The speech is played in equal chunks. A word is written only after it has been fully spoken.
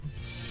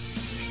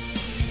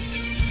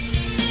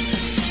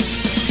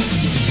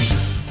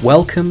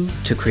Welcome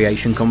to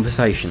Creation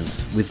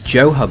Conversations with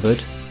Joe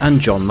Hubbard and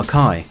John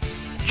Mackay.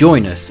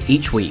 Join us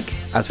each week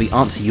as we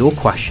answer your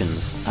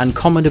questions and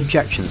common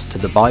objections to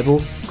the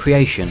Bible,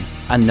 creation,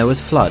 and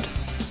Noah's flood.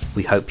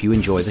 We hope you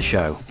enjoy the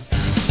show.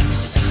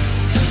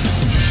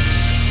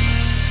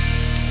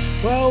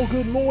 Well,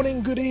 good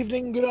morning, good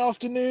evening, good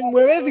afternoon,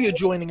 wherever you're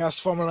joining us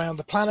from around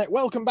the planet.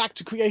 Welcome back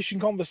to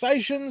Creation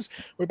Conversations.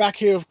 We're back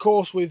here, of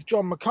course, with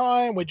John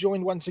Mackay, and we're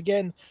joined once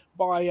again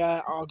by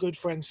our good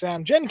friend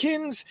Sam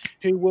Jenkins,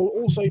 who will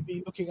also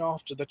be looking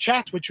after the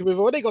chat, which we've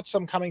already got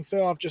some coming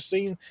through. I've just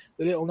seen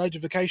the little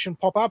notification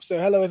pop up. So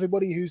hello,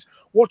 everybody who's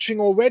watching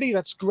already.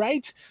 That's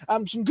great.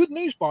 Some good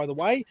news, by the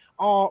way.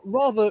 Our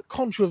rather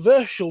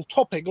controversial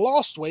topic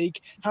last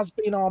week has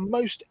been our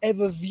most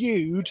ever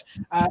viewed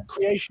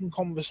Creation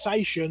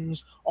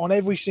Conversations on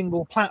every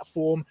single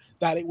platform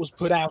that it was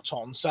put out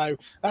on. So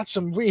that's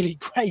some really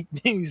great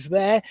news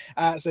there.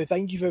 So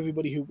thank you for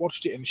everybody who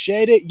watched it and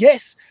shared it.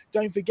 Yes,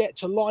 don't forget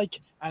to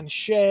like and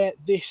share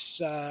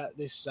this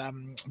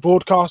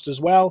broadcast as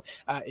well.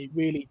 It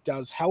really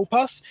does help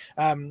us.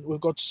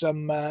 We've got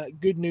some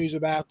good news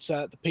about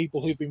the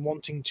people who've been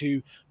wanting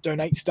to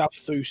donate stuff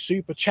through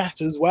Super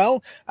Chat as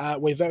well.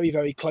 We're very,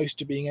 very close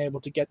to being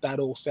able to get that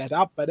all set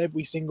up, but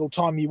every single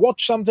time you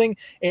watch something,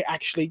 it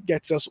actually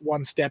gets us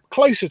one step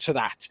closer to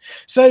that.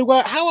 So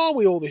how are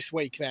we all this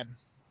week then?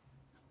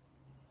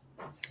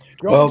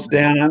 Well,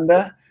 down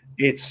under,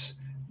 it's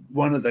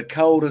one of the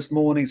coldest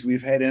mornings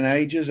we've had in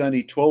ages,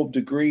 only 12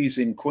 degrees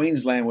in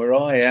Queensland where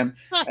I am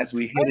as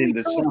we head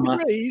into summer.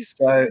 Degrees.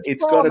 So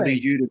it's got to be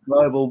due to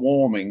global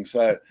warming.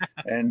 So,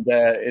 and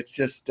it's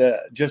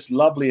just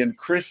lovely and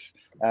crisp,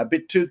 a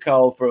bit too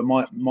cold for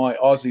my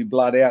Aussie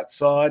blood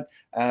outside,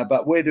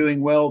 but we're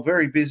doing well,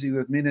 very busy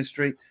with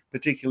ministry,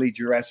 particularly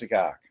Jurassic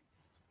Ark.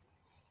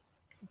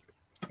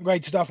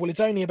 Great stuff. Well, it's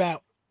only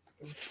about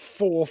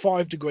 4 or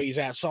 5 degrees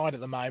outside at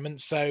the moment,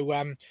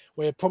 so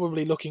we're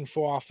probably looking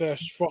for our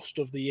first frost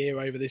of the year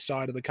over this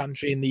side of the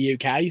country in the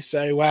UK.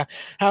 So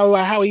how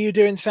are you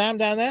doing, Sam,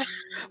 down there?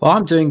 Well,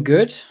 I'm doing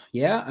good.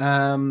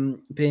 Yeah,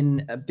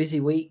 been a busy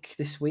week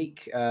this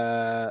week.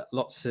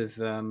 Lots of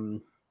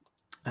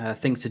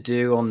things to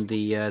do on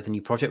the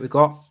new project we've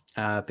got.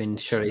 Been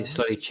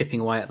slowly chipping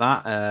away at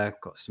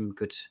that. Got some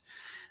good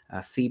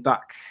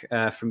feedback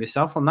from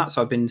yourself on that,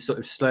 so I've been sort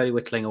of slowly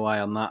whittling away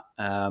on that.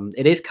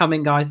 It is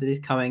coming, guys. It is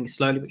coming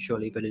slowly but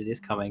surely, but it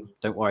is coming.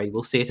 Don't worry,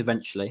 we'll see it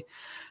eventually.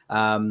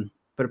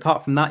 But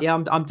apart from that, yeah,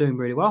 I'm doing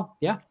really well.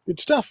 Yeah, good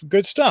stuff.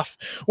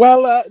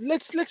 Well,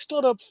 let's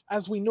start up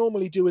as we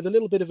normally do with a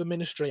little bit of a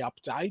ministry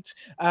update.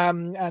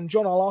 And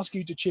John, I'll ask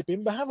you to chip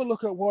in, but have a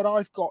look at what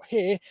I've got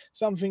here.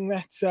 Something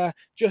that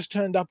just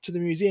turned up to the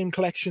museum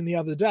collection the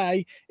other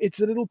day. It's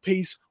a little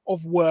piece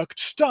of worked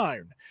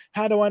stone.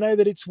 How do I know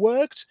that it's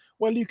worked?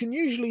 Well, you can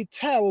usually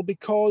tell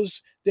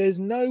because there's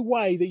no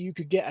way that you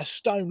could get a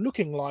stone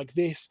looking like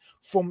this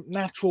from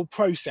natural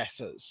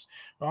processes,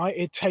 right?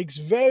 It takes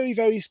very,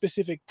 very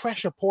specific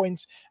pressure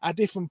points at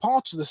different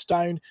parts of the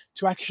stone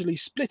to actually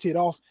split it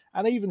off.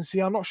 And even see,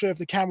 I'm not sure if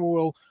the camera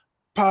will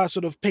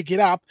sort of pick it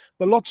up,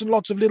 but lots and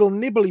lots of little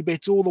nibbly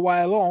bits all the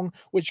way along,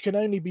 which can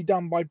only be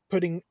done by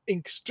putting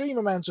extreme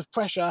amounts of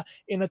pressure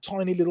in a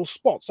tiny little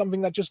spot, something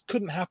that just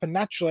couldn't happen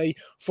naturally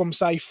from,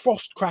 say,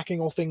 frost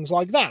cracking or things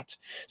like that.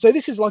 So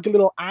this is like a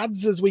little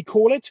adze, as we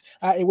call it.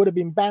 It would have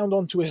been bound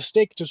onto a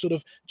stick to sort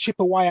of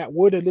chip away at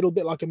wood, a little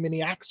bit like a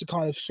mini axe to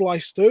kind of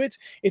slice through it.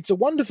 It's a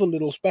wonderful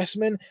little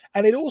specimen,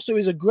 and it also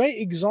is a great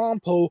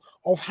example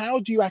of how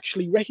do you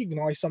actually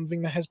recognize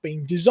something that has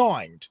been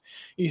designed.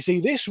 You see,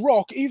 this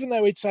rock, even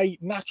though it's a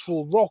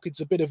natural rock,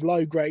 it's a bit of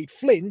low-grade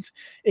flint,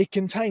 it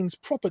contains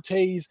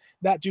properties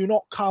that do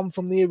not come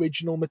from the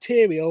original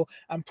material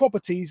and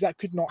properties that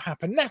could not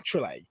happen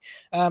naturally.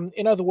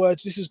 In other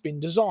words, this has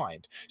been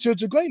designed. So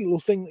it's a great little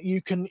thing that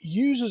you can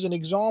use as an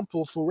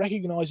example for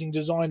recognizing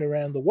design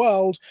around the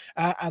world.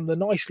 And the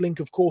nice link,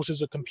 of course,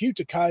 is a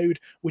computer code,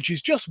 which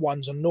is just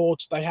ones and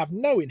noughts. They have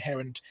no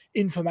inherent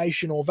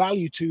information or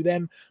value to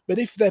them, but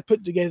if they're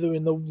put together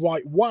in the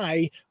right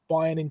way,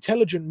 by an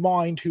intelligent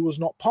mind who was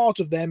not part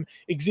of them,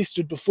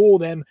 existed before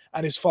them,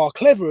 and is far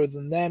cleverer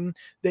than them,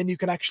 then you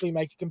can actually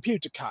make a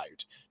computer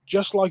code.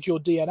 Just like your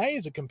DNA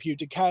is a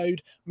computer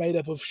code made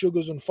up of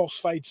sugars and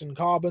phosphates and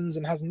carbons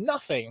and has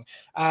nothing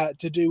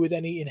to do with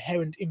any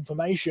inherent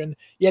information,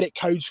 yet it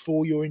codes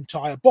for your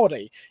entire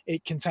body.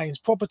 It contains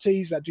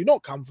properties that do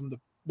not come from the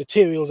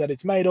materials that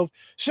it's made of,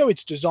 so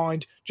it's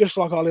designed just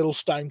like our little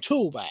stone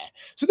tool there.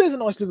 So there's a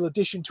nice little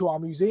addition to our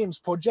museums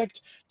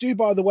project. Do,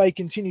 by the way,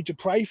 continue to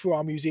pray for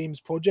our museums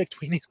project.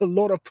 We need a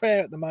lot of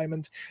prayer at the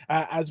moment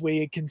as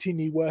we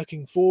continue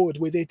working forward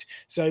with it.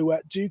 So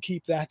do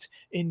keep that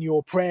in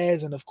your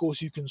prayers, and of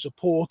course you can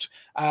support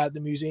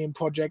the museum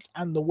project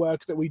and the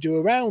work that we do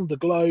around the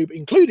globe,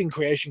 including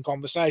Creation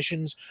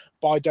Conversations,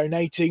 by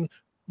donating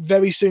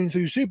very soon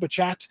through Super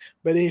Chat.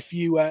 But if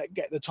you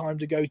get the time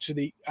to go to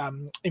the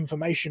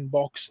information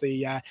box,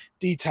 the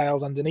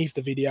details underneath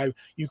the video,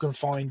 you can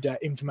find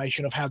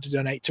information of how to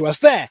donate to us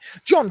there.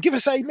 John, give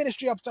us a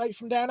ministry update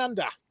from down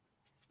under.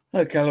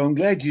 Okay, well, I'm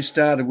glad you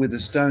started with the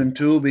stone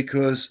tool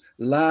because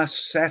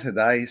last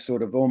Saturday,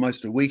 sort of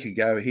almost a week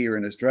ago here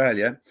in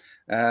Australia,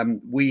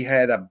 we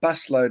had a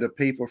busload of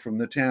people from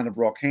the town of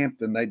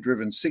Rockhampton. They'd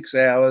driven 6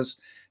 hours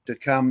to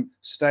come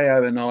stay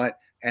overnight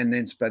and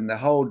then spend the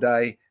whole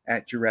day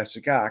at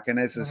Jurassic Ark. And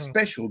as a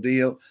special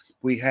deal,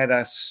 we had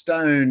a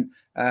stone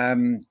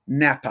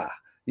napper.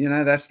 You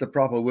know, that's the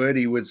proper word.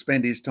 He would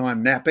spend his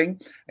time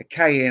napping, a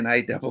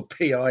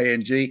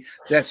KNAPPING.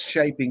 That's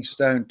shaping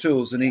stone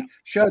tools. And he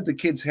showed the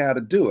kids how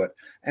to do it.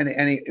 And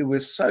it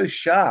was so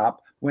sharp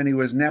when he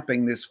was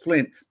napping this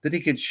flint that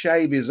he could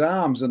shave his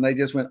arms and they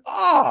just went,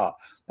 ah.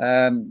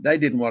 They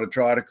didn't want to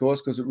try it, of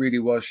course, because it really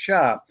was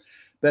sharp.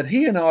 But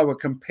he and I were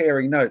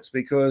comparing notes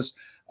because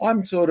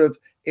I'm sort of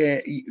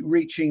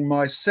reaching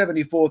my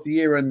 74th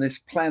year on this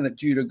planet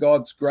due to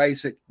God's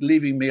grace at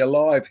leaving me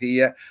alive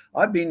here.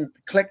 I've been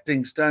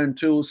collecting stone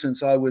tools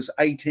since I was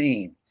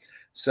 18.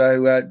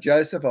 So,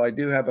 Joseph, I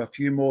do have a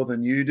few more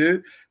than you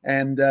do.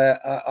 And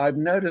I've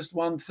noticed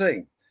one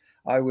thing.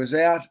 I was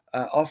out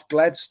off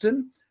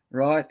Gladstone,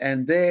 right?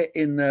 And there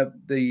in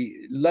the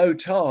low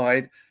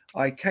tide,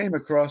 I came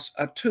across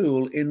a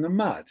tool in the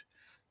mud.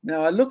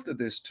 Now, I looked at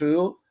this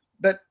tool,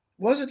 but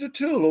was it a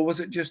tool or was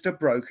it just a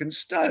broken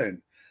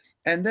stone?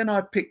 And then I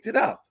picked it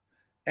up.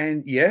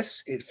 And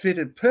yes, it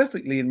fitted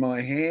perfectly in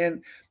my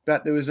hand,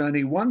 but there was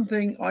only one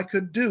thing I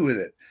could do with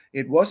it.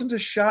 It wasn't a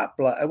sharp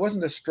blade, it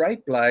wasn't a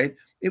straight blade,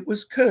 it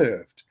was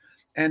curved.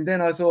 And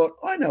then I thought,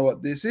 I know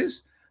what this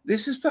is.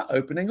 This is for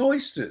opening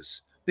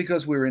oysters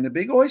because we're in a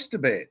big oyster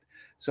bed.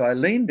 So I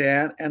leaned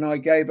down and I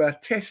gave a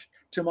test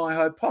to my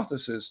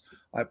hypothesis.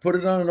 I put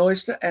it on an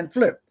oyster and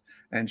flipped.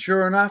 And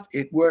sure enough,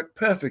 it worked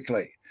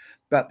perfectly.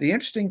 But the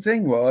interesting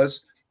thing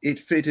was it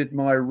fitted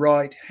my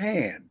right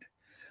hand.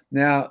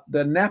 Now,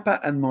 the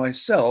napper and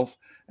myself,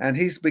 and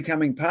he's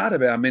becoming part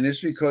of our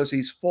ministry because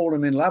he's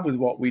fallen in love with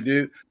what we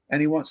do, and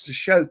he wants to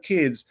show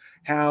kids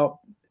how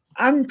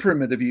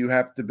unprimitive you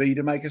have to be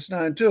to make a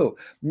stone tool.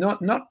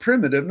 Not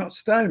primitive, not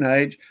Stone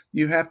Age.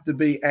 You have to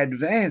be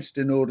advanced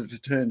in order to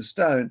turn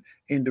stone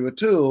into a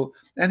tool.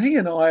 And he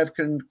and I have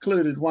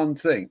concluded one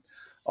thing.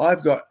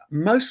 I've got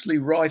mostly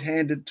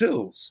right-handed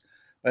tools.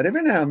 But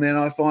every now and then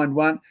I find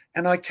one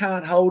and I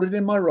can't hold it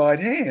in my right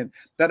hand,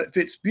 but it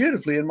fits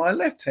beautifully in my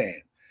left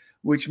hand,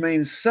 which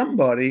means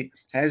somebody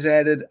has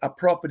added a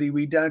property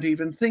we don't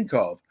even think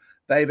of.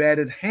 They've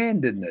added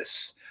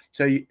handedness.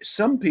 So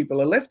some people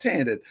are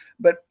left-handed,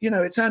 but, you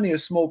know, it's only a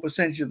small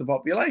percentage of the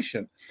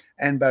population.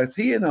 And both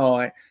he and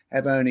I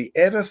have only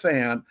ever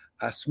found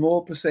a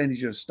small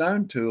percentage of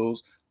stone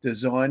tools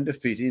designed to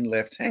fit in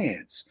left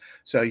hands.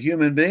 So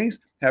human beings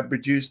have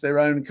produced their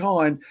own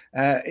kind,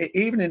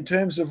 even in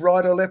terms of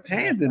right or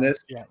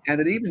left-handedness, and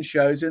it even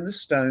shows in the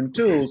stone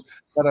tools.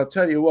 But I'll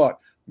tell you what,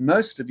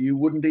 most of you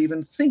wouldn't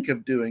even think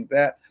of doing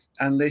that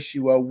unless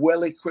you are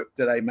well equipped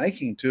at A,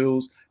 making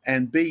tools,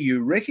 and B,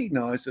 you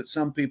recognize that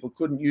some people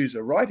couldn't use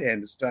a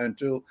right-handed stone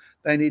tool,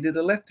 they needed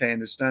a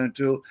left-handed stone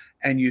tool,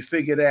 and you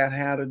figured out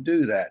how to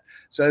do that.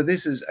 So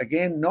this is,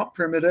 again, not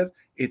primitive,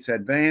 it's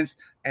advanced,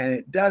 and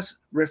it does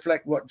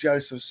reflect what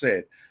Joseph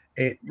said.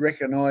 It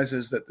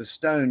recognizes that the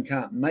stone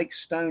can't make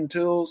stone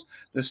tools,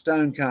 the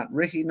stone can't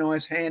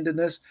recognize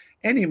handedness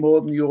any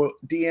more than your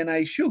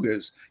DNA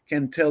sugars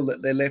can tell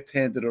that they're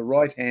left-handed or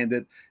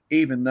right-handed,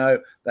 even though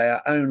they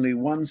are only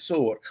one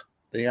sort,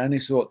 the only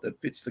sort that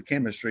fits the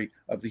chemistry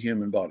of the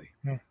human body.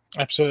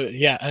 Absolutely,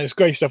 yeah, and it's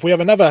great stuff. We have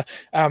another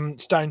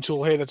stone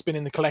tool here that's been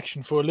in the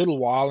collection for a little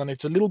while, and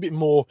it's a little bit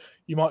more,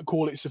 you might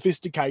call it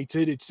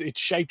sophisticated. It's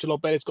shaped a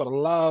lot better. It's got a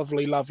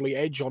lovely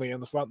edge on it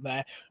on the front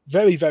there,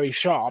 very, very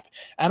sharp.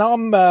 And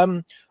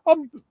I'm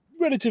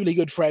relatively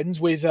good friends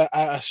with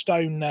a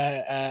stone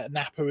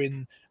napper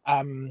in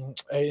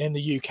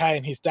the UK,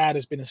 and his dad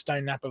has been a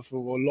stone napper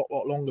for a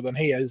lot longer than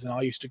he has. And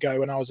I used to go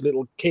when I was a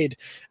little kid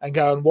and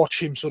go and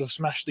watch him sort of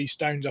smash these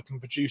stones up and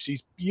produce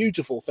these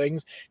beautiful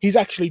things. He's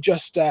actually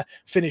just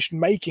finished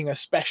making a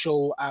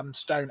special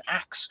stone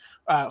axe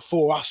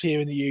for us here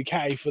in the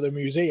UK for the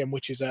museum,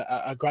 which is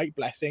a great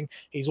blessing.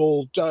 He's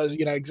all does,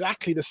 you know,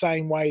 exactly the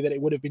same way that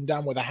it would have been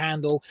done with a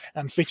handle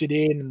and fitted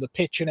in and the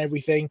pitch and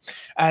everything.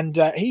 And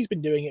he's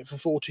been doing it for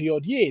 40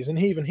 odd years. And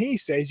even he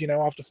says, you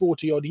know, after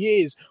 40 odd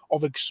years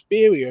of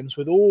experience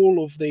with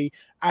all of the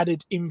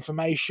added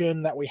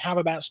information that we have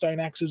about stone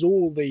axes,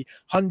 all the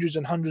hundreds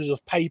and hundreds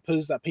of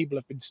papers that people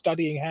have been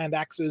studying hand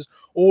axes,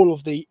 all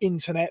of the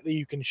internet that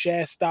you can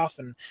share stuff.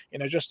 And, you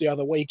know, just the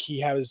other week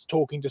he was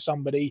talking to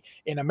somebody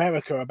in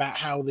America about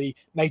how the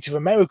Native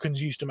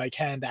Americans used to make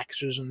hand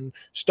axes and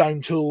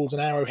stone tools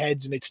and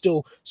arrowheads, and it's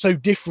still so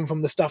different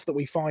from the stuff that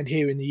we find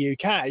here in the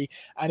UK.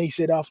 And he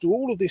said after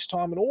all of this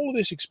time and all of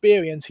this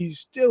experience, he's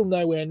still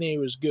nowhere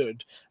near as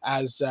good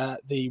as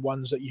the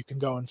ones that you can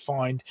go and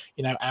find,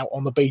 you know, out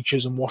on the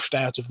beaches and washed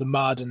out of the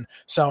mud and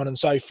so on and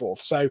so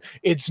forth. So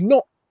it's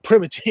not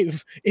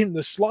primitive in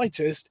the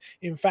slightest.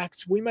 In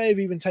fact, we may have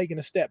even taken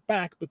a step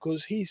back,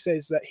 because he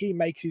says that he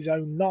makes his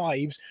own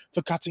knives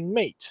for cutting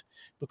meat,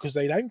 because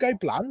they don't go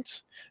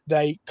blunt.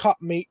 They cut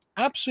meat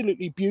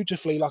absolutely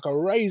beautifully, like a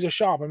razor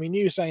sharp. I mean,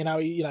 you were saying how,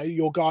 you know,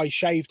 your guy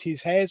shaved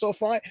his hairs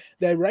off, right?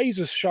 They're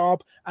razor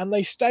sharp and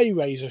they stay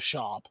razor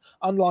sharp,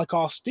 unlike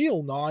our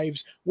steel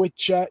knives,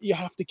 which you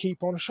have to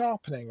keep on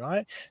sharpening,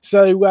 right?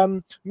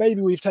 So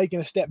maybe we've taken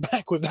a step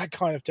back with that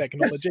kind of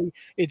technology.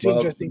 It's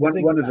interesting to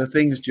think one of the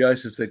things,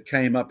 Joseph, that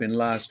came up in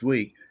last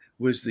week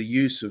was the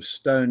use of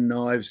stone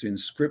knives in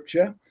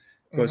Scripture,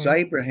 because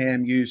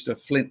Abraham used a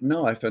flint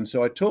knife. And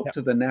so I talked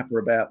to the Napper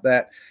about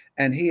that,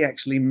 and he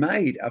actually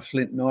made a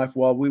flint knife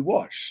while we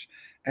watched.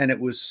 And it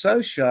was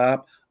so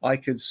sharp, I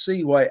could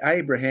see why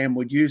Abraham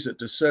would use it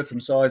to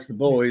circumcise the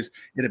boys.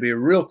 It'd be a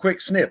real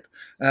quick snip.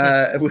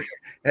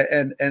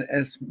 And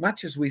as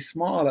much as we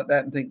smile at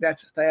that and think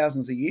that's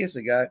thousands of years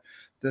ago,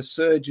 the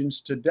surgeons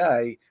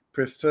today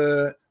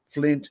prefer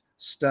flint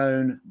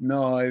stone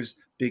knives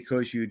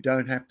because you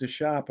don't have to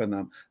sharpen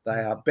them.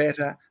 They are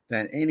better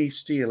than any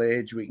steel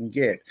edge we can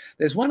get.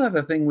 There's one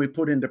other thing we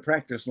put into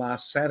practice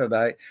last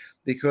Saturday,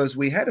 because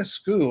we had a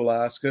school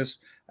ask us,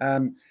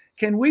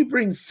 can we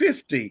bring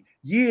 50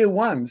 year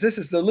ones? This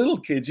is the little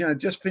kids, you know,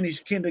 just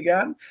finished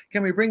kindergarten.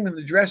 Can we bring them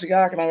to Jurassic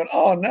Ark? And I went,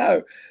 oh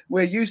no,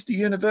 we're used to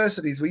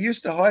universities. We're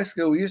used to high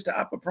school. We're used to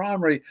upper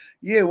primary.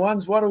 Year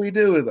ones, what do we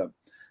do with them?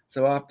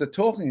 So after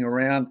talking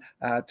around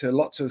to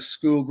lots of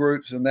school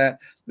groups and that,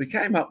 we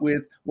came up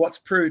with what's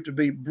proved to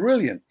be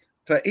brilliant.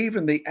 For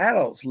even the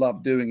adults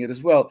love doing it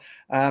as well.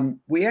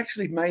 We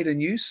actually made a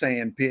new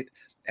sand pit,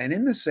 and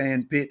in the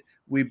sand pit,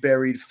 we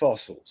buried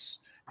fossils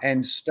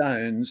and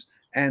stones,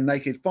 and they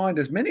could find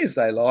as many as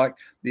they like.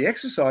 The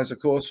exercise, of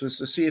course, was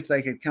to see if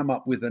they could come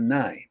up with a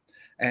name.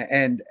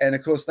 And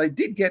of course, they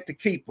did get to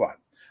keep one.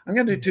 I'm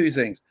going to do two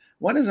things.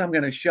 One is I'm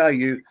going to show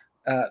you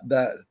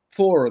the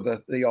 4 of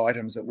the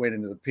items that went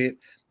into the pit,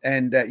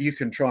 and you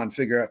can try and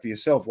figure out for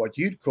yourself what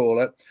you'd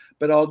call it.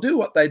 But I'll do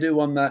what they do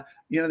on the,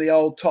 you know, the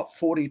old top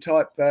 40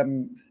 type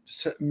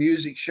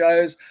music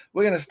shows.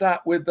 We're going to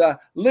start with the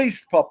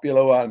least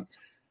popular one.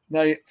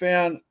 They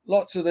found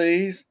lots of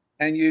these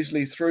and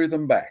usually threw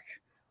them back,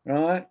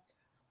 right?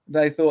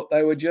 They thought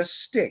they were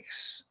just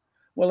sticks.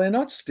 Well, they're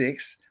not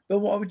sticks, but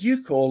what would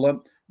you call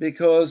them?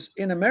 Because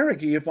in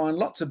America, you find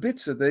lots of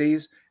bits of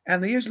these,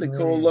 and they usually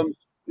call them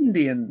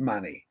Indian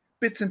money.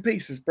 Bits and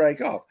pieces break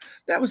off.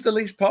 That was the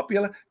least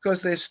popular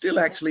because they're still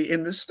actually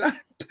in the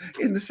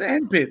in the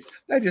sand pits.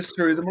 They just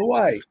threw them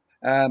away,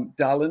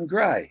 dull and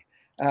grey.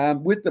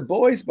 With the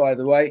boys, by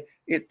the way,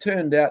 it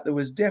turned out there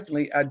was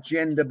definitely a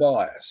gender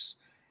bias.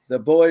 The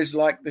boys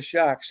liked the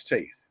shark's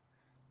teeth.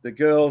 The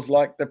girls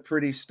liked the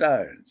pretty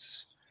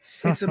stones.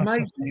 It's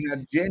amazing how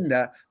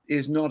gender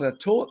is not a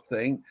taught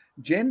thing.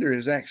 Gender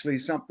is actually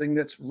something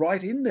that's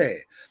right in there.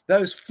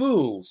 Those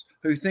fools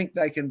who think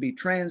they can be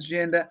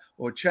transgender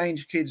or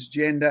change kids'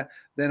 gender,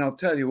 then I'll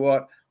tell you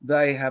what,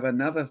 they have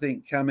another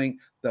thing coming.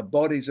 The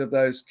bodies of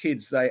those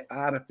kids they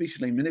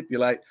artificially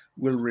manipulate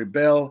will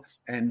rebel,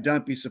 and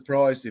don't be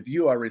surprised if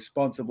you are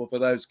responsible for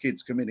those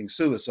kids committing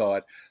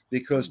suicide,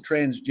 because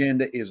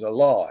transgender is a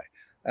lie.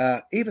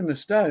 Even the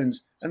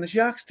stones and the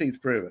shark's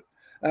teeth prove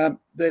it.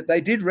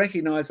 They did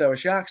recognize they were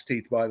shark's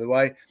teeth, by the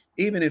way,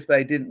 even if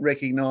they didn't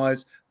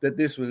recognize that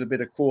this was a bit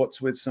of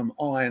quartz with some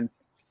iron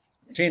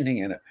tinting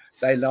in it.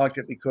 They liked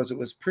it because it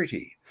was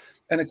pretty.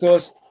 And of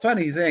course,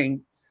 funny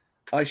thing,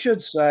 I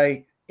should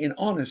say, in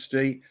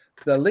honesty,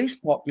 the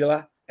least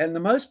popular and the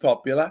most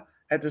popular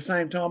at the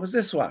same time as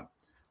this one,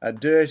 a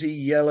dirty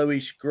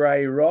yellowish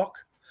grey rock.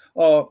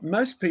 Oh,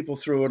 most people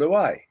threw it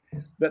away.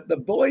 But the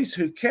boys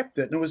who kept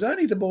it, and it was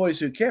only the boys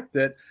who kept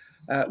it,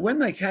 when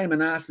they came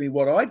and asked me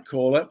what I'd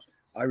call it,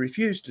 I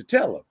refused to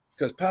tell them,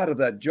 because part of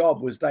that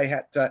job was they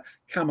had to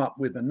come up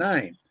with a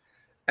name.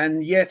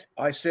 And yet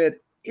I said,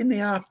 in the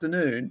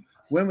afternoon,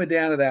 when we're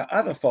down at our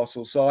other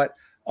fossil site,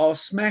 I'll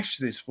smash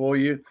this for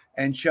you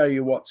and show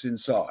you what's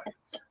inside.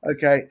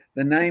 Okay,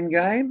 the name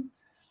game?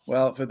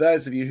 Well, for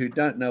those of you who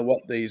don't know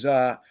what these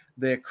are,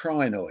 they're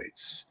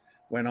crinoids.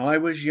 When I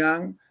was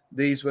young,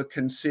 these were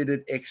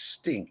considered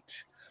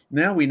extinct.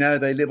 Now we know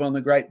they live on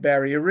the Great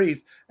Barrier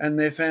Reef, and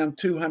they're found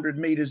 200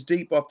 meters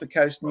deep off the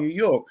coast of New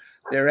York.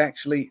 They're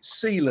actually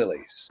sea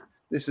lilies.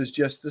 This is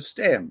just the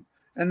stem.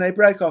 And they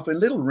break off in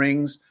little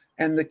rings,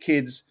 and the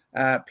kids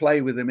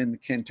play with them in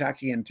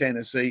Kentucky and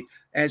Tennessee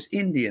as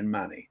Indian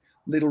money.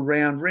 Little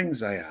round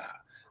rings they are,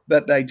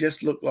 but they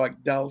just look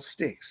like dull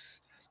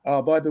sticks.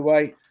 Oh, by the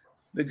way,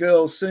 the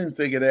girls soon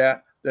figured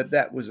out that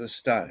that was a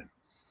stone,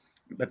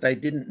 but they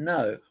didn't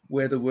know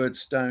where the word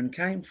stone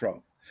came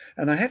from.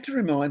 And I had to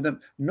remind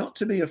them not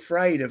to be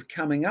afraid of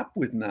coming up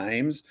with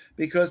names,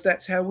 because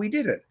that's how we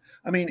did it.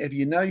 I mean, if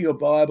you know your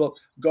Bible,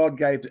 God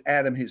gave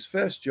Adam his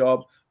first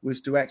job was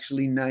to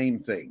actually name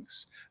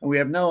things. And we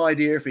have no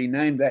idea if he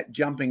named that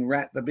jumping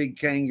rat the big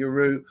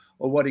kangaroo,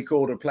 or what he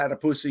called a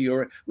platypussy,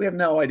 or we have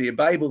no idea.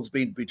 Babel's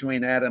been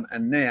between Adam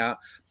and now,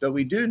 but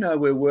we do know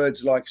where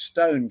words like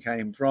stone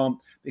came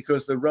from,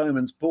 because the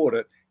Romans brought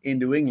it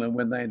into England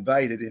when they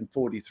invaded in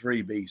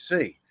 43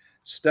 BC.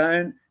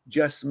 Stone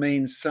just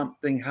means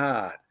something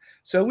hard.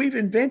 So we've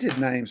invented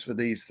names for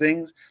these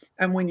things.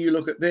 And when you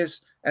look at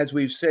this, as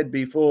we've said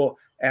before,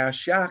 our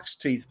shark's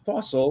teeth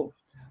fossil.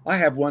 I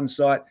have one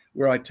site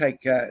where I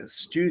take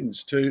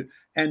students to,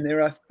 and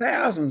there are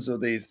thousands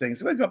of these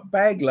things. We've got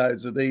bag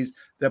loads of these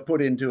that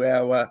put into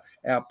our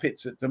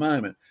pits at the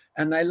moment,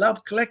 and they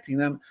love collecting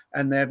them,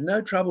 and they have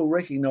no trouble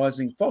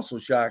recognizing fossil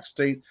shark's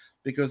teeth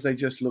because they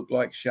just look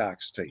like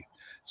shark's teeth.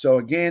 So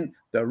again,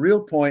 the real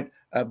point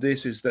of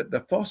this is that the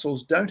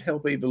fossils don't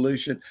help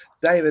evolution.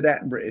 David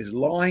Attenborough is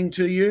lying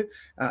to you.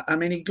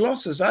 He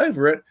glosses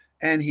over it,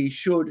 and he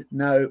should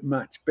know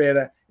much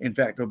better. In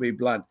fact, I'll be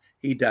blunt,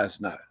 he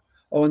does know.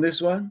 Oh, and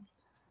this one,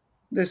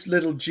 this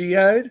little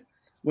geode,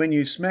 when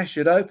you smash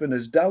it open,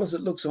 as dull as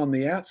it looks on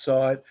the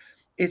outside,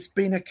 it's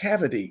been a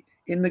cavity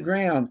in the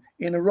ground,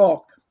 in a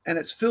rock, and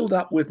it's filled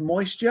up with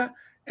moisture,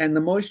 and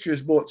the moisture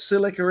has brought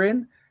silica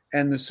in,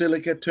 and the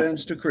silica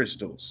turns to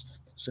crystals.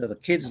 So the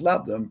kids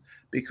love them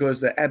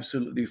because they're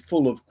absolutely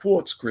full of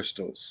quartz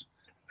crystals.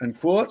 And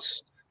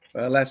quartz,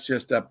 well, that's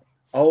just an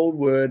old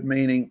word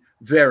meaning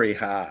very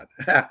hard,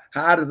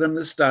 harder than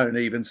the stone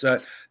even. So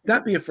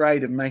don't be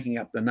afraid of making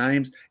up the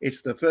names.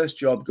 It's the first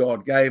job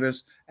God gave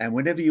us. And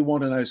whenever you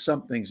want to know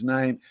something's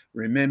name,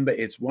 remember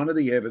it's one of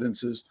the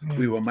evidences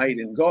we were made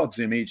in God's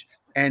image,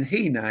 and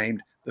he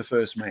named the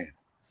first man.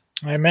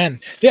 Amen.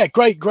 Yeah,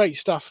 great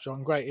stuff,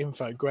 John. Great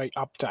info, great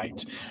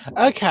update.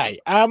 Okay,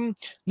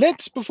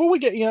 before we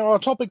get, our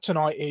topic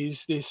tonight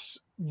is this,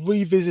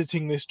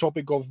 revisiting this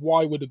topic of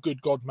why would a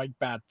good God make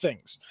bad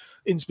things?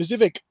 In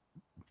specific,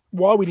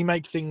 why would he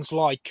make things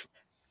like,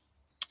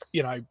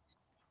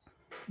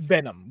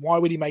 venom? Why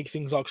would he make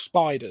things like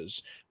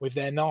spiders with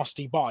their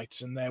nasty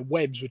bites and their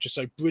webs, which are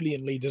so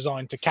brilliantly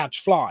designed to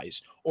catch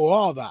flies? Or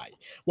are they?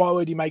 Why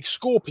would he make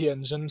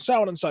scorpions and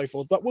so on and so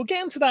forth? But we'll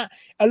get into that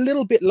a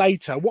little bit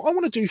later. What I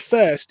want to do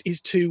first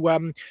is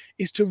to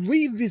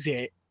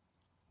revisit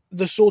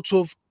the sort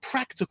of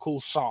practical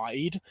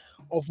side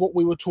of what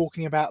we were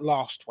talking about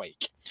last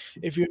week.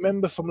 If you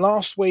remember from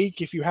last week,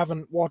 if you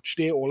haven't watched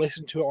it or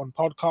listened to it on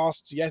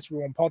podcasts, yes,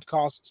 we're on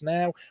podcasts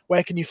now.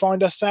 Where can you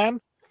find us, Sam?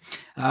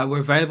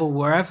 We're available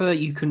wherever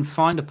you can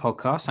find a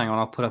podcast. Hang on,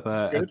 I'll put up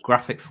a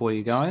graphic for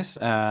you guys.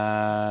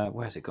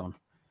 Where's it gone?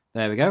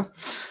 There we go.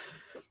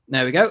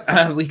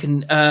 You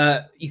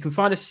can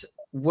find us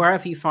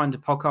wherever you find a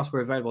podcast.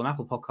 We're available on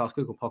Apple Podcasts,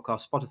 Google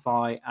Podcasts,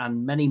 Spotify,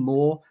 and many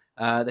more.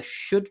 There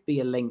should be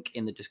a link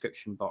in the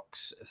description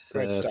box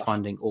for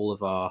finding all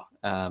of our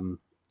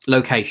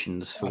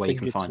locations for where you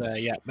can find us.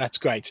 Yeah, that's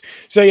great.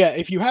 So yeah,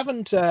 if you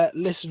haven't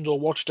listened or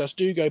watched us,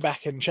 do go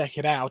back and check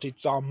it out.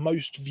 It's our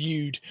most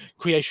viewed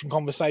creation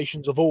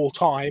conversations of all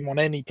time on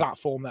any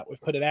platform that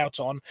we've put it out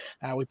on.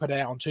 We put it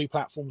out on 2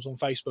 platforms, on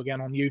Facebook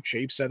and on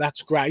YouTube, so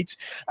that's great.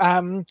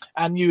 And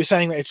you were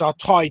saying that it's our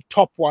tied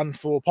top one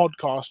for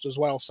podcast as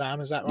well, Sam,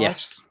 is that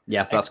right?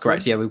 Yes, that's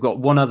correct. Yeah, we've got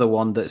one other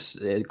one that's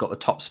got the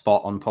top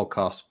spot on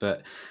podcast,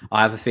 but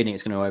I have a feeling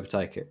it's going to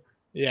overtake it.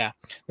 Yeah,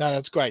 no,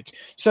 that's great.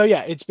 So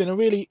yeah, it's been a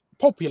really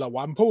popular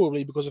one,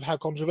 probably because of how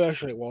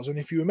controversial it was. And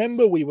if you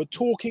remember, we were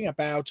talking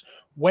about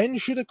when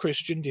should a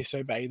Christian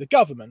disobey the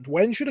government?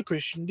 When should a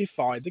Christian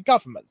defy the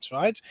government,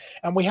 right?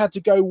 And we had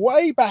to go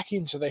way back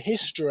into the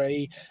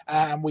history,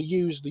 and we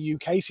used the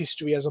UK's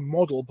history as a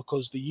model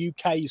because the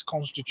UK's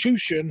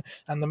constitution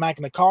and the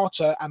Magna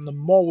Carta and the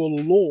moral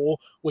law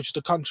which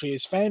the country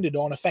is founded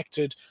on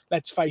affected,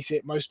 let's face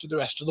it, most of the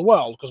rest of the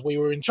world, because we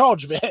were in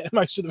charge of it,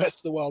 most of the rest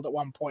of the world at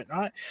one point,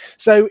 right?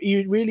 So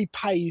it really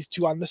pays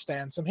to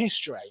understand some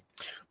history.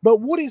 But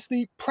what is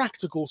the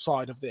practical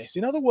side of this?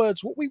 In other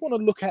words, what we want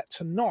to look at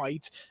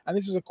tonight, and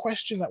this is a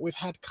question that we've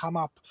had come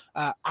up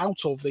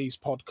out of these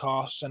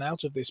podcasts and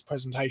out of this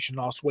presentation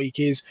last week,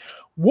 is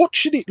what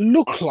should it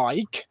look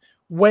like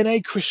when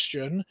a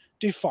Christian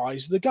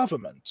defies the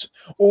government?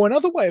 Or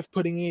another way of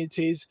putting it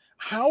is,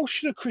 how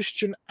should a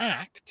Christian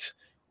act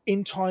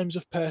in times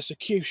of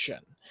persecution?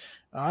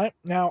 All right.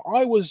 Now,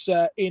 I was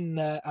in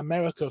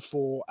America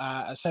for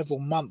several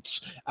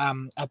months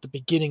at the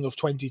beginning of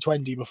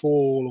 2020,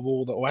 before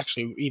or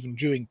actually even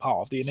during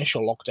part of the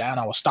initial lockdown.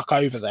 I was stuck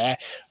over there.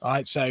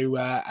 Right. So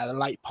at the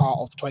late part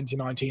of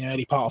 2019,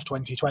 early part of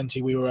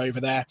 2020, we were over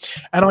there.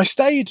 And I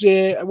stayed,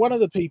 one of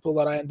the people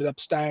that I ended up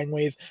staying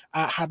with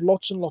had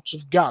lots and lots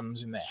of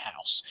guns in their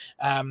house.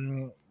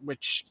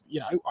 Which,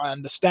 I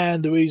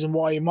understand the reason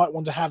why you might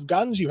want to have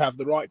guns. You have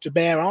the right to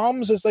bear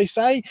arms, as they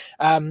say,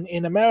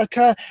 in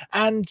America,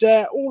 and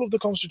all of the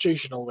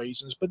constitutional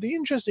reasons. But the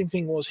interesting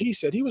thing was, he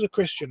said he was a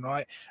Christian,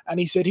 right? And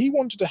he said he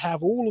wanted to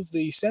have all of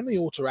the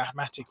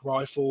semi-automatic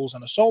rifles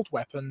and assault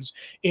weapons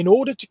in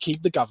order to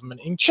keep the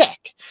government in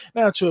check.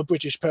 Now, to a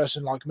British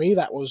person like me,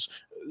 that was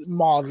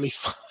mildly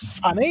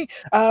funny,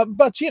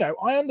 but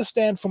I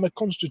understand from a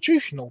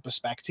constitutional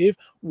perspective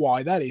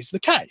why that is the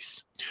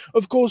case.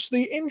 Of course,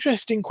 the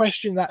interesting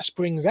question that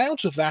springs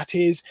out of that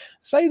is,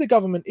 say the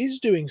government is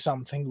doing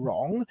something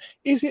wrong,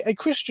 is it a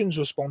Christian's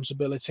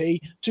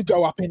responsibility to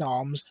go up in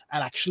arms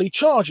and actually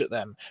charge at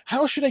them?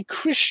 How should a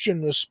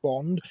Christian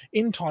respond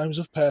in times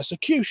of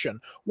persecution?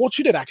 What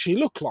should it actually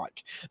look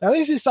like? Now,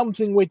 this is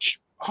something which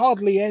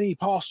hardly any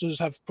pastors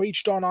have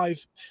preached on.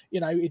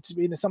 It's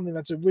been something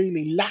that's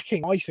really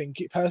lacking, I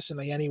think,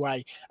 personally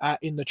anyway,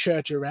 in the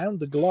church around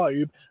the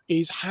globe,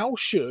 is how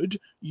should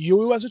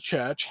you as a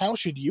church, how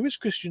should you as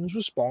Christians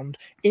respond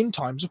in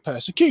times of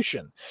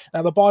persecution?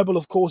 Now, the Bible,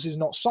 of course, is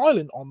not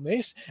silent on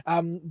this.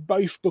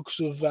 Both books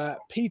of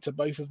Peter,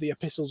 both of the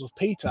epistles of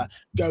Peter,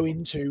 go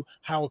into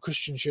how a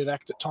Christian should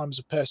act at times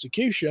of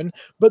persecution,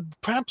 but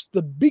perhaps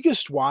the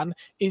biggest one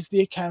is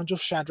the account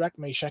of Shadrach,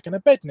 Meshach, and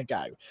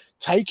Abednego,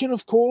 taken,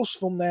 of course,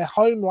 from their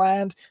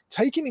homeland,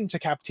 taken into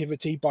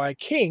captivity by a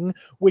king,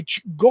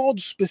 which God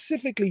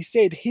specifically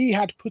said he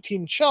had put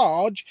in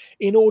charge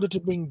in order to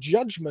bring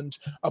judgment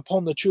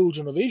upon the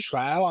children of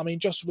Israel. I mean,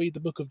 just read the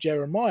book of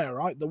Jeremiah,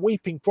 right? The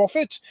weeping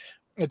prophet.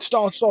 It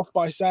starts off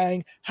by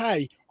saying,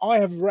 hey, I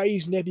have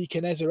raised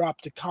Nebuchadnezzar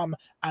up to come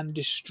and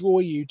destroy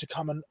you, to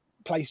come and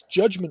place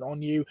judgment on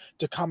you,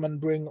 to come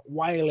and bring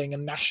wailing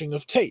and gnashing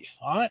of teeth.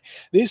 All right,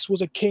 this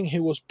was a king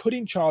who was put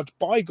in charge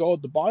by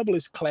God. The Bible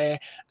is clear,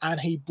 and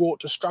he brought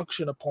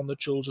destruction upon the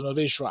children of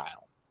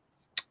Israel.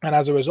 And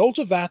as a result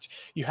of that,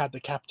 you had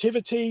the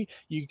captivity,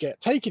 you get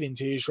taken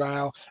into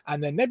Israel,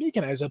 and then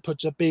Nebuchadnezzar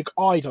puts a big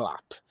idol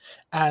up,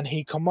 and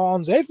he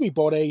commands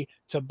everybody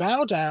to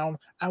bow down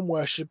and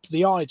worship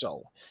the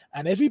idol.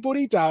 And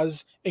everybody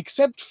does,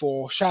 except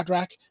for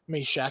Shadrach,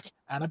 Meshach,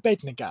 and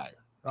Abednego.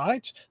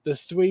 Right? The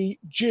three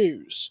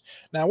Jews.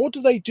 Now, what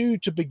do they do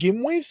to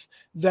begin with?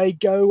 They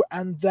go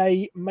and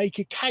they make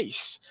a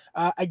case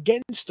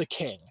against the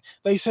king.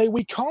 They say,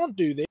 we can't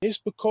do this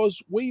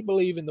because we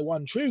believe in the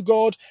one true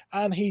God,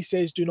 and he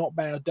says, do not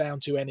bow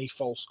down to any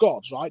false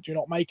gods, right? Do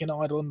not make an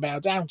idol and bow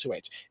down to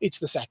it. It's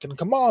the second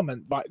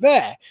commandment right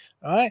there.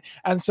 Right?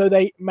 And so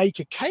they make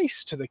a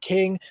case to the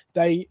king,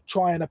 they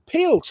try and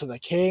appeal to the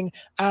king,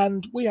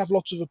 and we have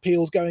lots of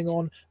appeals going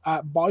on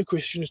by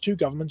Christians to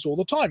governments all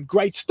the time.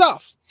 Great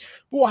stuff.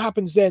 But what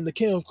happens then? The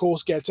king, of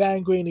course, gets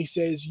angry and he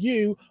says,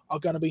 you are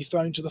going to be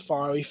thrown to the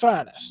fiery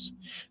furnace.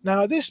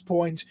 Now, at this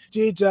point,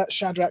 did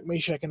Shadrach,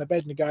 Meshach, and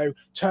Abednego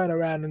turn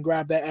around and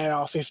grab their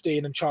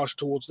AR-15 and charge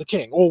towards the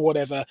king, or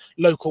whatever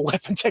local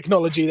weapon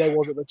technology there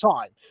was at the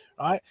time?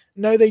 Right?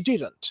 No, they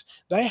didn't.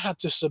 They had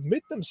to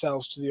submit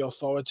themselves to the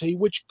authority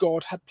which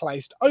God had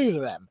placed over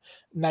them,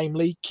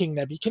 namely King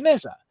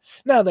Nebuchadnezzar.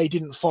 Now, they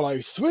didn't follow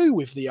through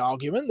with the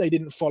argument. They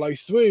didn't follow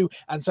through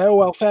and say, oh,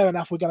 well, fair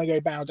enough, we're going to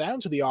go bow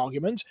down to the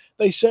argument.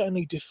 They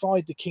certainly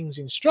defied the king's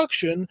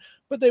instruction,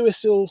 but they were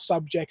still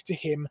subject to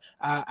him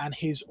and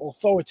his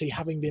authority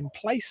having been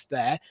placed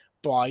there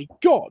by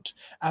God.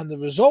 And the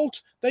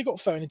result, they got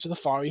thrown into the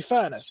fiery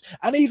furnace.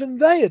 And even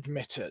they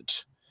admitted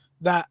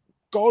that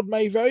God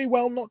may very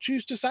well not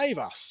choose to save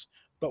us,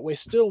 but we're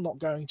still not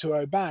going to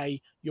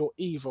obey your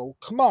evil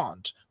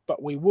command.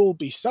 But we will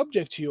be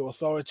subject to your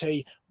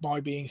authority by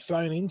being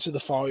thrown into the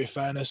fiery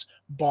furnace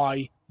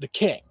by the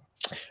king.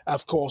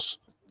 Of course,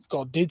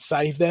 God did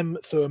save them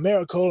through a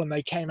miracle, and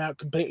they came out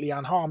completely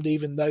unharmed,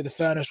 even though the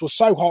furnace was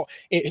so hot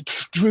it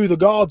drew the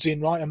guards in,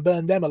 right, and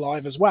burned them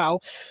alive as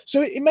well.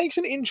 So it makes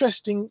an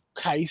interesting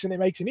case, and it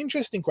makes an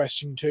interesting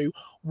question too.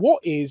 What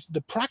is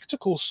the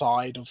practical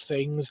side of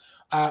things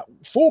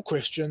for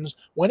Christians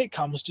when it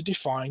comes to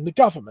defying the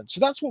government? So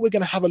that's what we're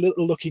going to have a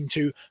little look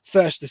into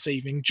first this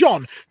evening.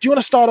 John, do you want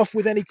to start off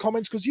with any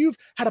comments? Because you've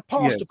had a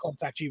pastor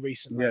contact you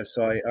recently. Yes,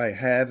 I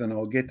have, and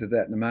I'll get to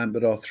that in a moment,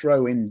 but I'll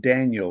throw in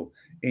Daniel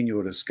in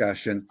your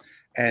discussion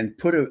and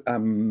put a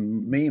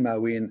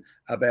memo in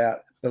about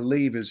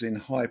believers in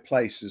high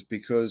places,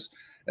 because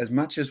as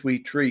much as we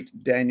treat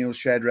Daniel,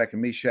 Shadrach,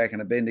 and Meshach,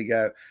 and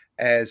Abednego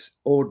as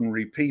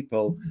ordinary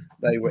people,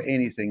 they were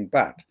anything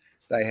but.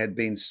 They had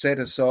been set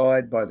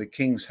aside by the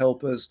king's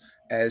helpers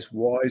as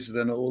wiser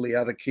than all the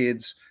other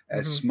kids,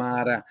 as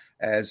smarter,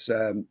 as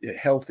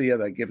healthier.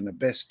 They're given the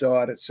best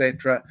diet,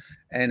 etc.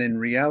 And in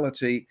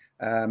reality,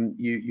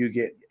 you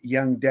get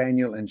young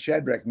Daniel and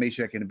Shadrach,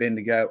 Meshach, and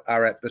Abednego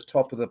are at the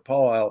top of the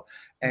pile,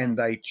 and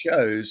they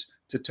chose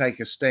to take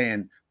a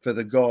stand for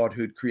the God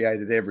who'd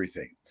created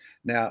everything.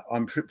 Now,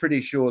 I'm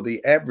pretty sure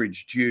the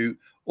average Jew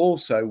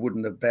also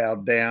wouldn't have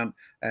bowed down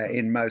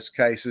in most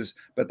cases,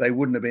 but they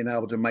wouldn't have been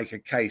able to make a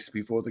case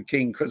before the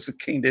king, because the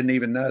king didn't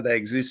even know they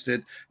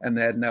existed, and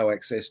they had no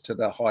access to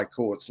the high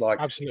courts like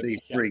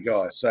these three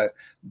guys. So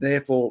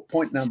therefore,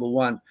 point number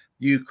one,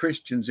 you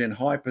Christians in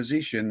high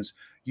positions,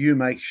 you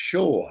make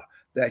sure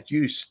that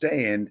you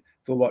stand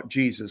for what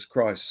Jesus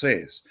Christ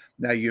says.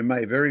 Now, you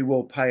may very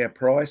well pay a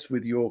price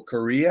with your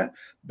career,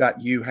 but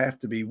you have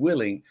to be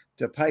willing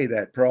to pay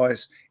that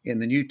price. In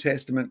the New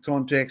Testament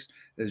context,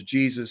 as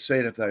Jesus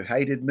said, if they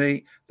hated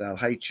me, they'll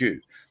hate you.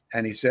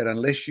 And he said,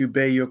 unless you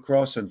bear your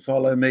cross and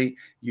follow me,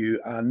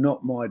 you are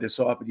not my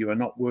disciple. You are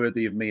not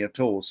worthy of me at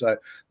all. So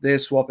they're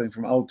swapping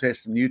from Old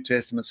Testament, New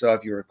Testament. So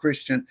if you're a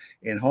Christian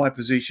in high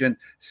position,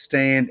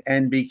 stand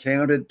and be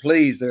counted.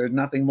 Please, there is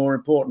nothing more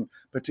important,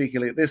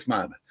 particularly at this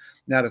moment.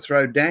 Now, to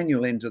throw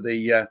Daniel into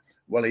the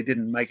well, he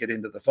didn't make it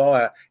into the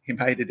fire. He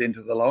made it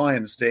into the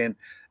lion's den.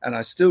 And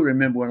I still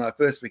remember when I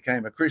first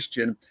became a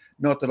Christian,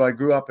 not that I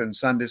grew up in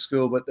Sunday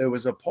school, but there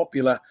was a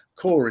popular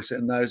chorus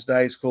in those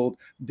days called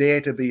Dare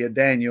to be a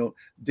Daniel,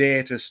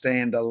 Dare to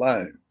Stand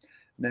Alone.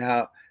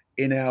 Now,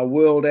 in our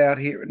world out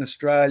here in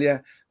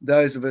Australia,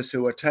 those of us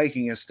who are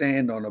taking a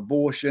stand on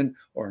abortion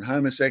or on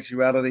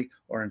homosexuality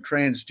or on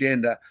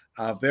transgender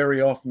are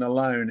very often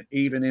alone,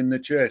 even in the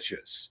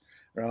churches,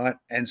 right?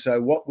 And so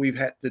what we've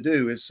had to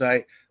do is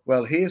say,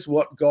 well, here's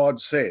what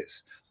God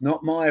says,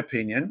 not my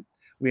opinion.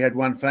 We had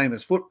one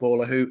famous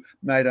footballer who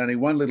made only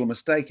one little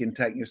mistake in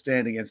taking a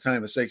stand against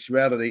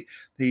homosexuality.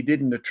 He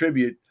didn't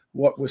attribute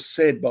what was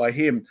said by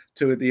him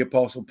to the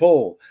Apostle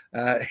Paul.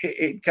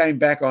 It came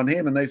back on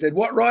him and they said,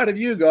 what right have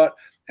you got?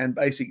 And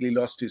basically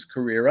lost his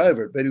career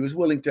over it. But he was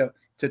willing to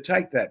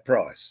take that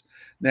price.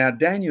 Now,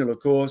 Daniel, of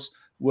course,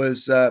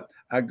 was a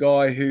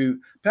guy who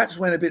perhaps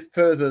went a bit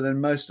further than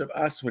most of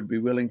us would be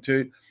willing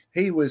to.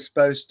 He was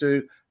supposed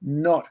to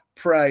not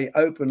pray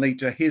openly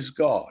to his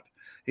God.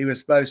 He was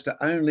supposed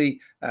to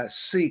only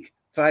seek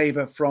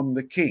favor from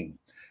the king.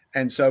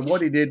 And so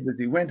what he did was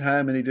he went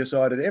home and he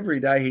decided every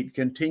day he'd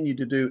continue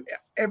to do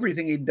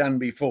everything he'd done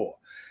before.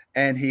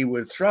 And he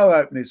would throw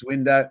open his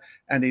window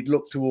and he'd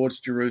look towards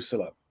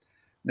Jerusalem.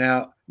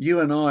 Now, you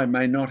and I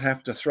may not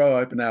have to throw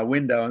open our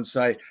window and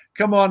say,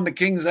 come on, the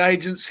king's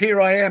agents, here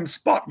I am,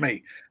 spot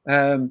me.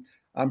 I'm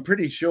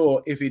pretty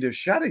sure if he'd have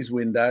shut his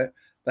window,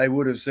 they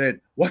would have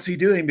said, what's he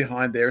doing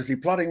behind there? Is he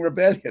plotting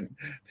rebellion?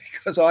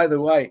 Because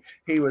either way,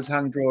 he was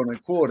hung, drawn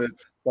and quartered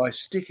by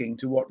sticking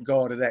to what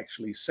God had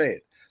actually said.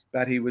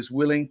 But he was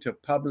willing to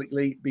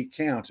publicly be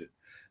counted.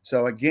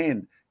 So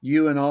again,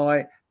 you and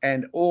I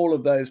and all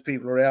of those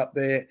people are out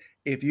there.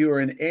 If you are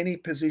in any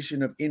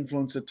position of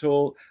influence at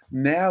all,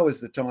 now is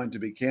the time to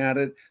be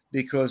counted,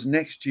 because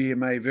next year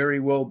may very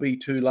well be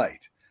too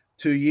late.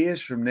 2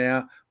 years from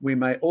now, we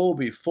may all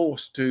be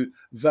forced to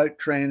vote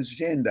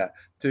transgender,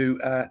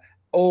 to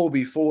all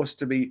be forced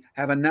to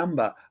have a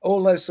number,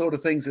 all those sort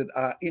of things that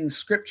are in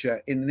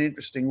Scripture in an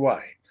interesting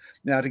way.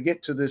 Now, to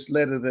get to this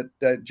letter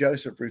that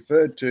Joseph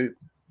referred to,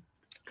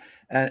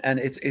 and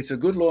it's a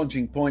good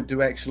launching point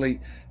to actually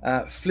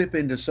flip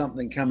into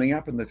something coming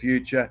up in the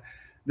future.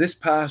 This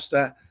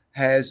pastor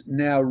has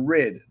now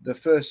read the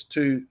first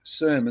 2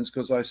 sermons,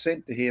 because I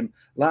sent to him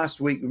last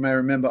week. You may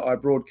remember I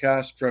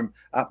broadcast from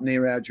up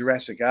near our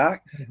Jurassic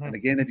Ark. Mm-hmm. And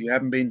again, if you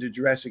haven't been to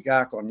Jurassic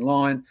Ark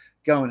online,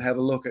 go and have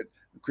a look at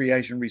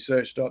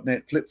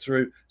creationresearch.net, flip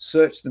through,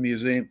 search the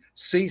museum,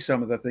 see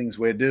some of the things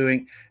we're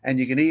doing. And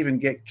you can even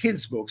get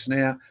kids' books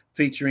now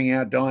featuring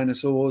our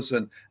dinosaurs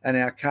and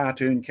our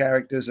cartoon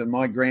characters and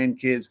my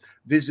grandkids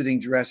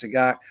visiting Jurassic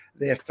Ark.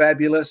 They're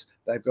fabulous.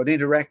 They've got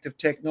interactive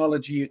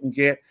technology you can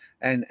get,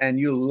 and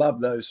you'll love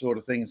those sort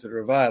of things that are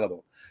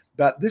available.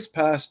 But this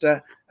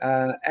pastor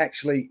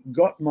actually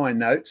got my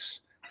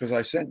notes, because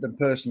I sent them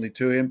personally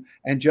to him.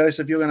 And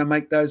Joseph, you're going to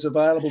make those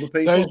available to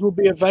people? Those will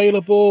be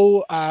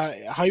available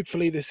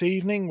hopefully this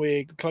evening.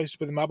 We're close to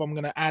putting them up. I'm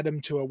going to add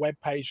them to a web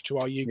page to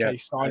our UK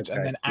site,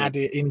 and then add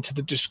it into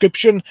the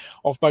description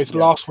of both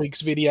last week's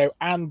video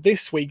and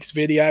this week's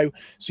video.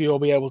 So you'll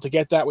be able to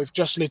get that. We've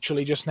just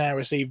now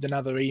received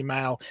another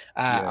email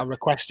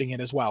requesting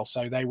it as well.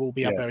 So they will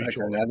be up very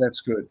shortly. Now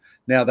that's good.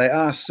 Now they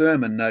are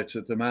sermon notes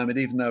at the moment,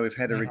 even though we've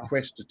had a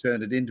request to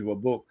turn it into a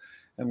book.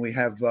 And we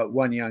have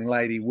one young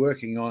lady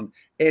working on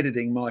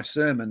editing my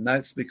sermon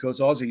notes,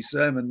 because Aussie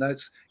sermon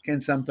notes can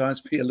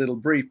sometimes be a little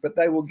brief, but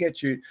they will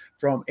get you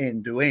from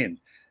end to end.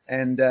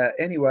 And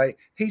anyway,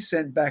 he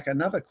sent back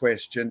another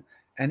question.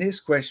 And his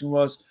question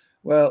was,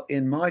 well,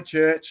 in my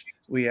church,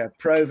 we have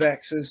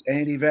pro-vaxxers,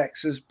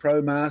 anti-vaxxers,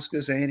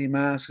 pro-maskers,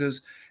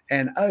 anti-maskers.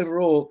 And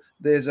overall,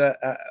 there's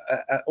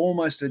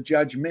almost a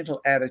judgmental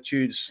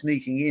attitude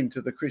sneaking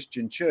into the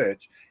Christian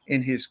church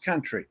in his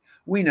country.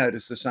 We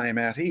notice the same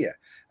out here.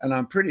 And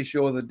I'm pretty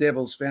sure the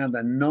devil's found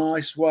a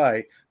nice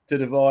way to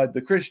divide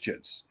the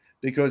Christians,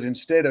 because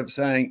instead of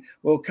saying,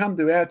 well, come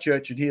to our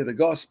church and hear the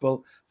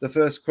gospel, the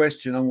first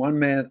question on one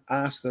man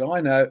asked that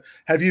I know,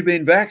 have you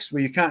been vaxxed?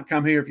 Well, you can't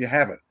come here if you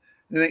haven't.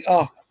 And you think,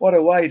 oh, what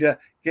a way to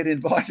get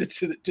invited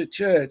to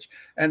church.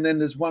 And then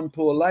there's one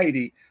poor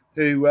lady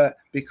who,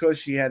 because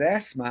she had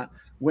asthma,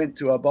 went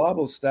to a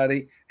Bible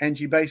study and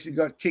she basically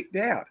got kicked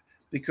out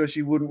because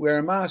she wouldn't wear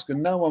a mask.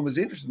 And no one was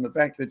interested in the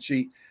fact that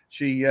she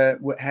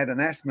had an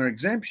asthma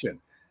exemption.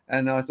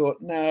 And I thought,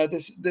 no,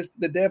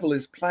 the devil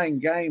is playing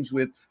games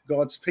with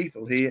God's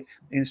people here.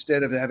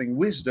 Instead of having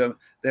wisdom,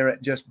 they're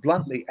just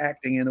bluntly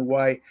acting in a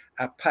way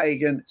a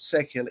pagan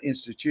secular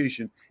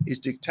institution is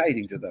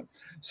dictating to them.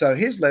 So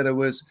his letter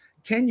was,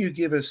 can you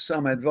give us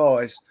some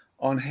advice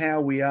on how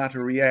we are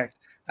to react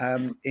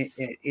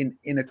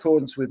in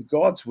accordance with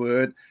God's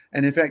word?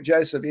 And in fact,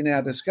 Joseph, in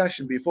our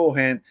discussion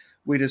beforehand,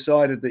 we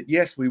decided that,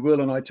 yes, we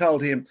will. And I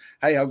told him,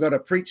 hey, I've got to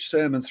preach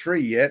Sermon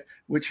 3 yet,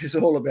 which is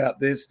all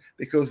about this,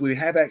 because we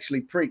have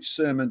actually preached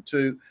Sermon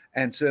 2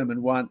 and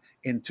Sermon 1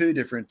 in 2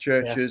 different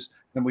churches.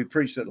 and we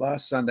preached it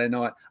last Sunday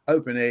night,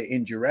 open air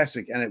in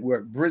Jurassic, and it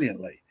worked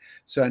brilliantly.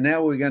 So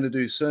now we're going to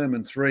do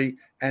sermon 3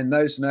 and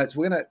those notes.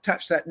 We're going to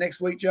touch that next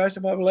week,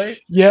 Joseph, I believe.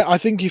 Yeah, I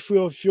think if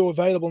you're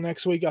available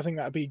next week, I think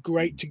that'd be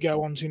great to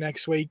go on to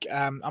next week.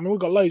 I mean, we've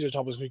got loads of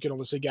topics we can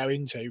obviously go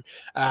into.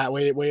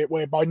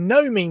 We're by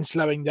no means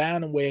slowing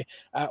down, and we're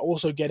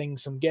also getting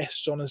some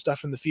guests on and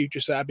stuff in the future,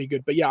 so that'd be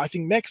good. But yeah, I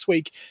think next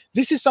week,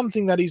 this is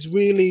something that is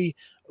really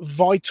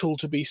vital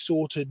to be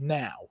sorted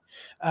now.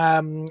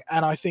 And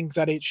I think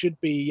that it should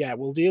be,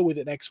 we'll deal with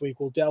it next week.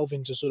 We'll delve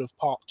into sort of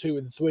part 2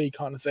 and 3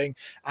 kind of thing,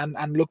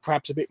 and look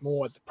perhaps a bit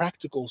more at the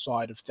practical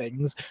side of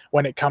things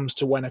when it comes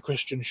to when a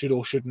Christian should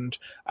or shouldn't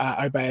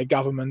obey a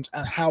government,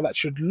 and how that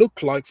should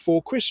look like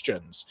for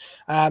Christians.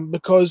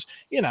 Because,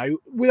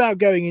 without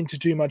going into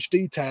too much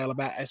detail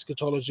about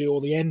eschatology or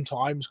the end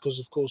times, because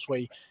of course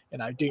we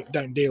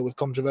don't deal with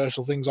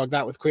controversial things like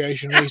that with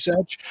creation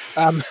research,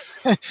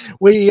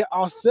 we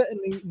are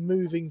certainly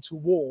moving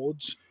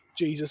towards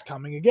Jesus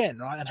coming again,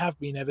 right? And have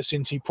been ever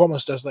since he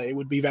promised us that it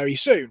would be very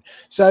soon.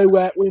 So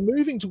we're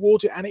moving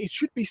towards it, and it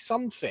should be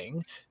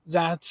something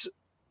that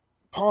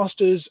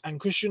pastors and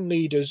Christian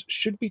leaders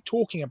should be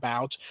talking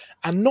about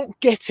and not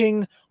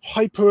getting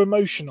hyper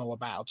emotional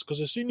about,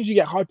 because as soon as you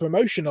get hyper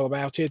emotional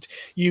about it,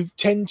 you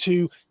tend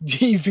to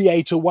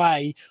deviate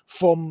away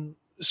from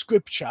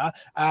scripture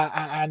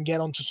and get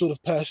onto sort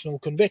of personal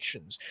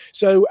convictions.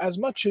 So as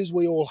much as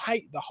we all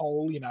hate the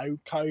whole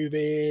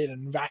COVID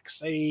and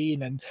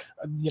vaccine and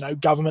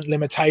government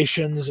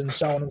limitations and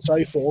so on and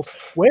so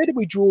forth, where do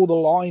we draw the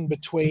line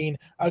between,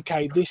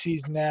 okay, this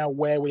is now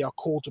where we are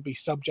called to be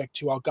subject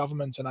to our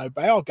government and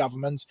obey our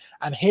governments,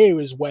 and here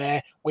is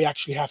where we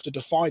actually have to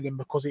defy them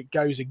because it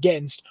goes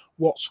against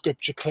what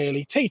scripture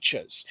clearly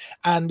teaches?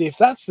 And if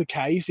that's the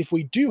case, if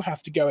we do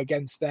have to go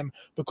against them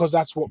because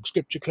that's what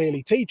scripture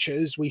clearly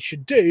teaches we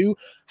should do,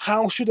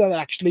 how should that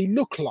actually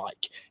look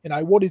like?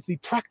 What is the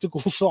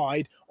practical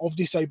side of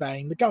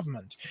disobeying the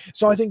government?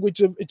 So I think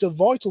it's a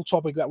vital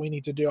topic that we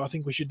need to do. I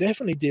think we should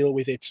definitely deal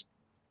with it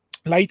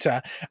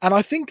later, and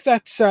I think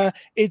that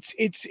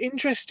it's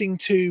interesting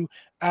to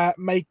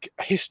make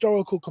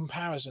historical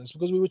comparisons,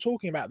 because we were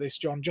talking about this,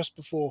 John, just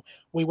before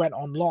we went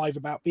on live,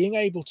 about being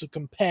able to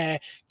compare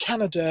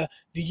Canada,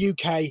 the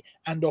UK,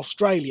 and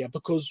Australia,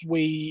 because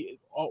we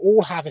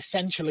all have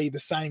essentially the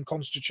same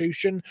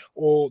constitution,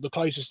 or the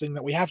closest thing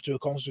that we have to a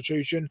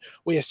constitution.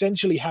 We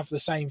essentially have the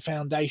same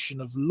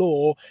foundation of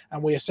law,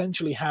 and we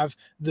essentially have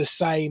the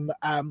same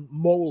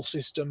moral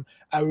system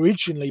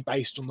originally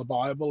based on the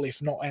Bible,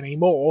 if not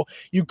anymore.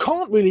 You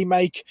can't really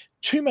make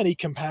too many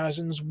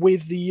comparisons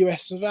with the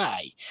US of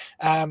A,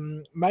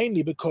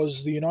 mainly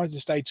because the United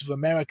States of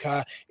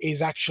America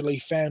is actually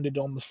founded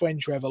on the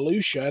French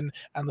Revolution,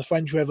 and the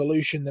French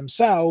Revolution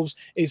themselves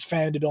is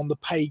founded on the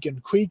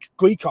pagan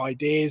Greek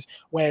ideas,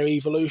 where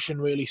evolution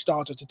really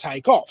started to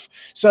take off.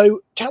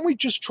 So can we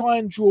just try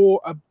and draw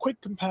a quick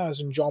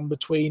comparison, John,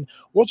 between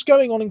what's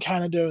going on in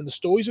Canada and the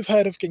stories we've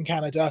heard of in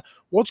Canada,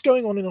 what's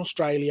going on in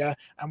Australia,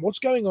 and what's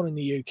going on in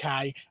the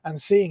UK, and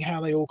seeing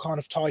how they all kind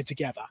of tie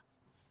together?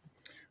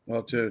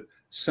 Well, to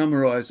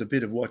summarize a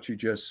bit of what you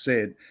just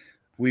said,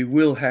 we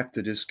will have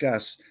to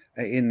discuss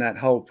in that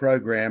whole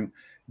program,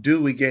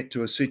 do we get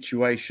to a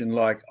situation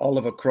like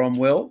Oliver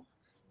Cromwell,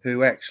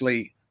 who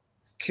actually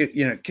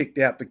kicked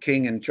out the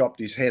king and chopped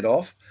his head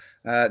off?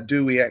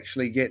 Do we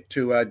actually get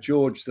to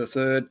George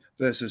III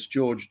versus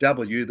George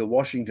W., the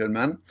Washington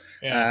man,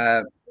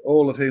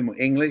 all of whom were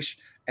English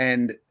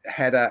and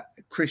had a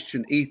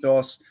Christian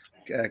ethos,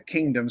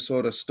 kingdom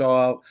sort of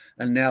style,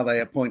 and now they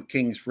appoint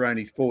kings for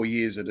only 4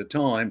 years at a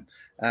time?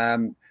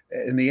 And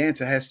the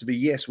answer has to be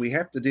yes, we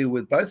have to deal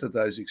with both of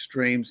those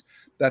extremes.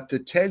 But to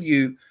tell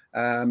you,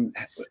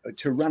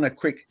 to run a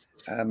quick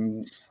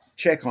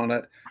check on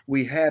it,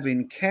 we have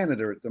in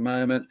Canada at the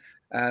moment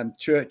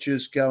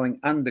churches going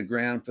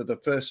underground for the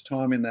first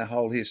time in their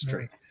whole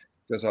history.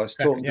 Because I was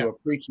talking to a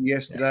preacher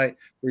yesterday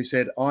who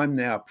said, I'm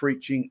now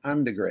preaching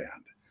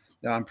underground.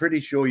 Now, I'm pretty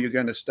sure you're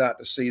going to start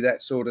to see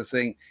that sort of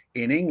thing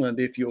in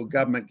England if your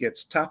government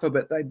gets tougher,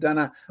 but they've done,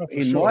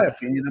 my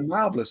opinion, a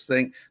marvellous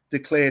thing,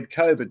 declared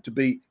COVID to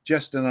be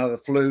just another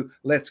flu.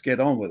 Let's get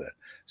on with it.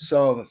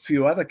 So a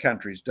few other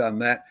countries done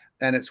that,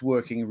 and it's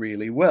working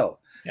really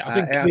well. Yeah, I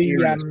think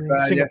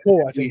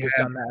Singapore, I think, has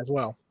done that as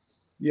well.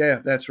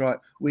 Yeah, that's right.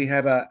 We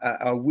have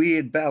a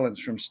weird balance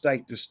from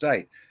state to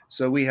state.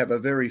 So we have a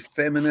very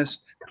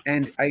feminist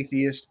and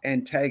atheist,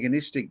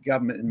 antagonistic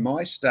government in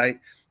my state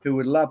who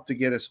would love to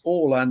get us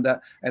all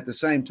under at the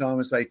same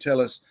time as they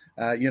tell us,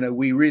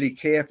 we really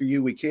care for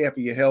you, we care for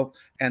your health,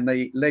 and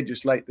they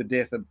legislate the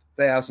death of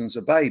thousands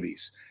of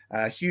babies.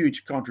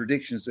 Huge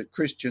contradictions that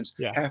Christians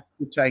have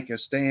to take a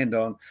stand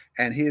on.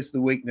 And here's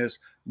the weakness: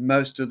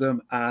 most of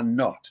them are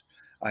not.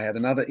 I had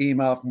another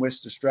email from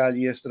West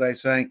Australia yesterday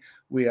saying,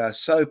 we are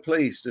so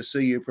pleased to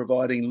see you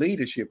providing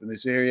leadership in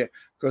this area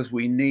because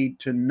we need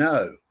to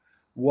know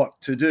what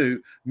to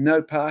do. No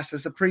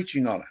pastors are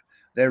preaching on it.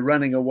 They're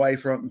running away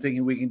from it and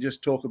thinking we can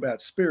just talk about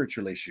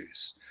spiritual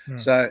issues.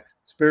 So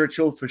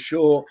spiritual for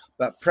sure,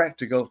 but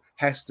practical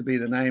has to be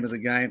the name of the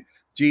game.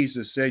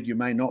 Jesus said, "You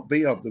may not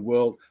be of the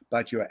world,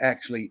 but you are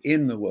actually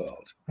in the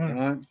world."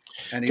 Right?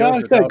 And he Can I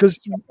also say, told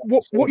because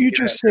us, what you "Get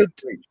just out said, and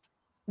preach."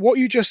 what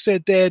you just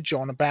said there,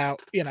 John, about,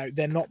 you know,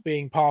 there not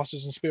being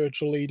pastors and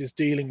spiritual leaders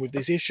dealing with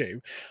this issue,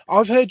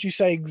 I've heard you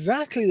say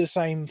exactly the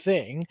same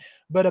thing,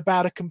 but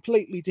about a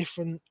completely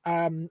different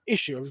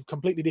issue, a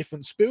completely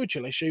different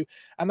spiritual issue,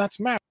 and that's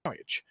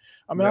marriage.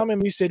 I mean, I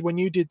remember you said when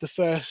you did the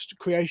first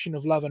Creation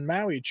of Love and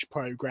Marriage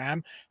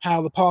program,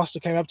 how the pastor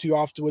came up to you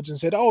afterwards and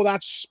said, "Oh,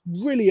 that's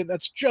brilliant.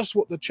 That's just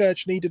what the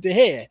church needed to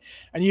hear."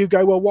 And you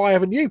go, "Well, why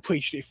haven't you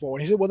preached it for?"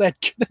 And he said, "Well, they'd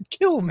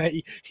kill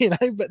me, you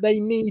know, but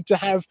they need to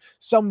have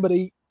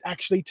somebody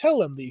actually tell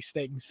them these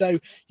things." So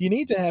you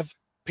need to have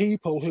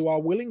people who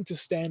are willing to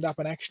stand up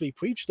and actually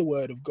preach the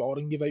word of God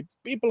and give a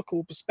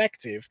biblical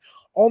perspective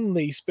on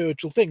these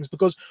spiritual things.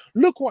 Because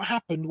look what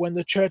happened when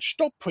the church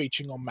stopped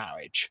preaching on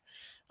marriage.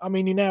 I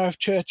mean, you now have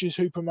churches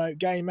who promote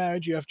gay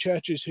marriage. You have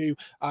churches who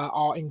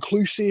are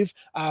inclusive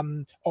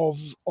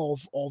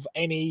of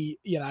any,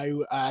 you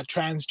know,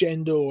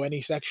 transgender or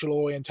any sexual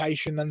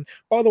orientation. And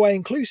by the way,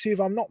 inclusive,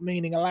 I'm not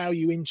meaning allow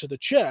you into the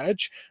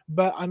church,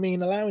 but I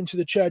mean allow into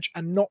the church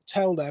and not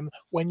tell them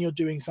when you're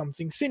doing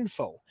something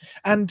sinful.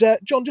 And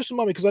John, just a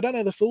moment, because I don't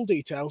know the full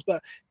details,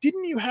 but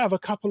didn't you have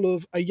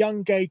a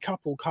young gay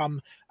couple come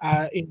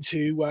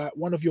into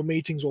one of your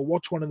meetings or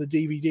watch one of the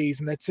DVDs,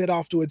 and they'd said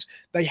afterwards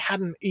they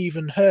hadn't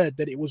even heard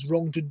that it was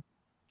wrong to,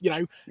 you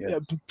know,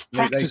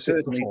 practice. They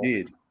certainly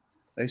did.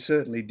 They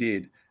certainly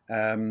did.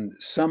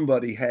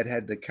 Somebody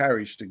had the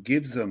courage to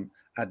give them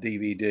a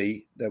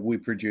DVD that we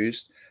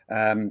produced.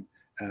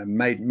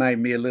 Made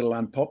me a little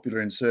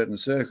unpopular in certain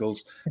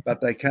circles, but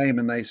they came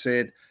and they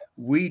said,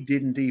 "We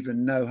didn't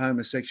even know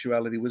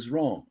homosexuality was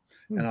wrong."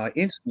 And I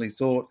instantly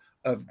thought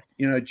of,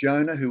 you know,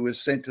 Jonah, who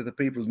was sent to the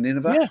people of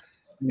Nineveh.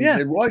 And he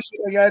said, "Why should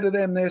I go to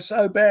them? They're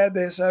so bad.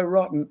 They're so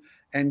rotten."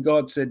 And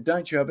God said,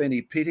 "Don't you have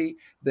any pity?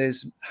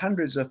 There's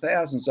hundreds of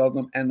thousands of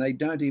them, and they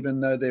don't even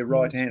know their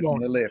right hand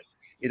from the left."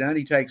 It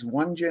only takes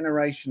one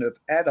generation of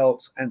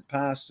adults and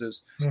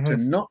pastors to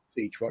not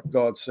teach what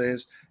God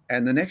says,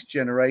 and the next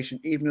generation,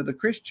 even of the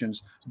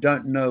Christians,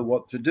 don't know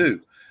what to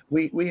do.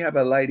 We have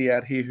a lady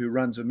out here who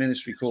runs a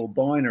ministry called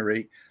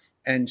Binary,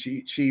 and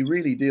she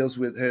really deals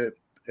with her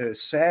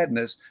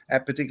sadness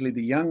at particularly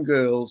the young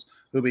girls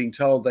who are being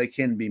told they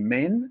can be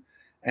men.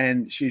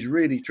 And she's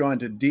really trying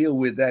to deal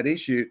with that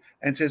issue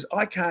and says,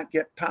 "I can't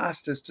get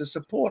pastors to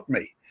support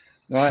me."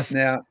 Right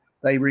now,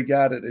 they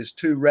regard it as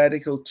too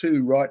radical,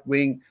 too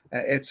right-wing,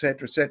 et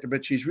cetera, et cetera.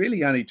 But she's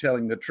really only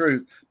telling the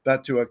truth,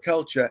 but to a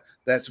culture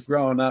that's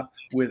grown up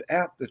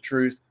without the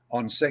truth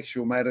on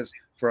sexual matters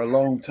for a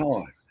long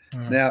time.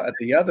 Now, at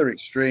the other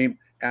extreme,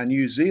 our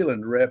New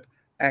Zealand rep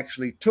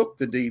actually took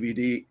the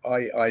DVD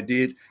I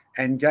did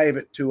and gave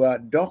it to a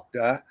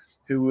doctor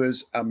who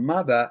was a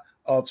mother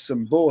of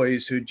some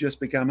boys who'd just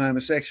become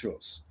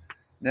homosexuals.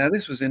 Now,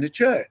 this was in a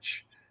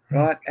church,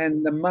 right?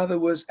 And the mother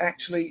was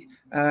actually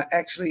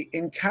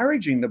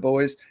encouraging the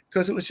boys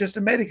because it was just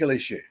a medical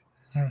issue.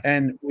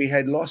 And we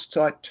had lost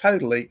sight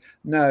totally.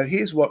 No,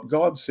 here's what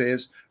God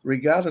says,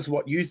 regardless of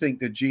what you think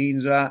the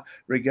genes are,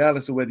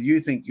 regardless of whether you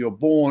think you're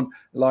born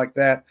like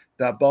that,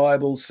 the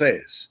Bible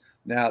says.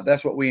 Now,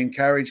 that's what we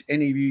encourage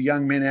any of you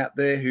young men out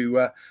there who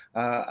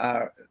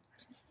are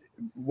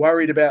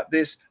worried about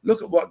this.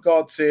 Look at what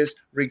God says,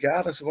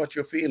 regardless of what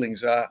your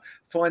feelings are.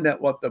 Find out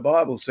what the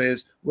Bible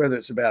says, whether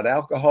it's about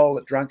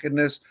alcohol,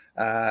 drunkenness,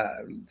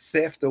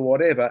 theft, or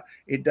whatever.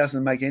 It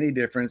doesn't make any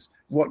difference.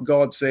 What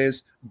God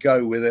says,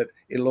 go with it.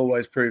 It'll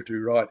always prove to be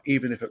right,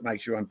 even if it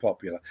makes you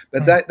unpopular.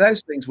 But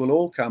those things will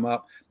all come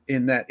up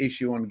in that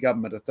issue on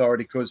government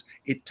authority because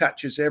it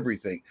touches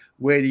everything.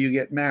 Where do you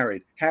get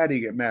married? How do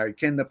you get married?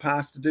 Can the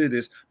pastor do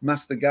this?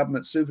 Must the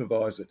government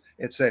supervise it,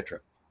 etc.?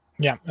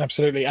 Yeah,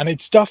 absolutely. And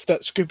it's stuff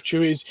that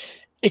scripture is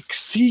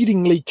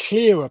exceedingly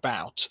clear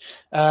about.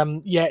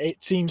 Yet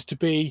it seems to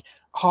be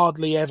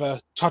hardly ever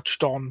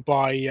touched on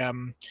by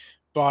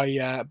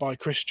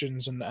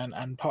Christians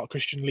and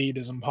Christian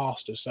leaders and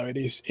pastors. So it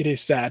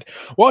is sad.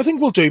 What I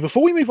think we'll do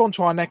before we move on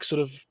to our next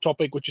sort of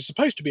topic, which is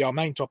supposed to be our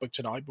main topic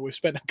tonight, but we've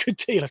spent a good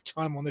deal of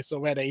time on this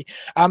already.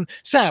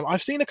 Sam,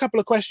 I've seen a couple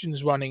of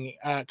questions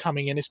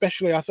coming in,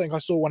 especially I think I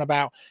saw one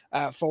about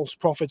false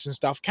prophets and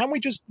stuff. Can we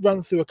just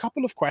run through a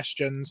couple of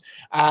questions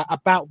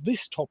about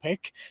this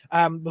topic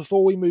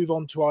before we move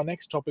on to our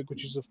next topic,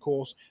 which is of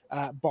course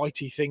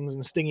bitey things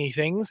and stingy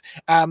things,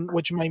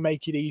 which may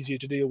make it easier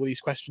to deal with these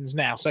questions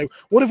now. So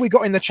what have we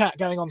got in the chat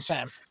going on,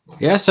 Sam?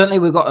 Yeah, certainly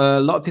we've got a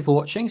lot of people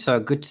watching, so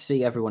good to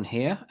see everyone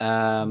here.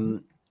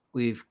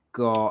 We've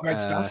got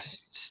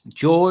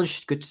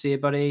George, good to see you,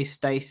 buddy.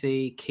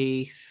 Stacey,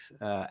 Keith,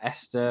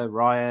 Esther,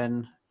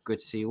 Ryan, good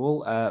to see you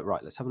all.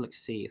 Right, let's have a look,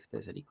 see if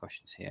there's any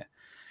questions here.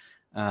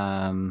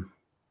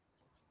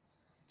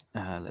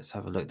 Let's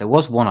have a look. There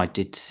was one I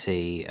did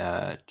see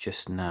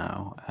just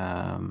now.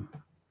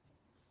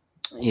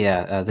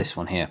 This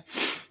one here.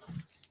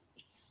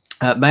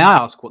 May I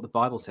ask what the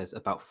Bible says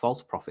about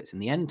false prophets in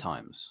the end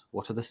times?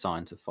 What are the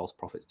signs of false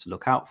prophets to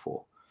look out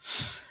for?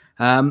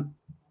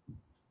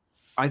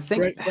 I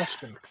think, Great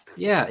question.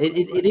 Yeah,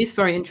 it is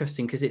very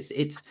interesting because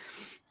it's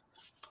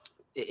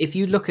if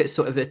you look at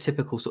sort of a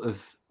typical sort of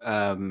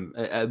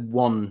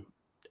one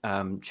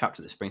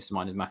chapter that springs to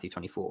mind is Matthew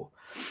 24,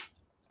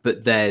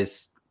 but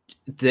there's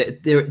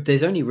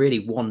only really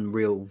one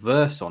real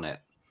verse on it.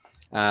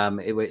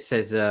 It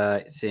says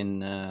it's in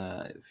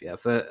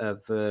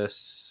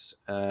verse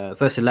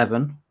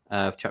 11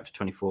 of chapter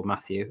 24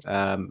 Matthew,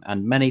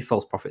 and many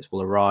false prophets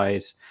will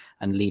arise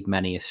and lead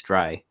many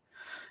astray,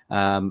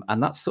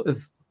 and that's sort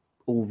of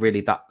all really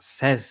that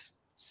says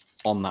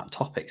on that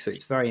topic. So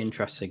it's very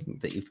interesting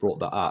that you've brought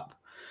that up.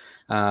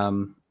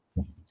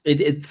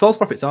 False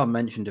prophets are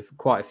mentioned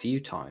quite a few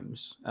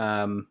times.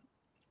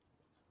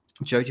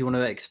 Joe, do you want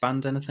to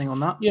expand anything on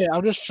that? Yeah,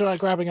 I'll just try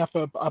grabbing up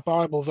a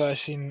Bible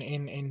verse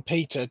in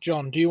Peter.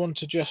 John, do you want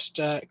to just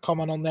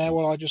comment on there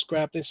while I just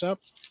grab this up?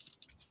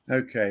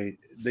 Okay.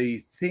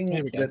 The thing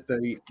that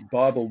the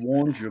Bible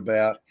warns you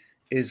about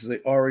is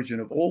the origin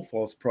of all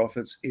false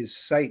prophets is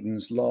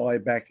Satan's lie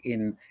back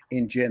in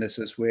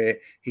Genesis, where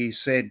he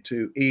said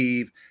to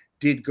Eve,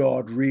 did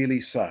God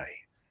really say?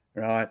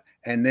 Right.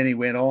 And then he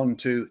went on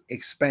to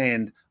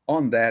expand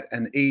on that,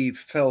 and Eve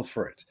fell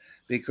for it,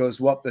 because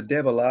what the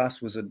devil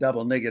asked was a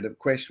double negative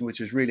question, which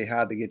is really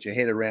hard to get your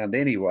head around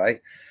anyway.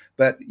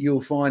 But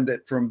you'll find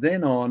that from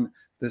then on,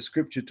 the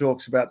scripture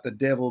talks about the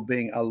devil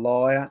being a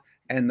liar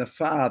and the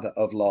father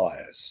of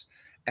liars.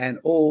 And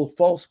all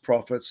false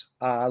prophets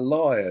are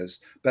liars.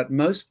 But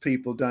most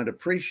people don't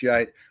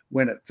appreciate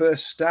when it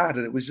first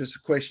started, it was just a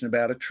question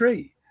about a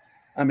tree.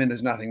 I mean,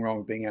 there's nothing wrong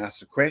with being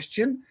asked a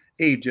question.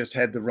 Eve just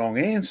had the wrong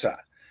answer,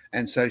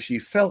 and so she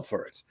fell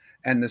for it.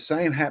 And the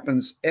same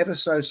happens ever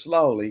so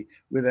slowly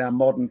with our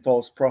modern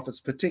false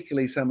prophets,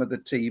 particularly some of the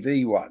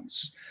TV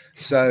ones.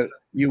 So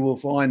you will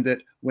find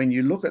that when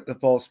you look at the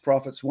false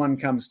prophets, one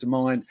comes to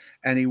mind,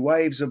 and he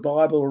waves a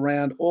Bible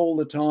around all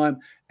the time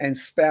and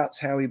spouts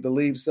how he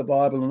believes the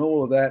Bible and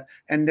all of that,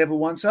 and never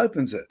once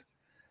opens it.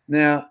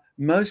 Now,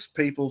 most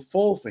people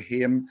fall for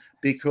him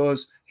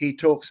because he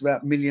talks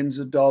about millions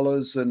of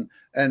dollars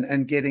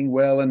and getting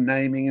well and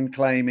naming and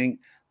claiming.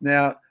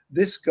 Now,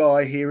 this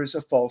guy here is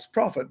a false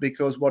prophet,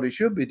 because what he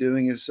should be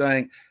doing is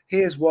saying,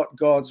 here's what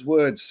God's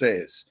word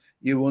says.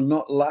 You will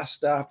not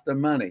lust after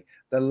money.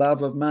 The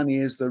love of money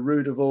is the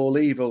root of all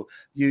evil.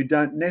 You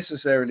don't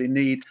necessarily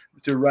need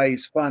to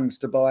raise funds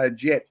to buy a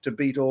jet to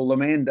beat all the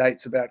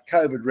mandates about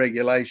COVID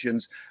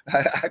regulations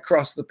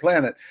across the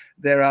planet.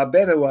 There are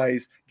better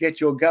ways. Get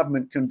your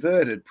government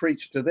converted.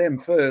 Preach to them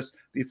first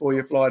before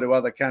you fly to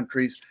other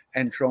countries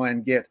and try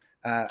and get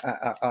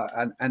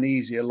an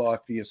easier life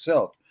for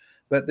yourself.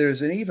 But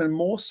there's an even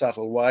more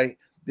subtle way,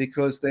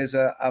 because there's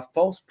a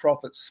false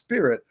prophet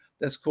spirit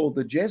that's called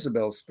the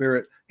Jezebel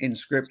spirit in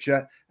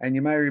scripture. And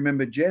you may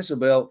remember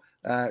Jezebel,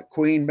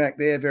 queen back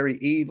there, very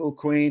evil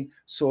queen,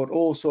 sought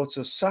all sorts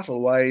of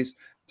subtle ways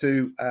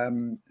to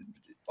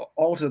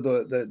alter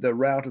the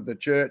route of the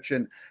church.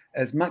 And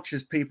as much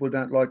as people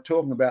don't like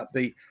talking about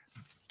the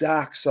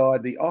dark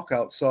side, the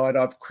occult side,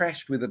 I've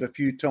crashed with it a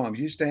few times.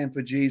 You stand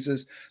for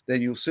Jesus,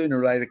 then you'll sooner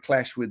or later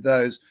clash with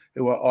those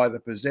who are either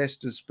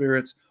possessed of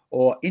spirits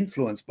or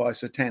influenced by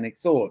satanic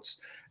thoughts.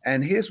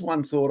 And here's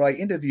one thought. I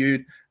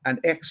interviewed an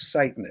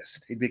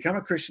ex-Satanist. He'd become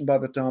a Christian by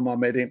the time I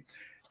met him,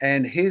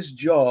 and his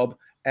job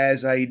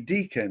as a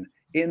deacon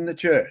in the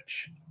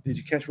church. Did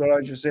you catch what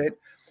I just said?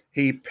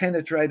 He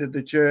penetrated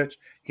the church.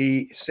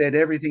 He said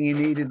everything he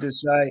needed to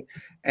say.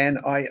 And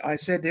I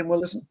said to him, well,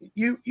 listen,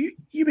 you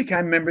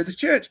became a member of the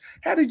church.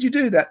 How did you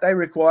do that? They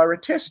require a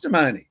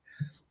testimony.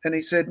 And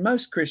he said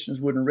most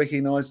Christians wouldn't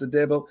recognize the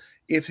devil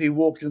if he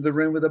walked into the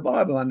room with a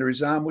Bible under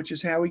his arm, which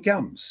is how he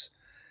comes.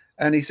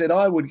 And he said,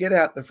 I would get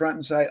out the front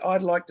and say,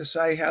 I'd like to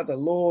say how the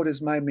Lord has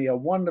made me a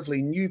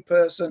wonderfully new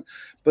person.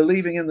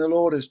 Believing in the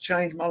Lord has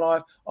changed my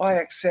life. I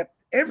accept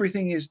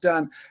everything he's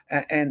done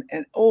and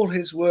all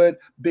his word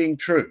being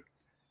true.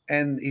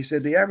 And he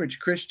said, the average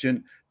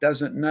Christian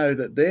doesn't know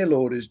that their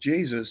Lord is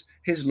Jesus.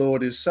 His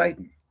Lord is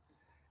Satan.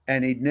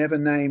 And he'd never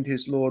named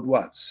his Lord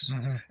once.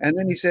 Mm-hmm. And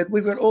then he said,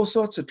 we've got all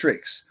sorts of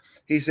tricks.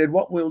 He said,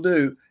 what we'll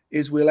do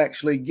is we'll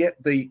actually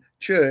get the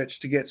church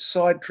to get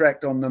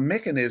sidetracked on the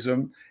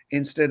mechanism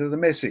instead of the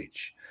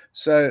message.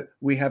 So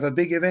we have a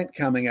big event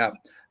coming up.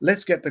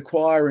 Let's get the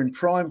choir in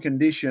prime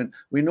condition.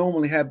 We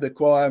normally have the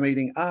choir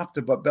meeting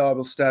after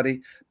Bible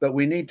study, but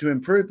we need to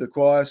improve the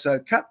choir. So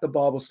cut the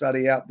Bible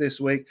study out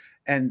this week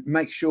and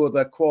make sure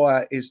the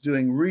choir is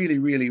doing really,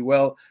 really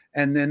well.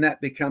 And then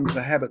that becomes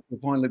the habit.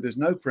 Finally, there's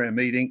no prayer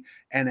meeting,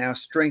 and our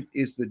strength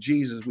is the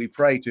Jesus we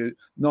pray to,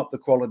 not the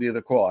quality of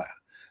the choir.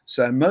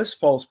 So most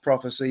false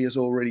prophecy is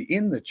already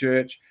in the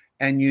church,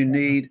 and you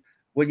need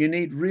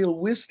real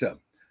wisdom.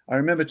 I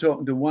remember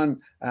talking to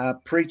one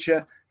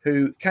preacher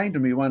who came to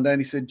me one day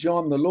and he said,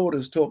 John, the Lord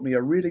has taught me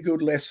a really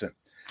good lesson.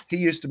 He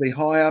used to be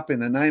high up in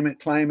the name it,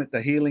 claim it,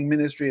 the healing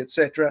ministry,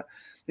 etc.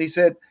 He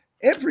said,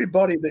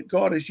 everybody that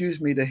God has used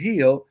me to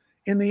heal,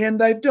 in the end,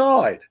 they've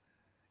died.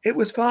 It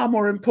was far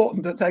more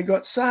important that they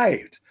got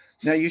saved.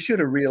 Now, you should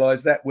have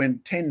realized that when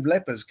 10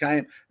 lepers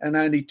came and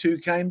only 2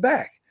 came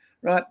back,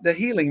 right? The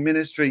healing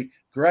ministry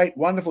Great,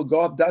 wonderful.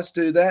 God does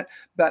do that.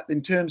 But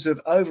in terms of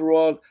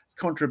overall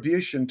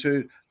contribution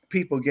to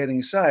people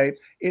getting saved,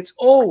 it's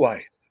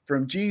always,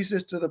 from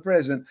Jesus to the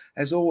present,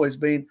 has always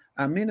been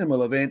a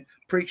minimal event.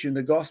 Preaching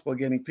the gospel,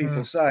 getting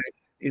people saved,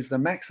 is the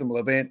maximal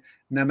event,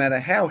 no matter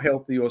how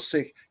healthy or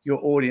sick your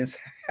audience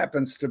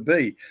happens to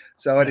be.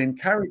 So I'd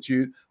encourage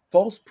you,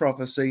 false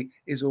prophecy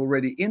is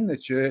already in the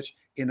church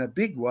in a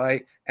big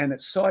way, and it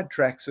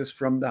sidetracks us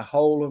from the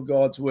whole of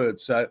God's word.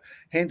 So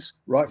hence,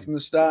 right from the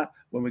start,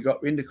 when we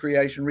got into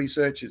creation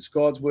research, it's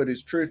God's word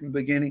is true from the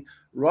beginning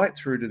right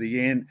through to the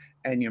end,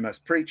 and you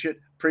must preach it,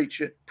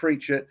 preach it,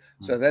 preach it.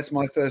 So that's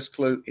my first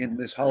clue in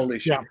this whole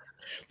issue. Yeah.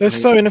 Let's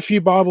throw in a few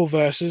Bible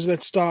verses.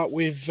 Let's start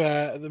with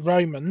the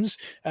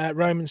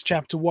Romans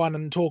chapter 1,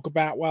 and talk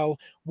about, well,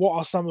 what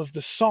are some of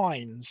the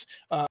signs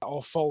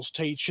of false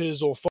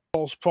teachers or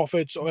false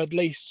prophets, or at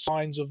least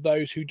signs of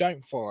those who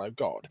don't follow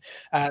God,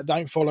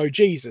 don't follow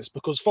Jesus?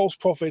 Because false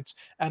prophets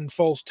and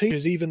false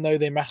teachers, even though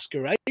they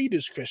masquerade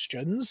as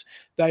Christians,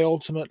 they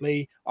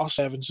ultimately are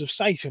servants of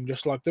Satan,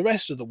 just like the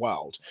rest of the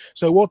world.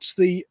 So what's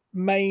the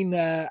main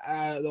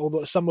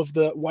or some of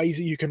the ways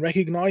that you can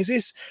recognize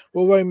this?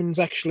 Well, Romans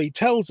actually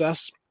tells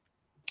us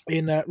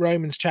in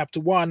Romans chapter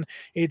 1,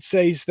 it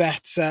says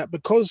that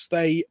because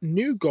they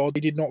knew God,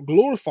 they did not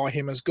glorify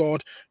him as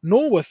God,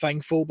 nor were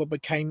thankful, but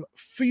became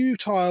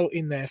futile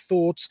in their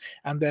thoughts,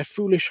 and their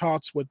foolish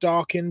hearts were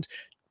darkened.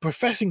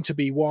 Professing to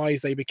be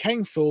wise, they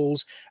became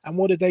fools. And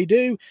what did they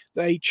do?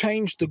 They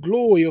changed the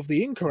glory of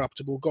the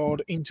incorruptible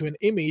God into an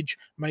image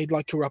made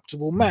like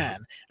corruptible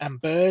man,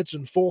 and birds,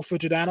 and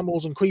four-footed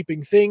animals, and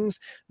creeping things.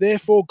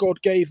 Therefore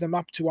God gave them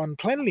up to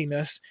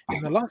uncleanliness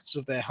in the lusts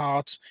of their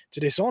hearts, to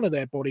dishonor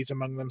their bodies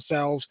among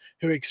themselves,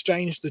 who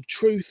exchanged the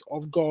truth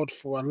of God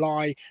for a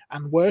lie,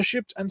 and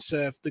worshipped and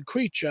served the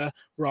creature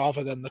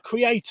rather than the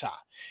Creator.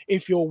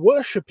 If you're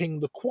worshipping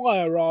the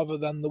choir rather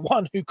than the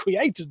one who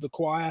created the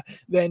choir,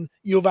 then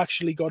you've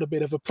actually got a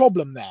bit of a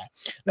problem there.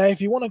 Now, if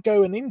you want to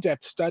go an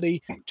in-depth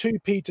study, 2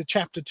 Peter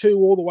chapter 2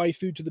 all the way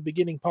through to the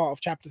beginning part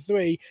of chapter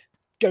 3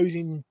 goes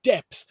in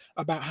depth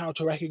about how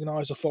to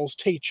recognize a false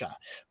teacher.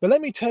 But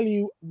let me tell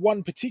you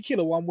one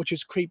particular one which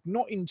has creeped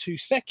not into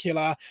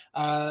secular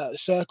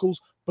circles,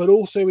 but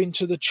also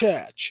into the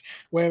church,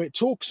 where it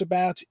talks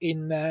about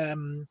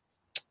in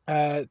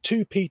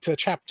 2 Peter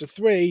chapter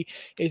 3,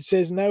 it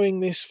says, knowing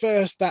this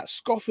first, that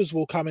scoffers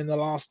will come in the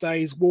last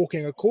days,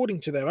 walking according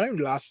to their own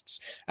lusts,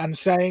 and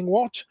saying,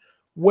 what?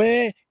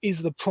 Where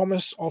is the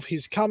promise of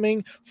his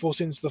coming? For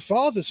since the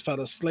fathers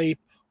fell asleep,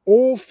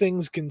 all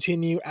things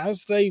continue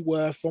as they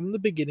were from the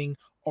beginning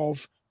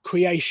of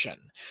creation.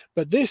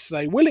 But this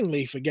they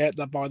willingly forget,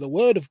 that by the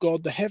word of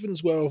God the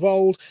heavens were of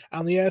old,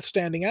 and the earth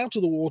standing out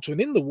of the water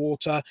and in the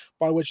water,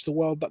 by which the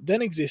world that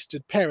then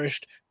existed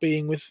perished,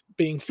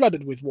 being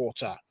flooded with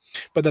water.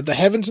 But that the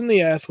heavens and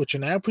the earth, which are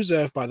now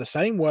preserved by the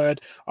same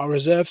word, are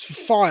reserved for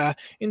fire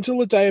until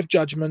the day of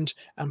judgment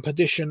and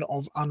perdition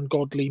of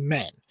ungodly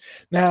men.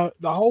 Now,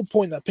 the whole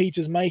point that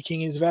Peter's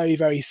making is very,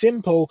 very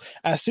simple.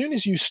 As soon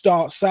as you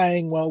start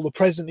saying, well, the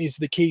present is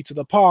the key to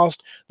the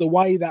past, the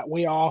way that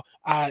we are,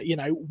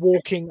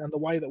 walking, and the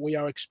way that we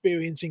are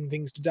experiencing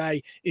things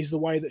today is the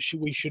way that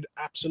we should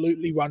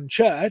absolutely run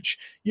church,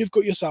 you've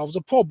got yourselves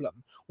a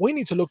problem. We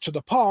need to look to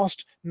the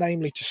past,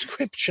 namely to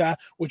Scripture,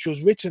 which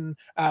was written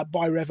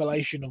by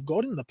revelation of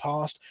God in the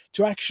past,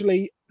 to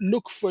actually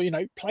look for,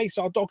 place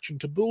our doctrine,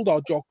 to build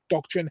our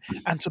doctrine,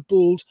 and to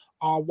build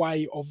our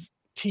way of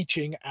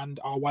teaching and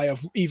our way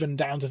of, even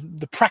down to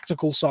the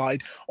practical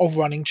side of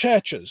running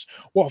churches.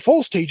 What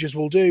false teachers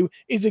will do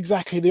is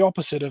exactly the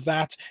opposite of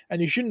that,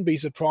 and you shouldn't be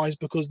surprised,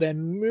 because they're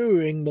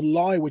mirroring the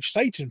lie which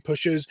Satan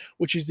pushes,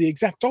 which is the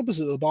exact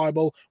opposite of the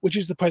Bible, which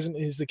is the present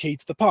is the key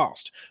to the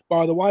past.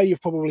 By the way,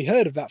 you've probably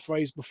heard of that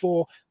phrase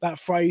before. That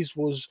phrase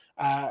was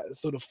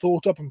sort of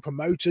thought up and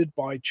promoted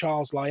by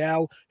Charles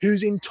Lyell,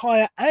 whose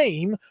entire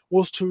aim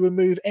was to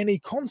remove any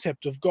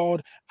concept of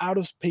God out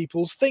of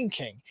people's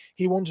thinking.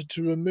 He wanted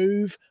to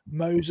remove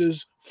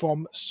Moses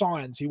from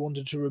science. He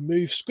wanted to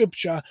remove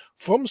Scripture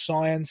from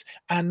science,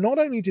 and not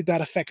only did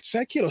that affect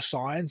secular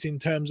science in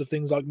terms of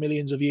things like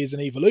millions of years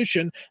and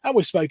evolution, and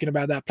we've spoken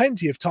about that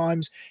plenty of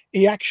times,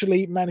 he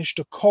actually managed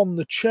to con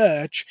the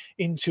church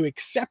into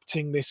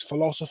accepting this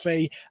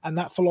philosophy, and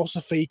that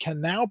philosophy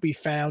can now be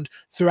found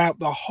throughout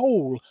the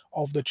whole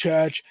of the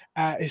church,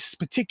 is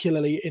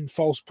particularly in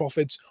false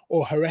prophets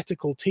or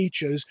heretical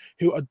teachers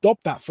who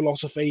adopt that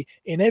philosophy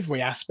in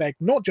every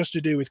aspect, not just to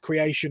do with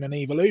creation and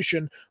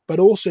evolution, but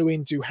also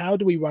into how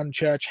do we run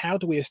church, how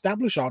do we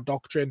establish our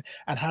doctrine,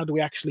 and how do we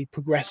actually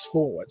progress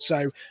forward.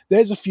 So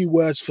there's a few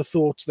words for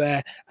thought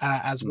there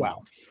as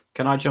well.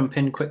 Can I jump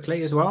in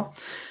quickly as well?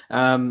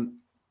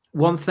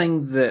 One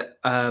thing that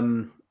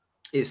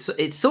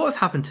it's sort of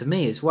happened to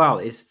me as well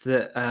is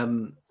that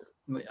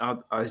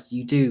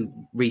you do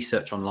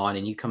research online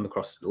and you come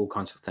across all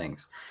kinds of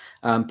things.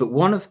 But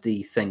one of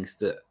the things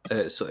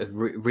that sort of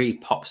really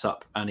pops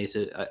up and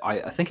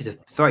I think is a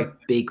very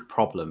big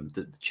problem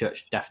that the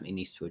church definitely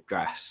needs to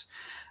address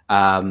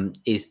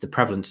is the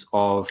prevalence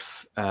of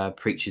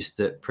preachers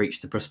that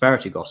preach the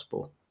prosperity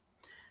gospel.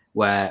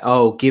 where,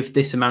 oh, give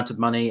this amount of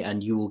money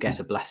and you will get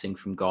a blessing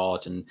from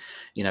God, and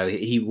you know,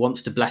 he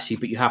wants to bless you,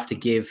 but you have to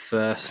give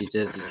first.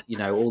 You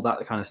know, all that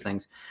kind of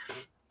things.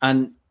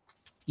 And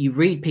you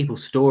read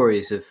people's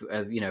stories of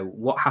you know,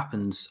 what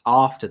happens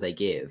after they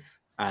give,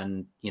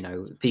 and you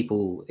know,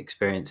 people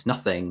experience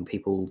nothing.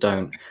 People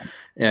don't,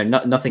 you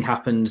know, nothing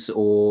happens,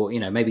 or you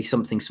know, maybe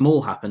something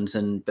small happens,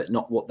 but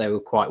not what they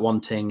were quite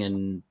wanting,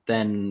 and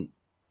then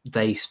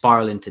they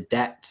spiral into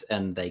debt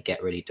and they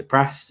get really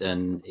depressed,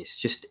 and it's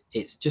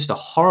just a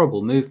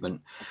horrible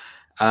movement.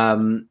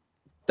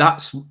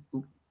 That's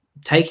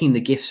taking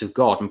the gifts of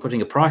God and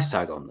putting a price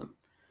tag on them,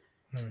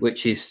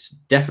 which is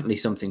definitely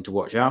something to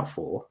watch out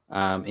for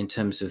in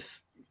terms of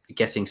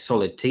getting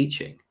solid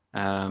teaching.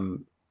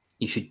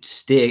 You should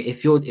steer,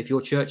 if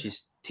your church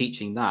is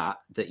teaching that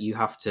you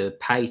have to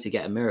pay to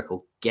get a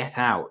miracle, get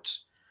out.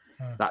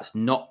 That's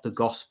not the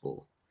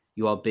gospel.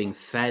 You are being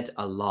fed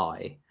a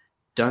lie.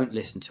 Don't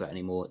listen to it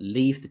anymore.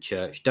 Leave the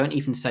church. Don't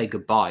even say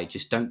goodbye.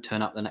 Just don't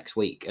turn up the next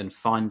week and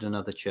find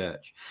another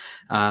church.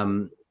 I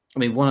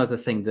mean, one other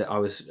thing that I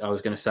was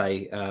going to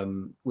say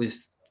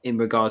was in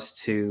regards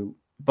to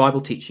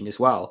Bible teaching as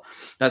well.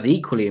 That's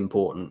equally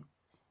important.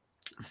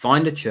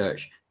 Find a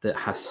church that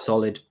has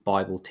solid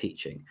Bible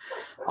teaching.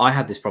 I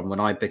had this problem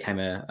when I became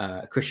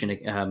a Christian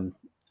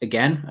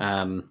again.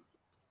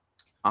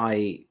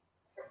 I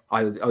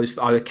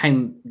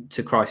came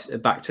to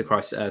Christ, back to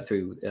Christ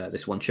through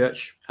this one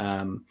church,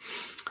 and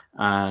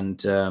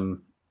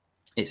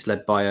it's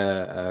led by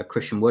a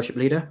Christian worship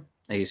leader.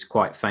 He's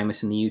quite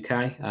famous in the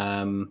UK,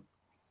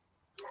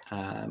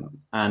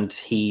 and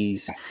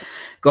he's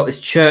got this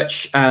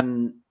church.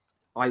 And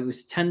I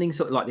was attending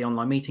sort of like the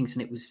online meetings,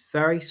 and it was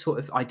very sort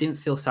of, I didn't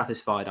feel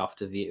satisfied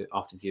after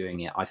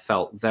viewing it. I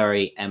felt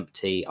very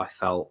empty.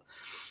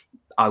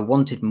 I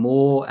wanted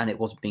more, and it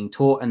wasn't being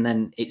taught. And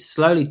then it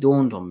slowly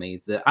dawned on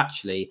me that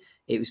actually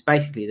it was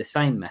basically the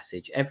same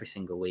message every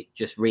single week,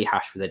 just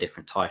rehashed with a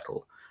different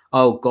title.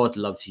 Oh, God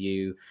loves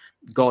you.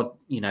 God,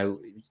 you know,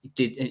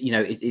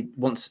 it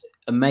wants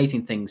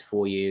amazing things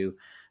for you.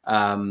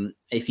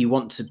 If you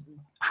want to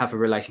have a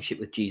relationship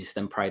with Jesus,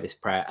 then pray this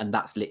prayer. And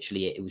that's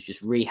literally it. It was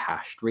just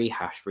rehashed.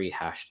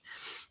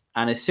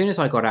 And as soon as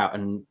I got out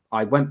and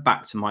I went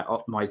back to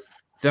my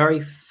very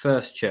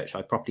first church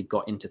I properly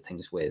got into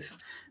things with,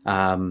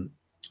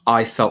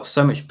 I felt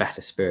so much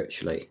better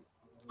spiritually.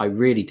 I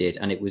really did.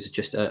 And it was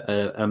just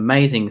an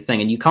amazing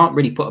thing. And you can't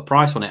really put a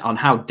price on it, on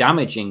how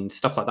damaging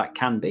stuff like that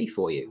can be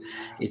for you,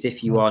 is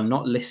if you are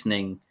not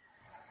listening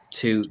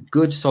to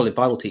good, solid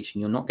Bible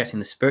teaching, you're not getting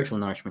the spiritual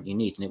nourishment you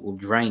need, and it will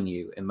drain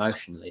you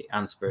emotionally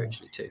and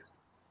spiritually too.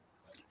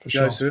 For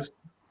sure. Joseph,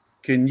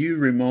 can you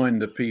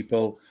remind the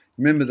people,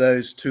 remember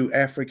those two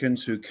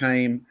Africans who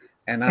came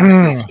and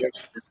asked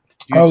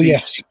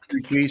yes,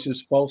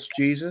 Jesus, false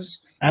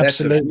Jesus?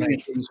 Absolutely.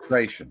 That's a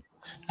illustration.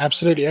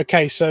 Absolutely.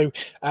 Okay, so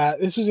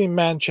this was in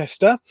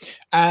Manchester,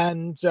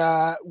 and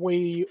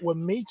we were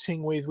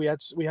meeting with, we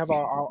have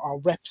our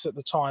reps at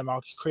the time, our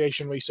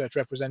creation research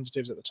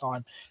representatives at the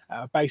time,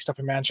 based up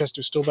in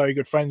Manchester. Still very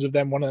good friends of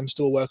them. One of them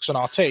still works on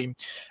our team,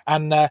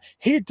 and our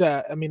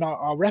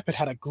rep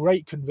had a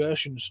great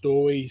conversion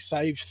story,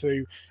 saved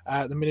through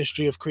the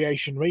Ministry of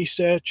Creation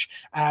Research,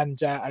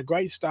 and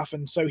great stuff.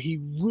 And so he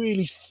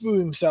really threw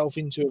himself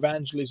into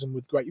evangelism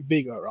with great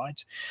vigor,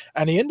 right?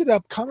 And he ended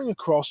up coming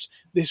across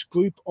this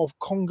group of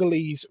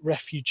Congolese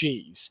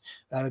refugees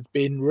that had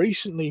been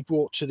recently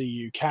brought to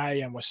the UK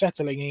and were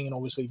settling in, and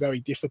obviously very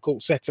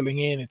difficult settling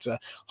in. It's a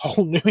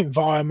whole new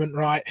environment,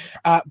 right?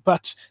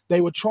 But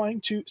they were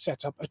trying to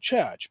set up a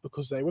church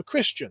because they were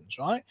Christians,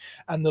 right?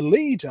 And the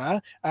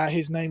leader,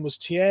 his name was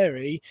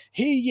Thierry,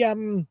 he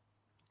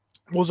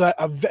was a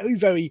very,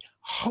 very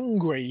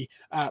hungry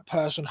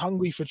person,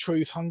 hungry for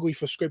truth, hungry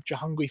for scripture,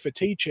 hungry for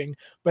teaching,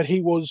 but he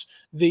was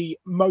the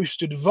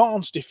most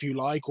advanced, if you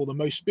like, or the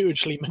most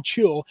spiritually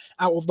mature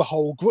out of the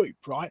whole group,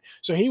 right?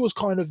 So he was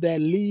kind of their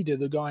leader,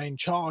 the guy in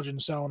charge,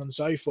 and so on and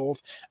so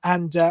forth.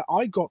 And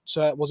I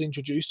was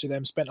introduced to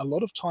them, spent a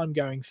lot of time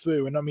going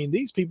through, and I mean,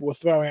 these people were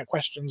throwing out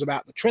questions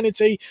about the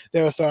Trinity.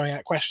 They were throwing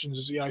out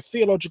questions,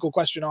 theological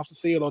question after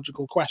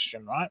theological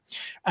question, right?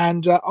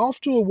 And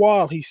after a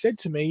while, he said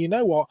to me, you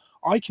know what?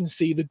 I can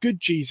see the good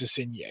Jesus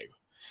in you.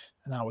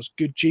 And I was,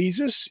 good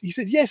Jesus? He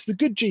said, yes, the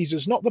good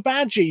Jesus, not the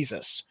bad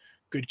Jesus.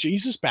 Good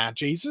Jesus, bad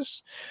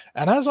Jesus.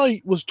 And as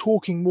I was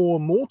talking more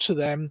and more to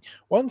them,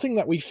 one thing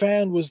that we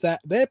found was that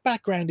their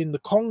background in the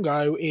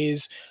Congo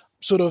is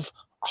sort of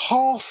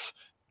half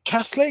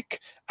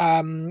Catholic,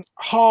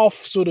 half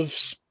sort of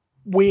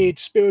weird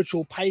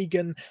spiritual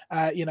pagan,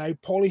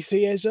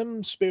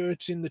 polytheism,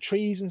 spirits in the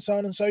trees and so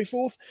on and so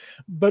forth,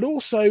 but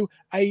also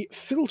a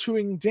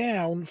filtering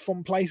down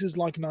from places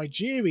like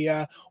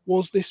Nigeria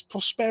was this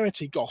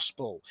prosperity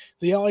gospel,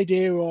 the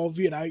idea of,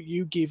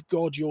 you give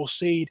God your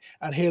seed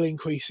and he'll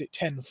increase it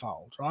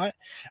tenfold, right?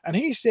 And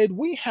he said,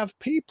 we have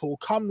people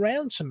come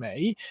round to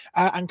me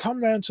and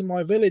come round to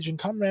my village and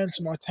come round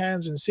to my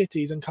towns and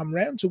cities and come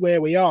round to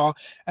where we are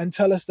and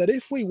tell us that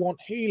if we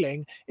want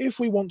healing, if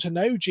we want to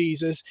know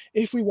Jesus,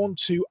 if we want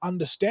to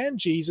understand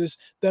Jesus,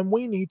 then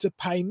we need to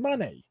pay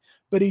money.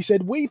 But he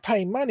said, we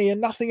pay money and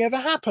nothing ever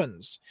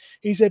happens.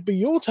 He said, but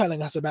you're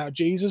telling us about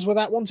Jesus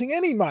without wanting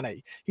any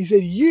money. He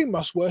said, you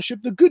must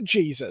worship the good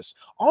Jesus.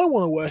 I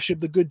want to worship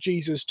the good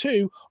Jesus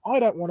too. I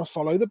don't want to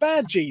follow the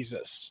bad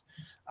Jesus.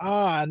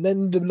 And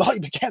then the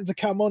light began to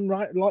come on,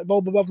 right, light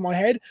bulb above my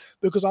head,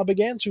 because I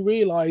began to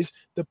realize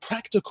the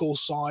practical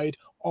side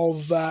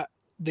of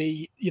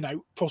the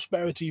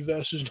prosperity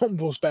versus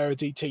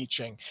non-prosperity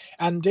teaching.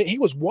 And he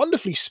was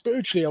wonderfully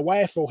spiritually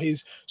aware for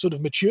his sort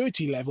of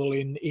maturity level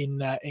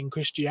in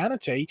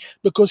Christianity,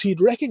 because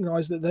he'd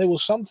recognized that there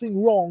was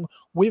something wrong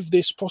with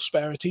this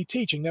prosperity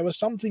teaching. There was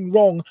something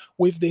wrong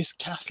with this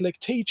Catholic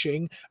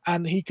teaching,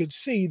 and he could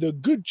see the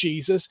good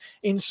Jesus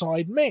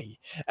inside me.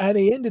 And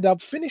he ended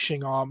up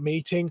finishing our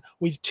meeting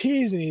with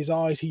tears in his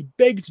eyes. He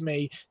begged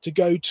me to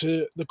go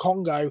to the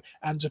Congo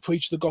and to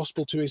preach the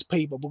gospel to his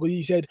people, because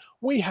he said,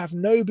 we have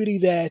nobody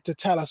there to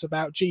tell us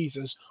about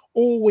Jesus.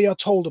 All we are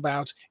told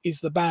about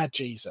is the bad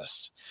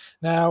Jesus.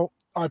 Now,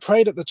 I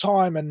prayed at the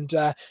time, and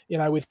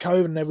with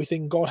COVID and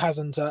everything, God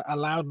hasn't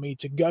allowed me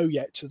to go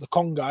yet to the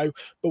Congo.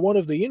 But one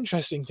of the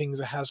interesting things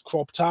that has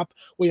cropped up,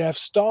 we have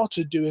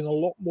started doing a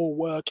lot more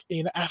work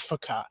in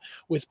Africa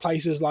with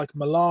places like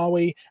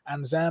Malawi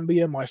and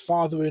Zambia. My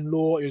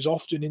father-in-law is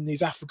often in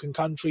these African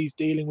countries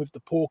dealing with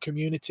the poor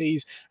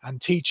communities and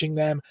teaching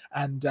them,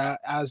 and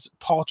as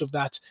part of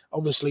that,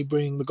 obviously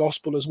bringing the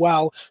gospel as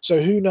well.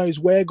 So who knows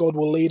where God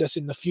will lead us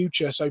in the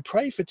future. So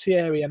pray for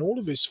Thierry and all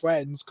of his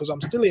friends, because I'm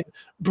still in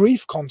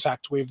brief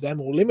contact with them,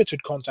 or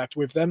limited contact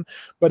with them,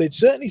 but it's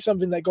certainly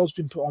something that God's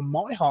been put on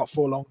my heart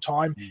for a long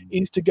time,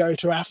 is to go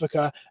to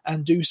Africa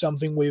and do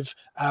something with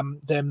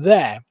them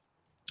there.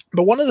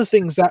 But one of the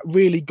things that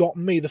really got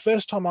me, the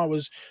first time I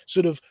was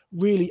sort of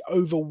really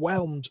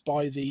overwhelmed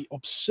by the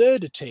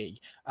absurdity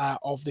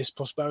of this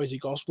prosperity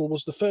gospel,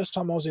 was the first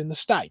time I was in the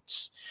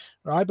States,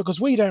 right?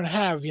 Because we don't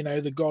have,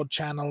 the God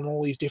channel and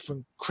all these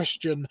different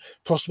Christian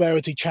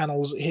prosperity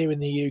channels here in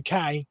the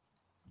UK.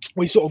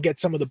 We sort of get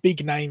some of the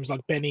big names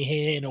like Benny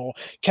Hinn or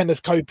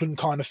Kenneth Copeland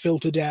kind of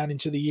filter down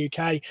into the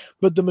UK,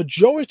 but the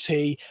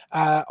majority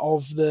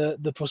of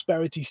the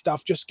prosperity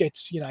stuff just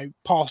gets,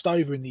 passed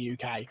over in the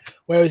UK.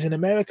 Whereas in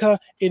America,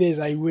 it is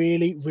a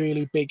really,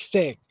 really big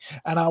thing.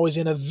 And I was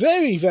in a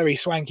very, very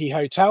swanky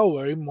hotel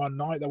room one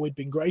night that we'd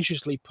been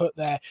graciously put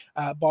there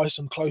by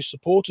some close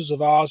supporters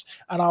of ours.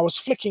 And I was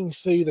flicking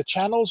through the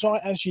channels,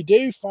 right, as you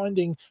do,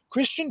 finding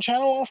Christian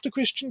channel after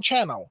Christian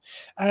channel.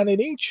 And in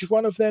each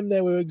one of them,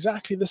 they were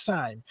exactly the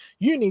same.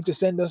 You need to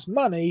send us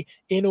money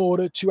in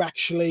order to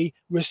actually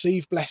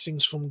receive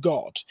blessings from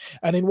God.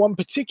 And in one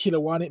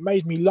particular one, it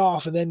made me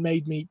laugh and then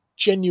made me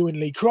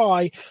genuinely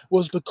cry,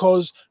 was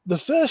because the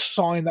first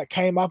sign that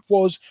came up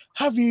was,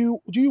 have you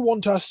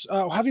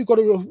got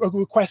a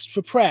request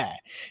for prayer?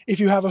 If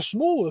you have a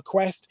small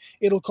request,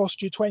 it'll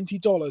cost you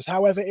 $20.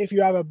 However, if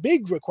you have a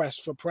big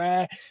request for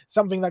prayer,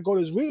 something that God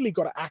has really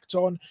got to act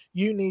on,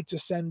 you need to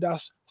send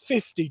us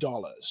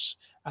 $50.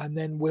 And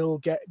then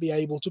we'll be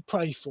able to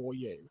pray for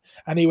you.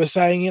 And he was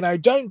saying,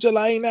 don't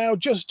delay now,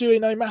 just do it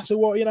no matter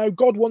what.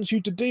 God wants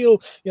you to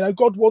deal,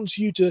 God wants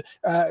you to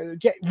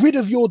get rid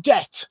of your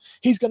debt.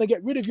 He's going to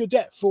get rid of your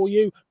debt for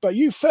you, but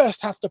you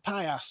first have to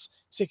pay us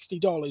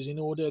 $60 in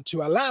order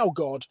to allow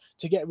God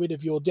to get rid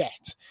of your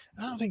debt.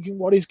 And I'm thinking,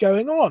 what is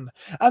going on?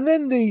 And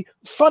then the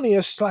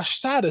funniest /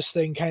 saddest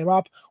thing came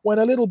up when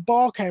a little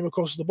bar came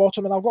across the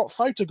bottom, and I've got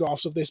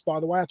photographs of this, by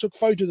the way. I took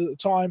photos at the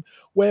time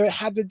where it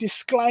had a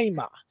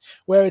disclaimer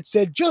where it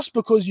said, just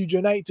because you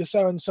donate to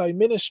so-and-so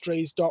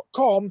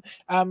ministries.com,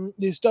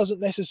 this doesn't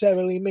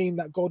necessarily mean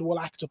that God will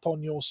act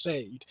upon your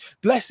seed.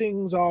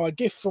 Blessings are a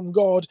gift from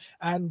God,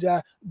 and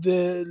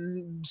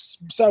the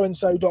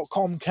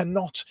so-and-so.com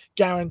cannot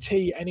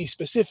guarantee any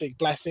specific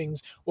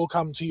blessings will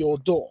come to your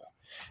door.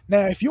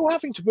 Now, if you're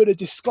having to put a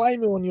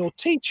disclaimer on your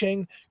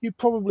teaching, you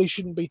probably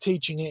shouldn't be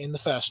teaching it in the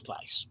first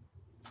place.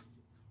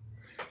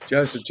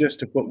 Joseph,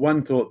 just to put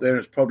one thought there,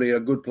 it's probably a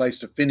good place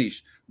to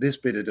finish this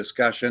bit of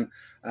discussion.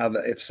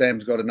 If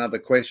Sam's got another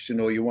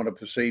question, or you want to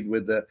proceed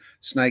with the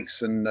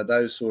snakes and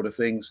those sort of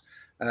things,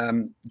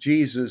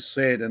 Jesus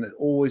said, and it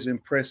always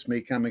impressed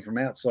me coming from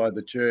outside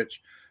the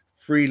church,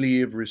 freely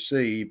you've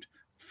received,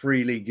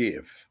 freely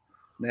give.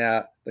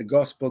 Now, the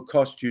gospel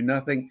cost you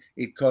nothing.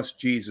 It cost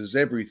Jesus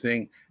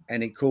everything.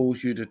 And he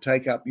calls you to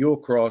take up your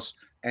cross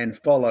and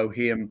follow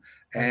him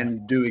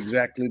and do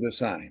exactly the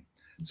same.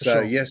 So,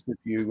 sure. Yes, if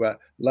you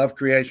love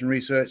creation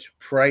research,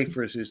 pray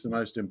for us is the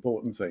most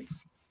important thing.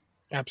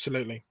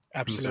 Absolutely.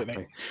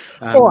 Exactly.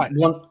 All right.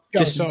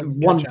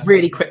 One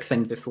really quick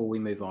thing before we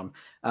move on,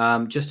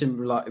 just in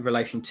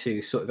relation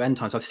to sort of end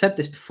times. I've said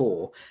this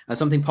before, and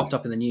something popped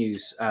up in the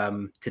news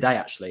today,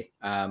 actually,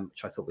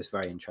 which I thought was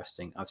very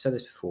interesting. I've said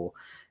this before,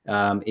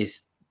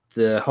 is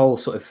the whole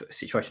sort of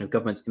situation of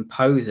governments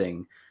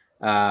imposing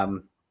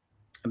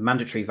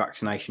mandatory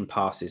vaccination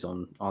passes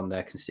on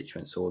their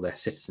constituents or their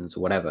citizens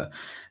or whatever.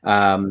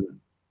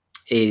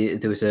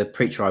 There was a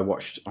preacher I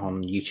watched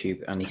on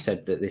YouTube, and he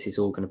said that this is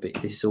all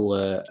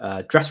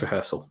a dress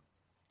rehearsal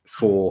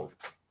for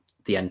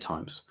the end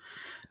times.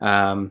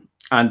 And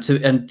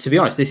to be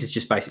honest, this is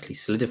just basically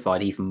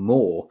solidified even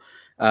more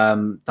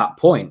that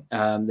point.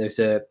 There's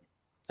a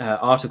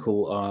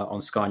article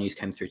on Sky News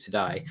came through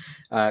today.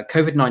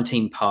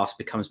 COVID-19 pass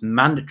becomes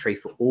mandatory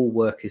for all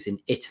workers in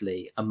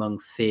Italy among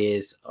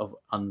fears of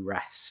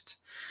unrest.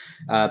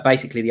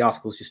 Basically, the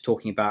article is just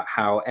talking about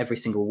how every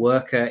single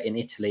worker in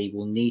Italy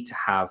will need to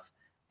have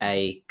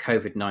a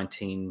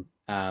COVID-19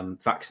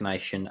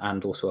 vaccination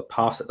and also a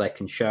pass that they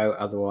can show.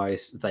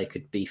 Otherwise, they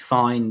could be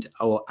fined,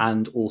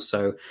 and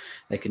also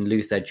they can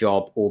lose their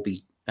job or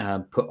be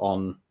put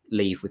on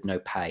leave with no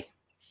pay.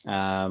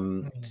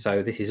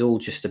 So this is all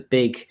just a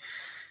big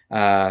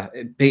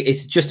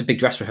it's just a big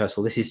dress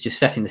rehearsal. This is just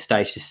setting the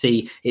stage to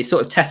see, it's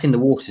sort of testing the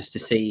waters to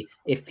see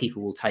if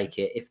people will take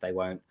it, if they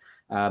won't.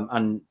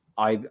 And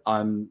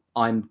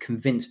I'm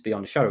convinced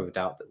beyond a shadow of a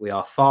doubt that we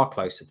are far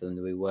closer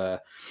than we were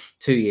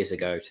 2 years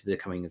ago to the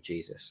coming of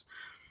Jesus.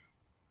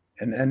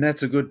 And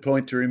that's a good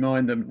point to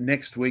remind them.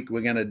 Next week,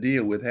 we're going to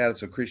deal with how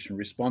does a Christian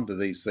respond to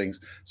these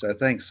things. So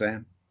thanks,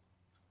 Sam.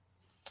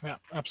 Yeah,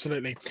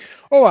 absolutely.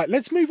 All right,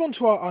 let's move on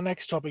to our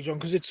next topic, John,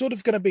 because it's sort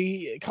of going to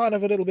be kind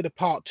of a little bit of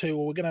part two,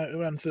 or we're going to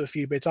run through a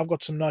few bits. I've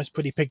got some nice,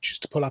 pretty pictures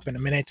to pull up in a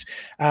minute,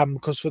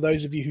 because for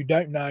those of you who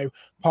don't know,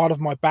 part of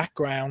my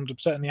background,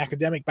 certainly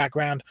academic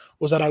background,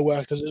 was that I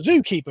worked as a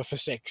zookeeper for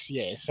 6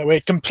 years. So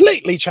we're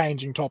completely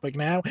changing topic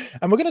now,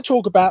 and we're going to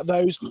talk about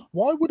those.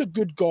 Why would a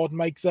good God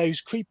make those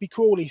creepy,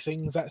 crawly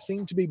things that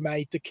seem to be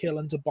made to kill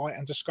and to bite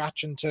and to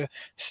scratch and to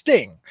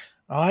sting?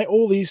 Right,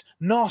 all these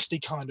nasty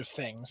kind of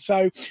things.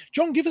 So,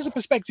 John, give us a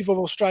perspective of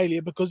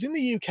Australia, because in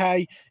the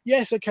UK,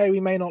 yes, okay, we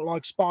may not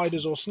like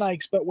spiders or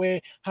snakes, but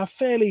we have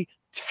fairly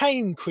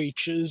tame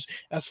creatures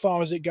as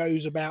far as it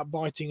goes about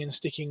biting and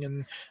sticking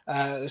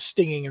and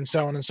stinging and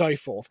so on and so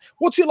forth.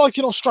 What's it like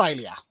in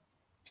Australia?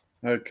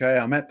 Okay,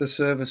 I'm at the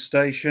service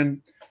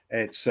station.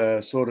 It's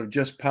sort of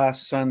just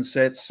past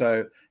sunset,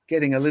 so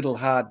getting a little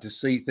hard to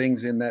see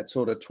things in that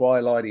sort of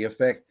twilighty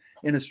effect.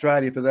 In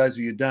Australia, for those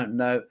of you who don't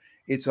know,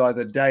 it's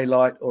either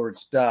daylight or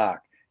it's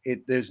dark.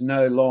 There's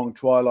no long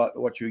twilight,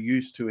 what you're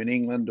used to in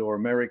England or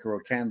America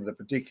or Canada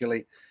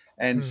particularly.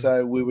 And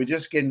so we were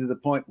just getting to the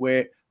point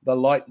where the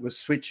light was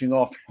switching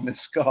off in the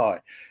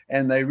sky,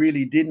 and they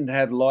really didn't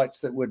have lights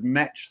that would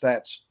match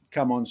that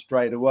come on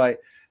straight away.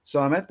 So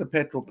I'm at the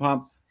petrol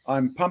pump.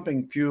 I'm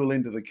pumping fuel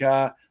into the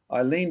car.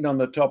 I leaned on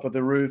the top of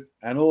the roof,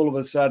 and all of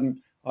a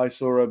sudden I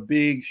saw a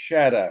big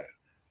shadow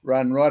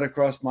run right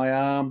across my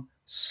arm,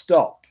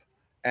 stop,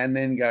 and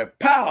then go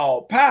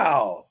pow,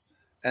 pow.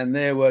 And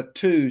there were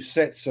 2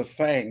 sets of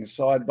fangs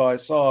side by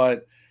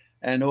side.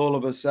 And all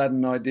of a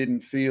sudden, I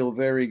didn't feel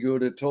very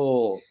good at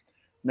all.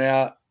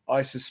 Now,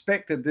 I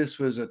suspected this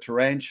was a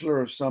tarantula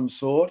of some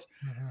sort,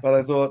 but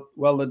I thought,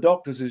 well, the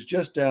doctor's is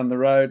just down the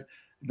road.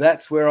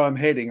 That's where I'm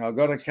heading. I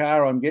got a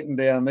car, I'm getting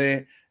down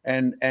there.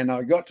 And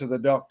I got to the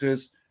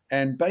doctor's,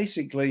 and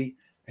basically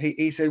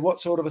he said,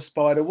 what sort of a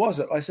spider was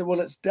it? I said,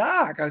 well, it's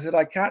dark. I said,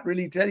 I can't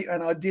really tell you.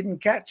 And I didn't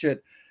catch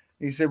it.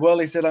 He said,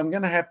 I'm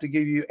going to have to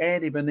give you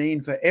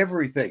antivenin for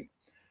everything.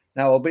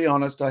 Now, I'll be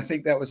honest, I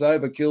think that was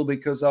overkill,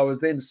 because I was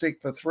then sick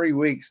for 3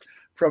 weeks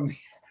from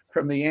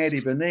the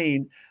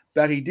antivenin.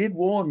 But he did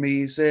warn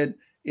me. He said,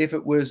 if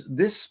it was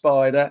this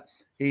spider,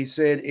 he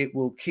said, it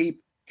will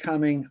keep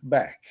coming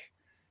back.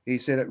 He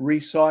said it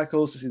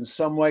recycles in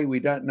some way.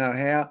 We don't know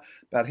how,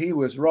 but he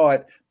was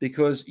right,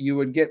 because you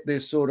would get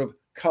this sort of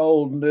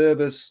cold,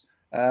 nervous,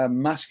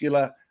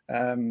 muscular,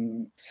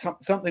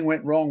 something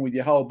went wrong with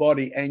your whole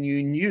body, and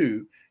you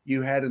knew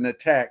you had an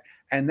attack,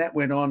 and that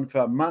went on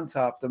for month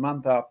after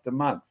month after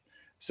month.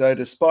 So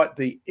despite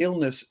the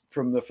illness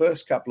from the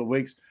first couple of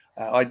weeks,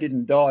 I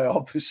didn't die,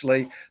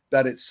 obviously,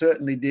 but it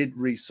certainly did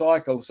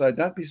recycle. So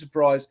don't be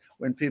surprised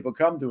when people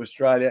come to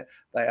Australia,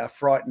 they are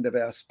frightened of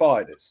our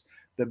spiders.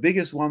 The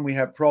biggest one we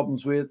have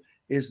problems with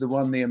is the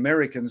one the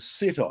Americans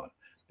sit on,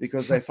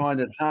 because they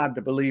find it hard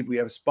to believe we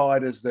have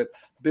spiders that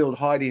build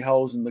hidey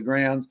holes in the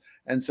grounds.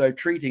 And so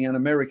treating an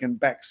American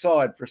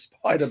backside for a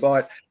spider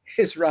bite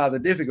is rather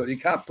difficult. You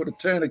can't put a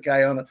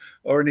tourniquet on it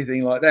or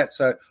anything like that.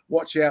 So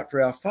watch out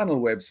for our funnel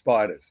web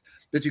spiders.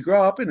 But you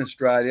grow up in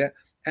Australia,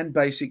 and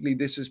basically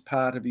this is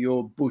part of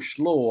your bush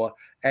law.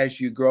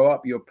 As you grow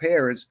up, your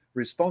parents,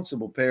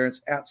 responsible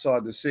parents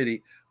outside the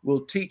city,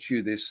 will teach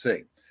you this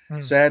thing.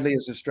 Sadly,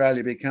 as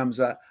Australia becomes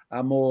a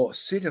more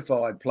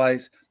citified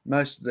place,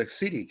 most of the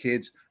city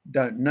kids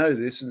don't know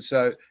this. And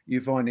so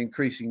you find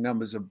increasing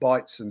numbers of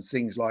bites and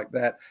things like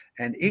that,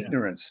 and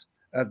ignorance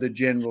of the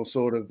general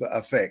sort of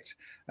effect.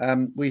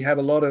 We have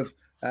a lot of,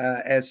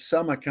 as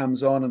summer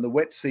comes on and the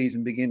wet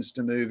season begins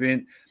to move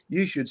in,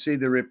 you should see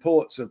the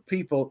reports of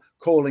people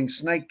calling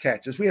snake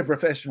catchers. We have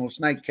professional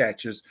snake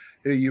catchers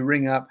who you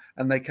ring up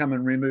and they come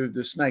and remove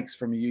the snakes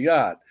from your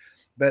yard.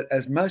 But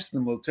as most of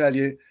them will tell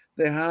you,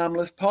 they're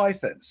harmless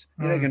pythons.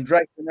 You can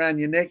drape them around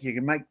your neck. You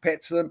can make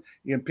pets of them.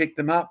 You can pick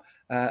them up.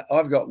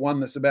 I've got one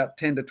that's about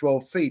 10 to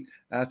 12 feet,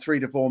 3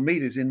 to 4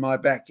 meters in my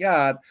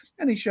backyard,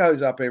 and he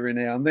shows up every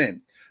now and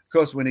then. Of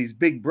course, when his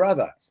big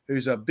brother,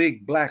 who's a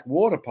big black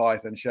water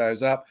python,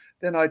 shows up,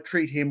 then I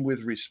treat him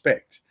with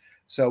respect.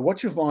 So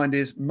what you find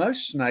is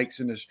most snakes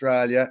in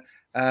Australia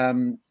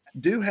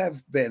do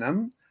have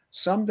venom.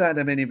 Some don't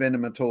have any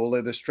venom at all.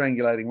 They're the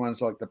strangulating ones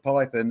like the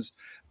pythons.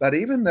 But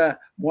even the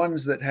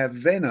ones that have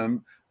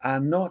venom are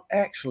not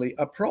actually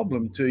a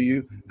problem to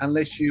you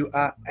unless you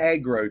are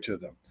aggro to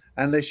them,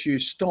 unless you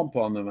stomp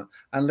on them,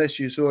 unless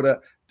you sort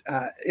of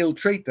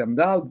ill-treat them.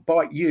 They'll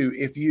bite you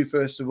if you,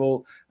 first of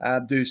all,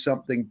 do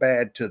something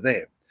bad to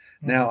them.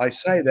 Now, I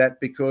say that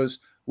because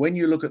when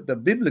you look at the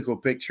biblical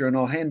picture, and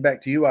I'll hand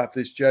back to you after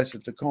this,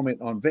 Joseph, to comment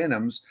on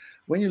venoms.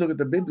 When you look at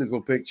the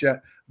biblical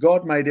picture,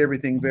 God made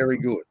everything very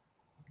good.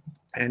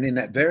 And in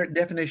that very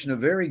definition of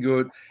very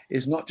good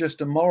is not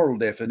just a moral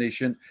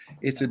definition.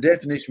 It's a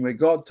definition where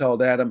God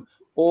told Adam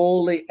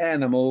all the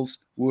animals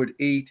would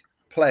eat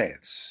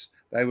plants.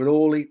 They would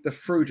all eat the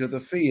fruit of the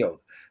field.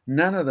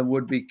 None of them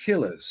would be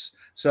killers.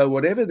 So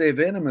whatever their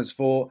venom is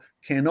for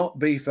cannot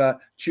be for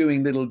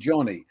chewing little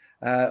Johnny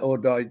or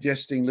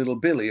digesting little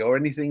Billy or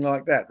anything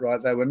like that,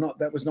 right? They were not.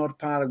 That was not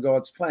part of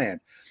God's plan.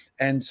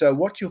 And so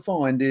what you'll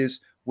find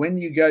is when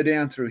you go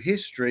down through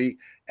history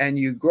and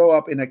you grow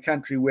up in a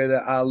country where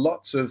there are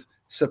lots of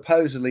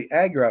supposedly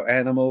aggro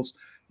animals,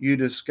 you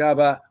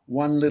discover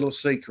one little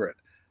secret.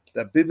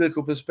 The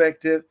biblical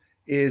perspective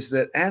is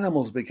that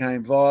animals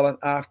became violent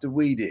after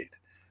we did.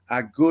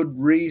 A good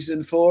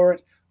reason for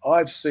it,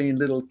 I've seen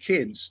little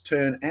kids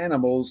turn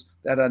animals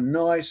that are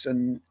nice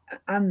and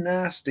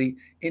unnasty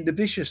into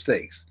vicious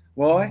things.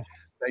 Why?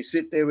 They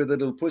sit there with a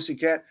little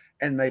pussycat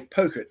and they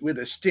poke it with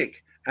a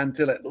stick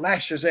until it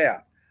lashes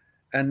out.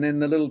 And then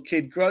the little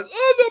kid cries,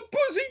 "Oh, the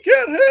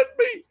pussycat hurt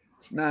me."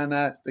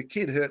 No, the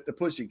kid hurt the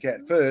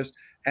pussycat first,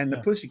 and the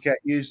pussycat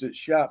used its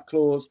sharp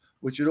claws,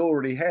 which it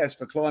already has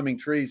for climbing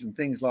trees and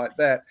things like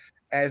that,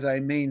 as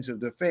a means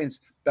of defense,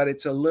 but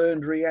it's a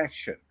learned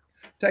reaction.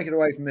 Take it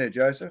away from there,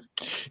 Joseph.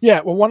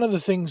 Yeah, well, one of the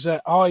things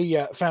that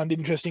I found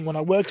interesting when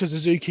I worked as a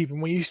zookeeper,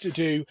 and we used to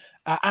do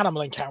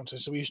animal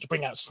encounters. So we used to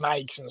bring out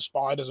snakes and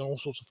spiders and all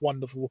sorts of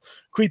wonderful,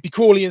 creepy,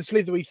 crawly and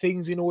slithery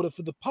things in order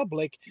for the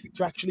public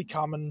to actually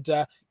come and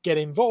get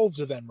involved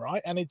with them,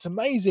 right? And it's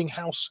amazing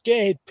how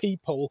scared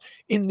people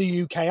in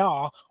the UK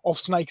are of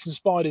snakes and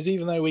spiders,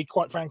 even though we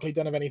quite frankly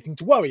don't have anything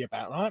to worry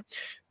about, right?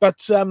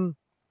 But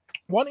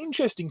one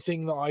interesting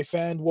thing that I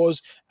found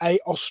was a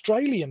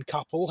Australian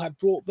couple had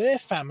brought their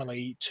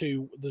family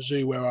to the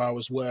zoo where I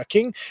was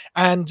working,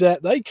 and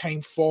they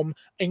came from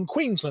in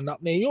Queensland,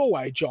 up near your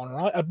way, John,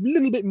 right? A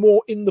little bit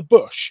more in the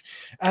bush.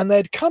 And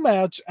they'd come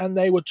out and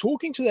they were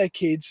talking to their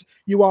kids,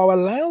 you are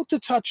allowed to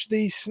touch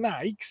these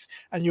snakes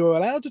and you're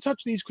allowed to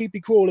touch these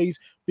creepy crawlies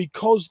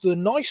because the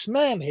nice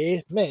man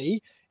here,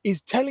 me,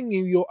 is telling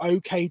you you're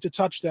okay to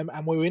touch them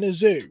and we're in a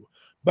zoo.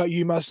 But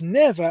you must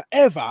never,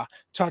 ever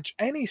touch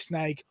any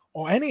snake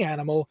or any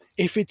animal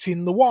if it's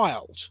in the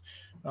wild,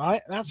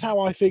 right? That's how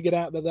I figured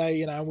out that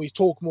they, and we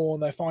talk more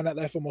and they find out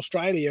they're from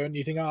Australia and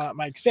you think, oh, that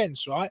makes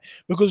sense, right?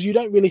 Because you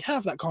don't really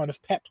have that kind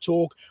of pep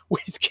talk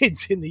with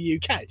kids in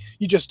the UK.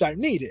 You just don't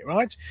need it,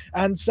 right?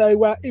 And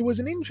so it was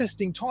an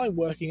interesting time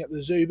working at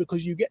the zoo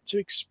because you get to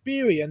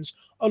experience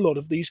a lot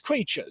of these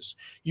creatures.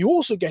 You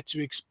also get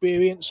to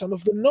experience some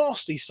of the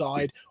nasty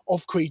side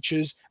of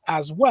creatures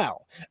as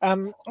well.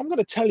 I'm going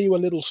to tell you a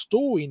little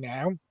story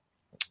now,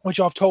 which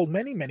I've told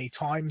many, many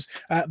times,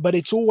 but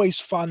it's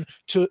always fun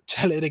to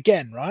tell it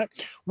again, right?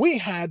 We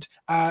had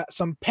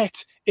some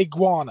pet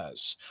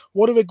iguanas.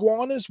 What are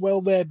iguanas?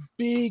 Well, they're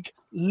big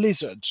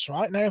lizards,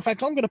 right? Now, in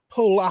fact, I'm going to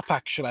pull up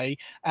actually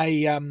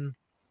a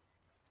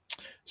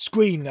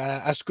screen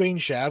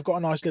share. I've got a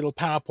nice little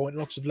PowerPoint,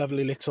 lots of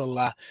lovely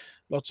little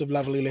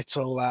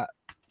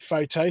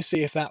photos.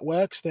 See if that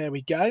works. There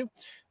we go.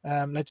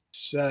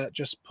 Let's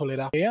just pull it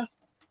up here.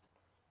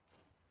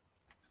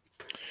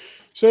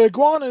 So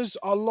iguanas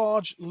are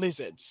large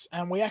lizards,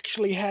 and we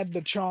actually had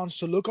the chance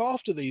to look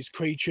after these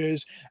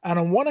creatures, and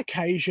on one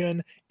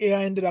occasion, I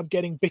ended up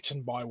getting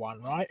bitten by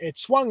one, right? It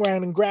swung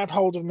around and grabbed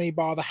hold of me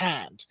by the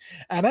hand.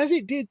 And as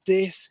it did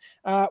this,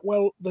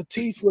 well, the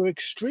teeth were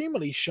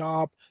extremely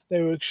sharp.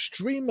 They were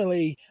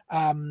extremely,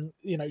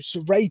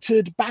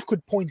 serrated,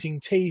 backward-pointing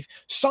teeth,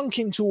 sunk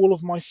into all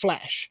of my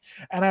flesh.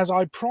 And as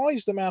I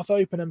prized the mouth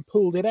open and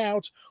pulled it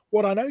out,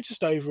 what I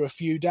noticed over a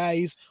few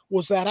days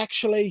was that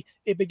actually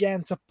it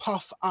began to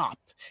puff up.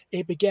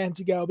 It began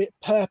to go a bit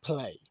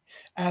purpley.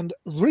 And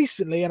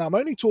recently, and I'm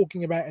only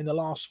talking about in the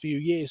last few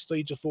years,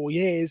 3 to 4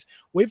 years,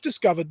 we've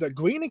discovered that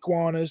green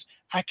iguanas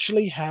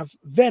actually have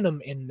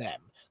venom in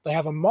them. They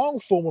have a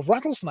mild form of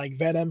rattlesnake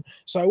venom.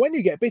 So when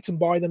you get bitten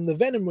by them, the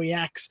venom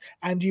reacts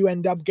and you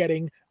end up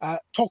getting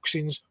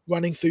toxins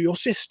running through your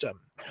system.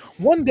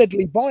 One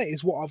Deadly Bite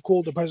is what I've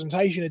called the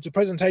presentation. It's a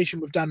presentation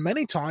we've done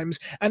many times,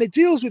 and it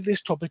deals with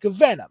this topic of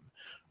venom.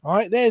 All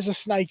right, there's a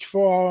snake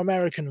for our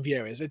American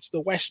viewers. It's the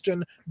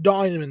Western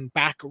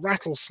diamondback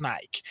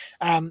rattlesnake.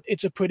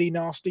 It's a pretty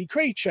nasty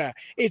creature.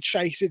 It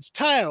shakes its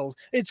tail.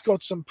 It's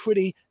got some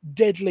pretty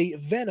deadly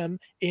venom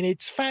in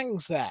its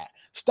fangs there.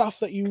 Stuff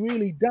that you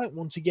really don't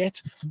want to get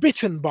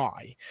bitten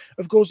by.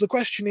 Of course, the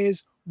question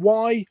is,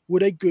 why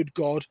would a good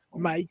God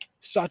make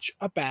such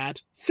a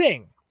bad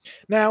thing?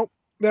 Now,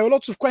 there are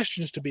lots of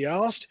questions to be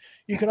asked.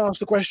 You can ask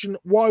the question,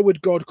 why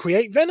would God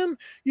create venom?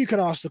 You can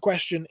ask the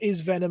question,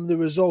 is venom the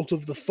result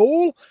of the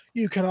fall?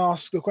 You can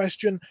ask the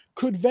question,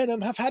 could venom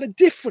have had a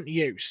different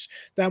use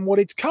than what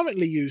it's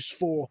currently used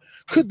for?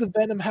 Could the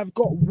venom have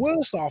got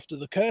worse after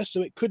the curse,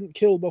 so it couldn't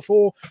kill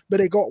before, but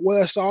it got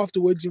worse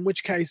afterwards, in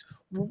which case,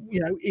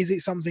 is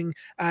it something,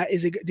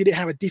 did it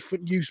have a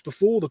different use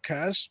before the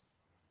curse?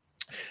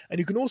 And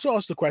you can also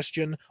ask the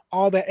question,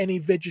 are there any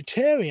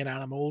vegetarian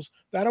animals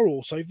that are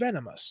also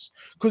venomous?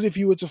 Because if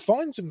you were to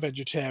find some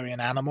vegetarian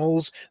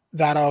animals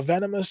that are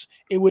venomous,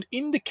 it would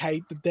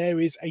indicate that there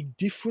is a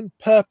different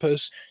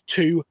purpose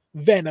to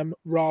venom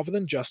rather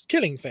than just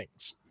killing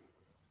things.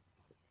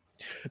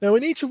 Now, we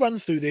need to run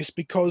through this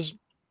because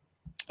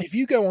if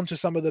you go onto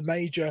some of the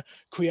major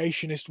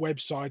creationist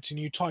websites and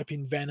you type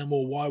in venom,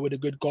 or why would a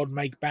good God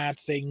make bad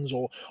things,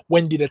 or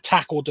when did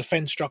attack or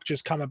defense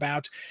structures come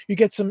about, you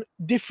get some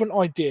different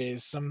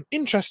ideas, some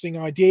interesting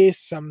ideas,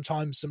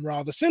 sometimes some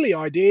rather silly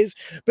ideas.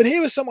 But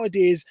here are some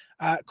ideas,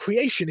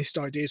 creationist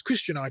ideas,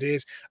 Christian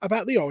ideas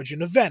about the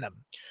origin of venom.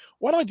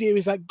 One idea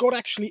is that God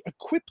actually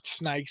equipped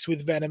snakes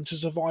with venom to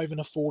survive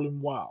in a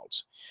fallen world.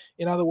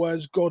 In other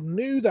words, God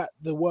knew that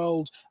the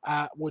world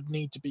would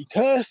need to be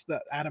cursed,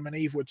 that Adam and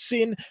Eve would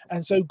sin,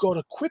 and so God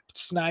equipped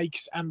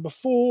snakes, and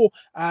before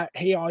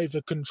he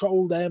either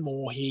controlled them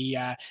or he,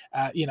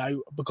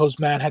 because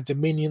man had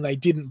dominion, they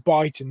didn't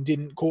bite and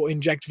didn't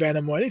inject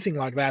venom or anything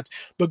like that,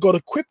 but God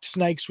equipped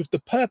snakes with the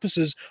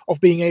purposes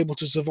of being able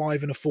to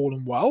survive in a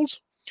fallen world.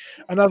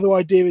 Another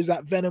idea is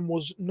that venom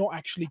was not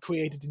actually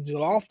created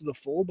until after the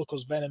fall,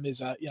 because venom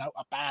is a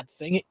bad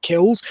thing. It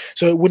kills,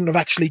 so it wouldn't have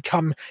actually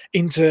come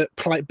into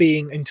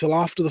being until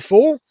after the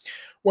fall.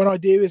 One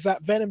idea is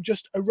that venom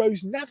just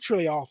arose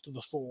naturally after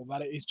the fall,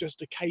 that it is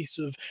just a case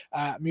of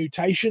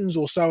mutations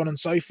or so on and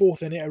so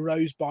forth, and it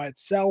arose by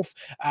itself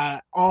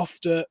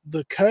after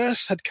the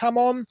curse had come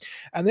on.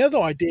 And the other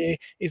idea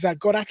is that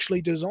God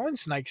actually designed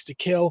snakes to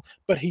kill,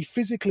 but he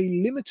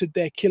physically limited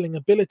their killing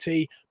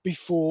ability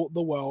before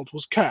the world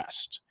was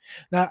cursed.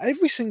 Now,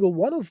 every single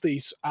one of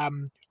these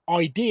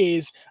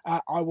ideas,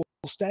 I will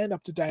stand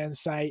up today and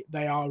say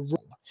they are wrong.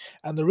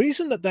 And the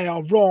reason that they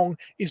are wrong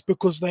is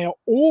because they are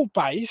all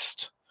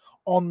based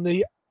on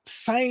the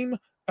same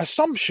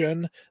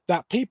assumption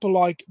that people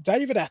like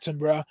David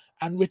Attenborough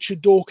and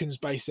Richard Dawkins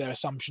base their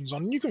assumptions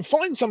on. And you can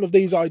find some of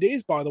these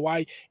ideas, by the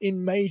way,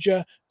 in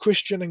major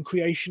Christian and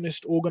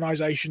creationist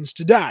organizations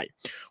today.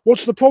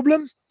 What's the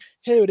problem?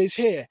 Here it is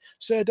here.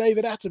 Sir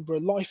David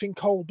Attenborough, Life in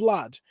Cold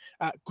Blood.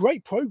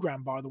 Great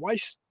program, by the way.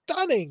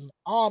 Stunning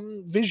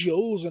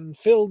visuals and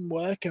film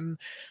work. And,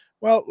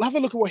 well, have a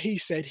look at what he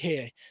said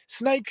here.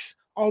 Snakes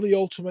are the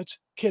ultimate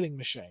killing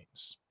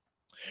machines.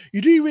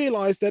 You do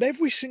realize that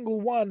every single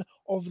one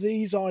of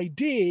these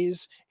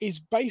ideas is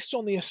based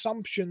on the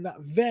assumption that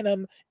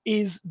venom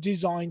is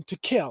designed to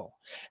kill.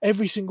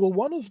 Every single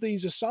one of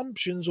these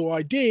assumptions or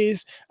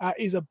ideas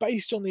is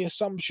based on the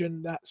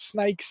assumption that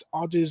snakes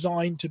are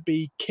designed to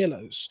be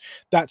killers,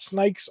 that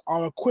snakes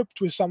are equipped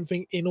with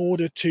something in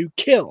order to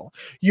kill.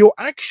 You're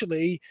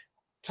actually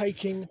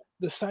taking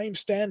the same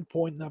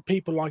standpoint that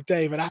people like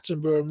David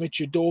Attenborough and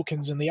Richard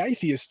Dawkins and the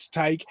atheists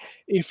take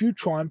if you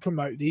try and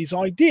promote these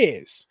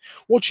ideas.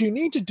 What you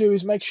need to do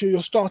is make sure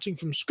you're starting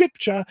from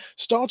scripture,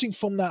 starting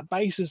from that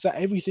basis that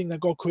everything that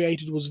God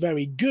created was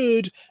very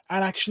good,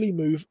 and actually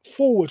move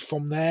forward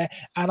from there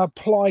and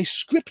apply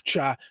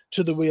scripture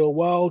to the real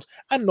world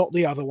and not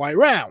the other way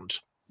around.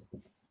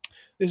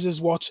 This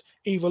is what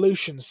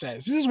evolution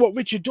says. This is what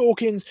Richard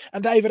Dawkins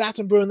and David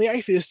Attenborough and the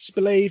atheists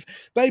believe.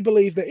 They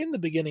believe that in the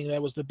beginning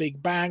there was the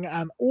Big Bang,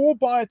 and all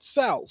by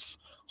itself,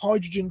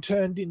 hydrogen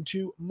turned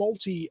into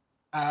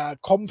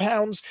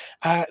compounds,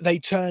 they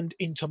turned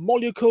into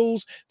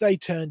molecules, they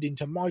turned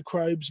into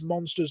microbes,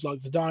 monsters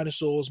like the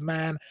dinosaurs,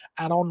 man,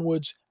 and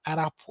onwards and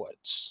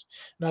upwards.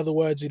 In other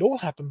words, it all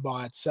happened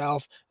by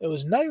itself. There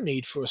was no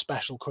need for a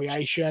special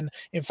creation.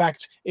 In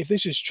fact, if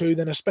this is true,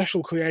 then a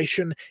special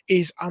creation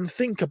is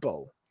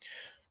unthinkable.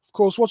 Of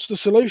course, what's the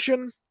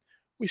solution?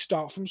 We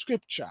start from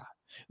scripture.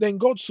 Then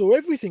God saw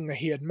everything that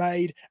he had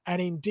made, and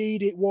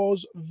indeed it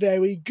was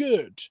very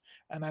good.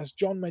 And as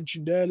John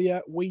mentioned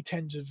earlier, we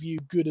tend to view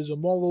good as a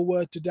moral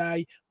word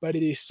today, but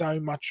it is so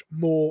much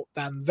more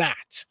than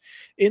that.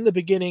 In the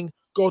beginning,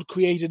 God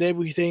created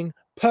everything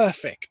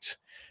perfect.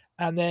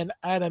 And then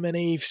Adam and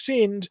Eve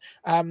sinned.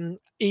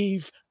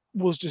 Eve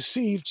was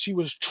deceived. She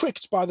was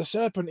tricked by the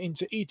serpent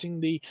into eating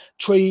the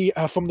tree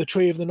from the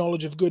tree of the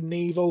knowledge of good and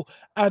evil.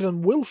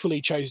 Adam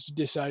willfully chose to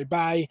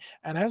disobey,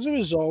 and as a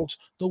result,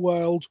 the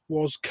world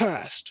was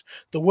cursed.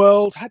 The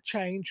world had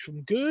changed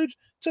from good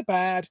to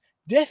bad.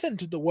 Death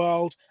entered the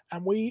world,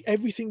 and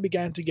everything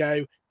began to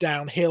go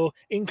downhill,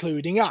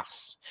 including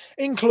us,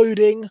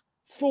 including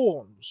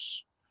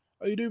thorns.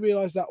 You do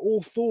realize that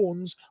all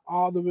thorns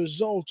are the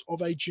result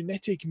of a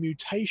genetic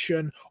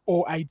mutation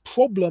or a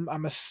problem, a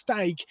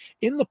mistake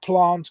in the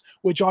plant,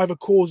 which either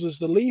causes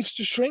the leaves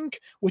to shrink,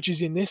 which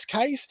is in this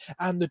case,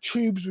 and the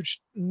tubes which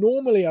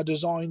normally are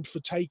designed for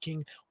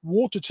taking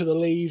water to the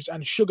leaves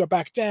and sugar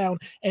back down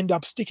end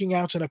up sticking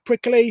out in a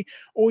prickly,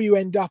 or you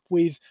end up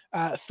with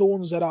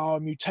thorns that are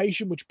a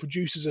mutation which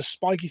produces a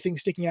spiky thing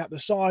sticking out the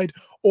side,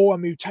 or a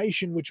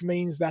mutation which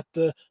means that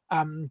the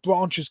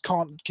branches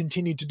can't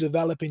continue to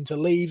develop into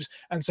leaves,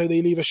 and so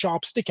they leave a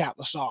sharp stick out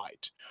the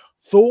side.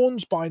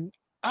 Thorns, by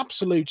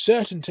absolute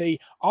certainty,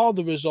 are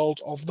the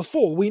result of the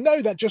fall. We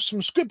know that just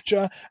from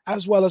scripture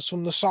as well as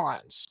from the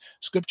science.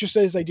 Scripture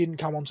says they didn't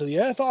come onto the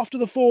earth after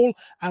the fall,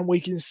 and we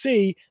can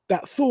see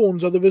that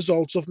thorns are the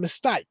results of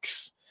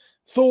mistakes.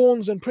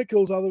 Thorns and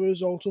prickles are the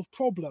result of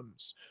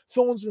problems.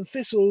 Thorns and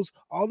thistles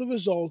are the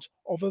result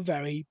of a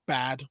very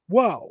bad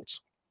world.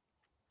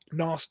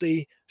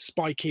 Nasty,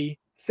 spiky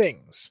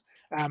things.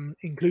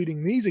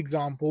 Including these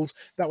examples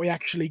that we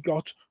actually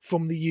got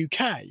from the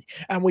UK.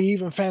 And we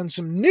even found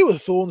some newer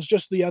thorns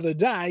just the other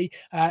day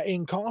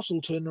in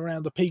Castleton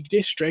around the Peak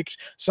District,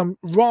 some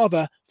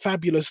rather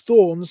fabulous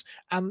thorns.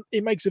 And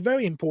it makes a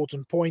very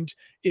important point.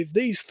 If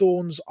these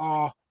thorns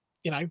are,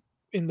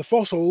 in the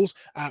fossils,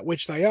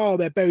 which they are,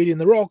 they're buried in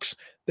the rocks,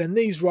 then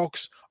these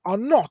rocks are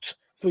not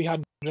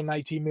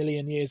 380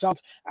 million years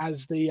old,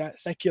 as the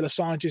secular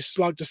scientists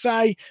like to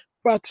say,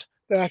 but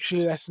they're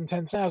actually less than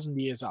 10,000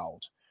 years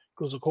old.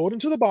 Because according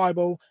to the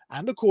Bible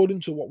and according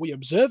to what we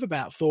observe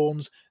about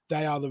thorns,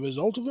 they are the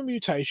result of a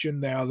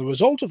mutation, they are the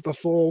result of the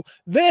fall,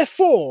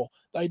 therefore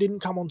they didn't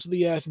come onto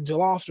the earth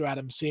until after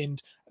Adam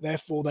sinned,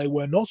 therefore they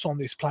were not on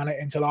this planet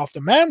until after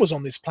man was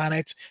on this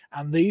planet,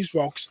 and these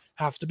rocks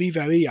have to be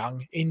very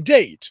young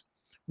indeed.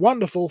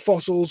 Wonderful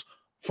fossils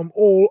from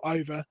all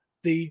over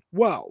the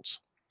world.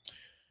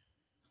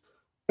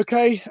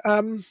 Okay,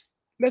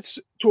 let's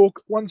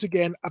talk once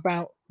again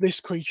about this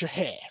creature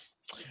here.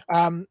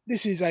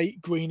 This is a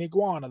green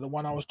iguana, the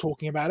one I was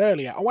talking about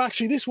earlier. Oh,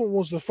 actually, this one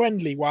was the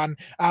friendly one.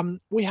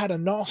 We had a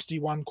nasty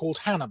one called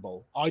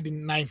Hannibal. I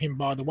didn't name him,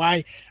 by the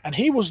way, and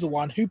he was the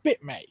one who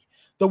bit me.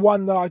 The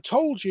one that I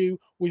told you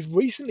we've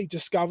recently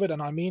discovered,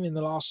 and I mean in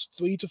the last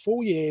 3 to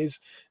 4 years,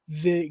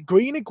 the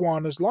green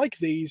iguanas like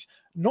these,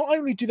 not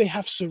only do they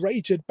have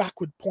serrated,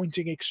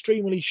 backward-pointing,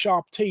 extremely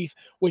sharp teeth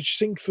which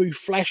sink through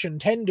flesh and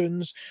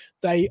tendons,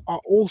 they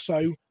are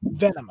also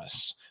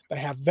venomous. They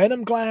have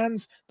venom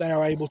glands, they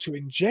are able to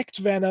inject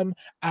venom,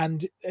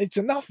 and it's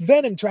enough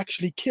venom to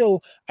actually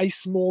kill a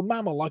small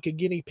mammal like a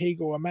guinea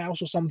pig or a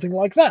mouse or something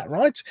like that,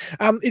 right?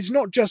 It's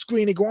not just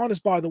green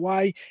iguanas, by the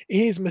way.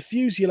 Here's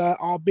Methuselah,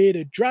 our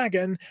bearded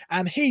dragon,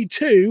 and he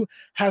too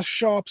has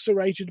sharp,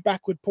 serrated,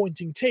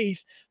 backward-pointing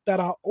teeth that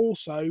are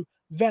also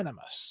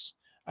venomous,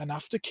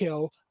 enough to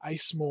kill a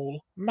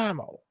small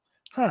mammal.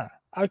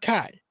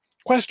 Okay.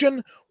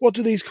 Question, what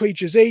do these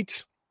creatures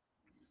eat?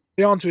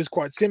 The answer is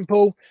quite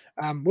simple.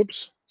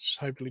 Just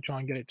hopefully try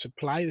and get it to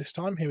play this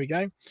time. Here we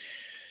go.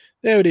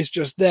 There it is,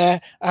 just there.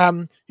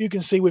 You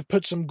can see we've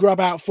put some grub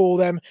out for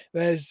them.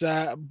 There's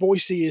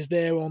Boise is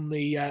there on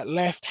the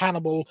left.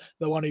 Hannibal,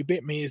 the one who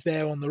bit me, is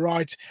there on the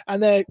right.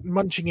 And they're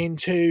munching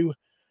into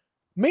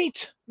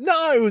meat?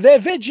 No, they're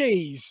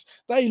veggies.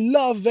 They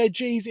love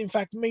veggies. In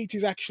fact, meat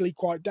is actually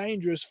quite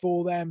dangerous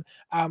for them.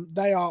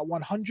 They are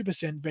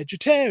 100%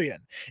 vegetarian.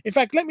 In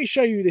fact, let me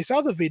show you this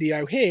other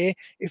video here,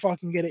 if I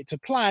can get it to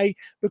play,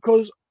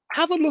 because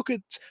have a look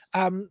at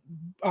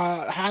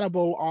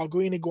Hannibal, our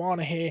green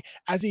iguana here,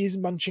 as he is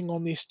munching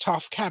on this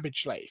tough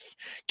cabbage leaf.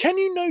 Can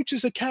you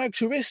notice a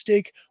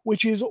characteristic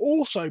which is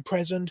also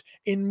present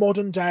in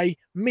modern day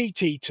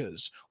meat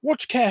eaters?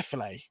 Watch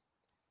carefully.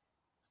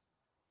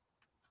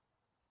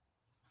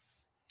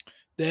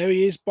 There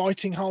he is,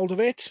 biting hold of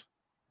it.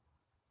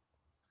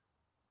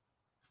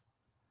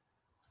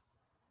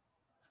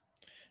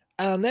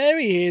 And there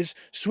he is,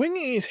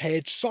 swinging his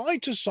head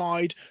side to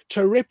side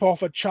to rip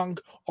off a chunk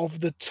of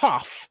the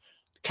tough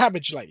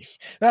cabbage leaf.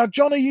 Now,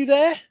 John, are you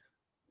there?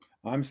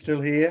 I'm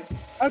still here.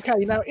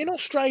 Okay, now in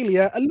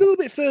Australia, a little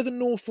bit further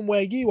north from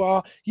where you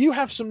are, you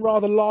have some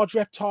rather large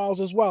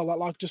reptiles as well that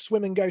like to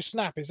swim and go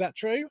snap. Is that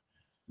true?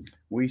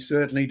 We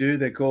certainly do.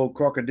 They're called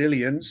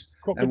crocodilians.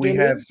 And we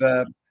have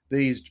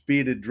these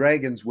bearded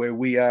dragons where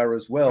we are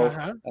as well.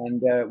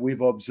 And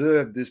we've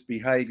observed this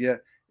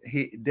behavior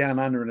here, down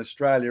under in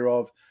Australia,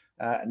 of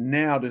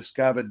now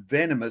discovered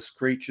venomous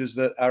creatures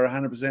that are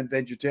 100%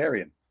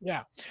 vegetarian.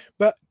 Yeah,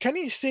 but can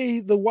you see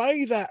the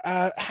way that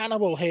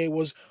Hannibal here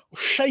was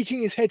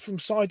shaking his head from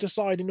side to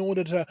side in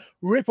order to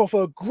rip off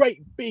a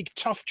great big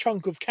tough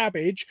chunk of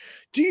cabbage?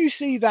 Do you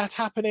see that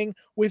happening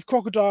with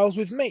crocodiles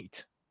with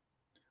meat?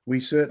 We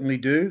certainly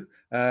do.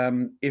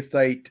 If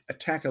they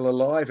tackle a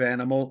live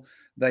animal,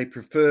 they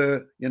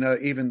prefer,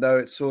 even though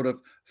it's sort of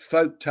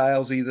folk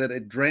talesy, that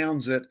it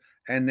drowns it.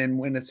 And then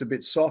when it's a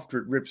bit softer,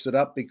 it rips it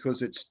up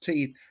because its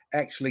teeth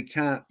actually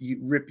can't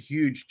rip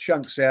huge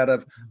chunks out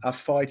of a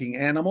fighting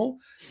animal.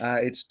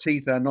 Its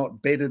teeth are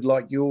not bedded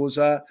like yours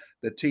are.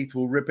 The teeth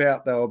will rip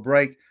out, they will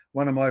break.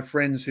 One of my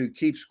friends who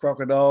keeps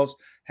crocodiles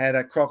had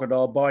a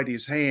crocodile bite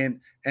his hand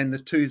and the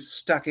tooth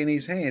stuck in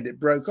his hand. It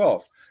broke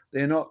off.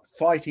 They're not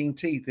fighting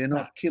teeth. They're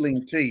not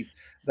killing teeth.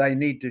 They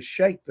need to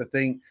shake the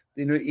thing,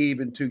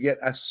 even to get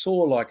a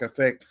saw-like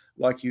effect,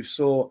 like you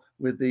saw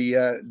with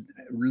the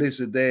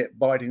lizard there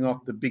biting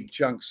off the big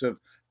chunks of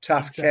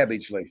tough Exactly.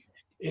 cabbage leaf.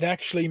 It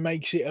actually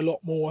makes it a lot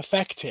more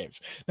effective.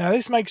 Now,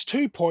 this makes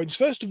 2 points.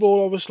 First of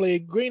all, obviously,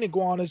 green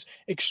iguanas,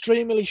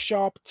 extremely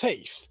sharp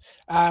teeth,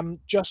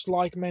 just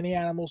like many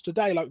animals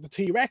today. Like the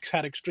T-Rex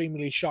had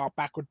extremely sharp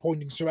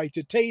backward-pointing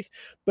serrated teeth,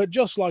 but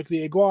just like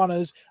the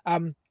iguanas,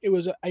 it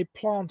was a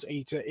plant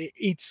eater. It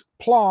eats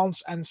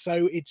plants, and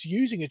so it's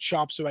using its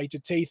sharp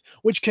serrated teeth,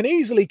 which can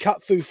easily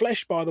cut through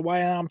flesh, by the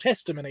way, and I'm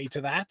testimony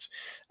to that.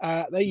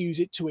 They use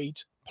it to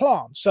eat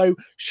plants. So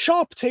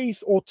sharp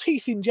teeth, or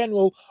teeth in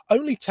general,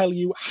 only tell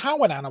you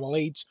how an animal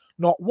eats,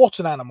 not what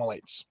an animal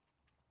eats.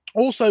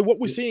 Also, what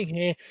we're seeing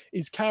here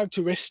is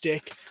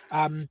characteristic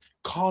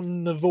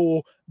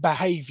carnivore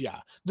behavior.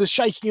 The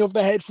shaking of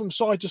the head from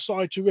side to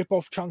side to rip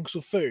off chunks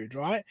of food,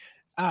 right?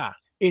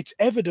 It's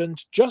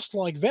evident, just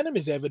like venom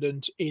is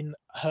evident in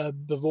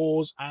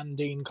herbivores and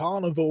in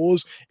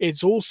carnivores,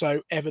 it's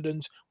also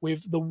evident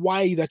with the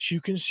way that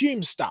you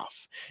consume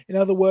stuff. In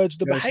other words,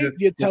 the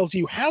behavior tells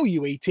you how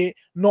you eat it,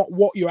 not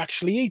what you're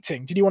actually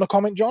eating. Did you want to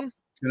comment, John?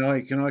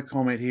 Can I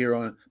comment here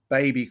on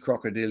baby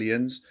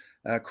crocodilians?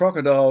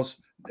 Crocodiles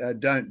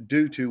don't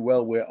do too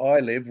well where I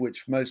live,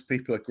 which most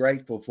people are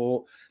grateful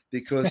for,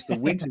 because the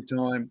winter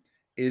time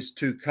is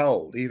too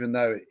cold. Even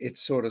though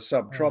it's sort of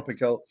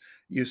subtropical,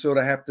 you sort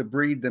of have to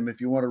breed them if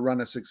you want to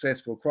run a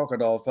successful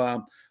crocodile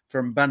farm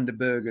from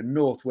Bundaberg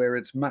north, where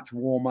it's much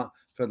warmer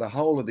for the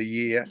whole of the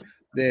year.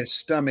 Their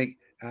stomach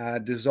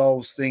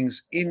dissolves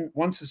things in.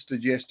 Once it's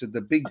digested,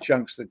 the big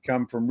chunks that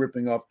come from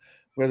ripping off,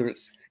 whether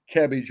it's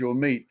cabbage or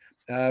meat,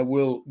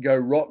 will go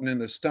rotten in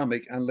the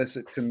stomach unless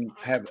it can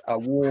have a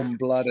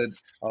warm-blooded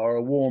or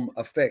a warm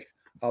effect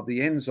of the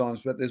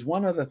enzymes. But there's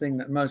one other thing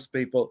that most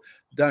people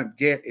don't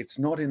get. It's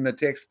not in the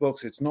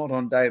textbooks. It's not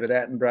on David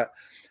Attenborough.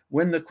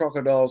 When the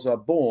crocodiles are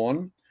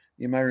born,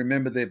 you may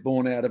remember they're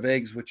born out of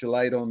eggs which are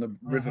laid on the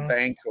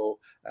riverbank,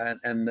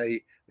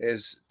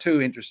 there's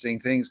 2 interesting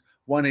things.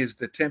 One is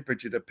the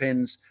temperature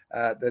depends,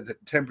 the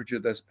temperature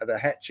of the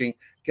hatching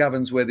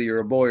governs whether you're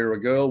a boy or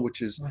a girl,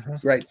 which is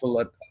grateful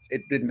that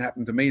it didn't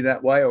happen to me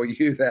that way or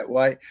you that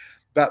way.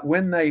 But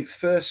when they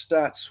first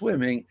start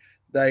swimming,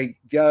 they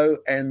go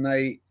and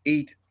they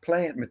eat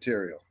plant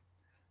material.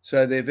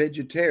 So they're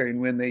vegetarian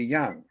when they're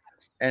young.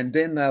 And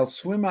then they'll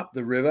swim up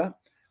the river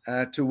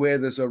to where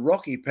there's a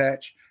rocky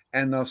patch,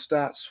 and they'll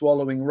start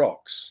swallowing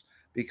rocks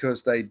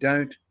because they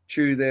don't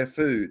chew their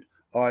food,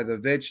 either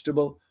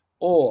vegetable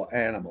or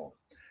animal.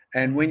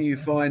 And when you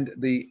find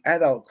the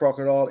adult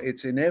crocodile,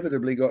 it's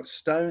inevitably got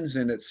stones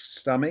in its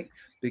stomach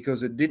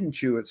because it didn't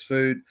chew its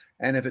food.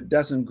 And if it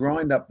doesn't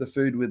grind up the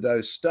food with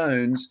those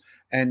stones,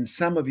 and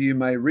some of you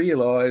may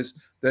realize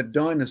that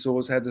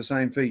dinosaurs had the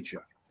same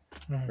feature,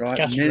 right?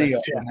 Many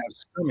of them have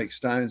stomach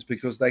stones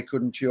because they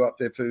couldn't chew up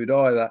their food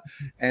either.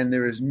 And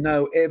there is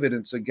no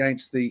evidence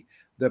against the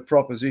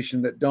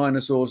proposition that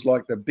dinosaurs,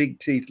 like the big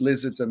teeth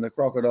lizards and the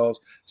crocodiles,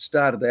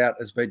 started out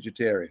as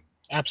vegetarian.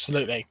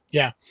 Absolutely.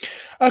 Yeah.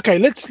 Okay,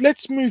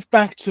 let's move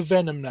back to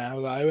venom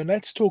now, though, and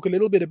let's talk a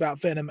little bit about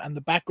venom and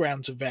the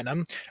background of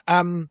venom.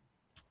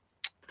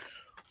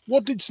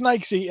 What did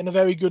snakes eat in a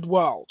very good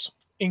world,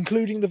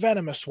 including the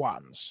venomous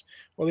ones?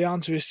 Well, the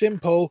answer is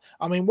simple.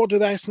 I mean, what do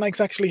their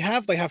snakes actually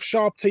have? They have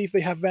sharp teeth,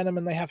 they have venom,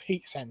 and they have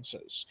heat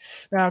sensors.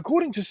 Now,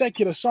 according to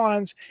secular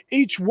science,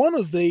 each one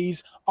of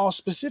these are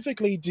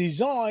specifically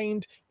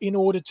designed in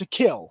order to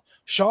kill.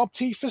 Sharp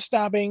teeth for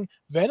stabbing,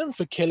 venom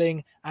for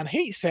killing, and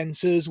heat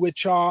sensors,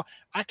 which are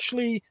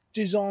actually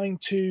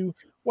designed to,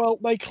 well,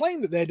 they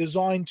claim that they're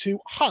designed to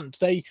hunt.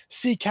 They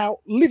seek out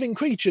living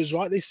creatures,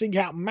 right? They seek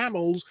out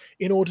mammals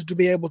in order to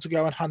be able to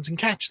go and hunt and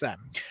catch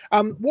them.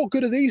 What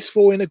good are these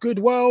for in a good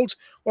world?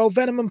 Well,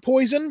 venom and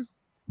poison.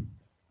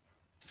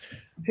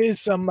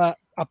 Here's some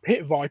a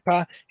pit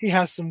viper. He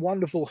has some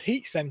wonderful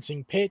heat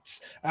sensing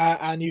pits,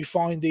 and you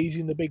find these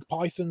in the big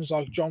pythons,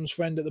 like John's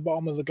friend at the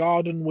bottom of the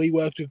garden. We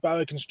worked with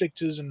boa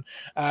constrictors and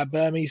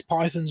Burmese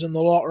pythons and the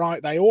lot,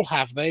 right? They all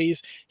have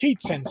these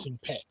heat sensing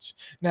pits.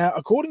 Now,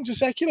 according to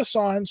secular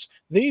science,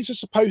 these are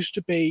supposed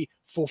to be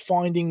for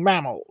finding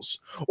mammals,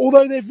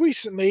 although they've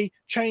recently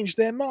changed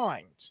their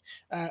mind.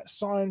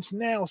 Science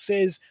now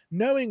says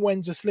knowing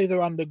when to slither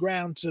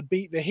underground to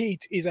beat the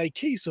heat is a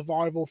key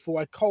survival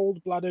for a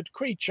cold-blooded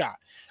creature,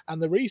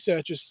 and the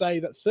researchers say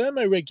that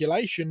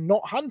thermoregulation,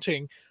 not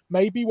hunting,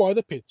 may be why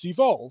the pits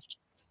evolved.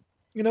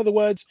 In other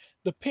words,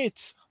 the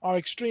pits are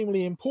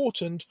extremely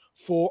important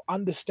for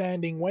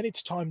understanding when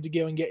it's time to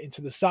go and get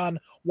into the sun,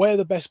 where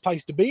the best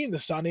place to be in the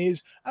sun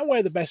is, and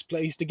where the best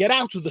place to get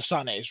out of the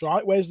sun is,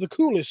 right? Where's the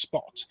coolest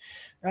spot?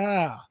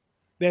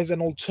 There's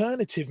an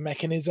alternative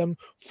mechanism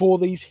for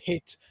these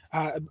heat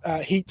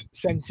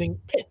sensing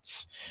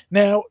pits.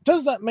 Now,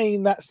 does that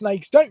mean that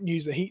snakes don't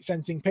use the heat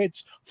sensing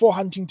pits for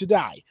hunting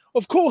today?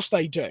 Of course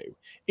they do.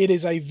 It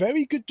is a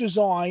very good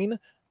design,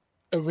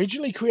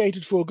 originally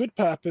created for a good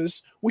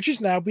purpose, which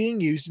is now being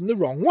used in the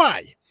wrong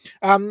way.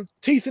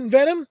 Teeth and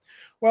venom?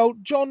 Well,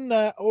 John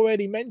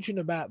already mentioned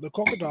about the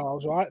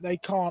crocodiles, right? They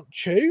can't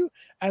chew.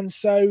 And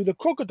so the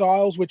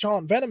crocodiles, which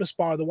aren't venomous,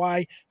 by the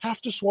way,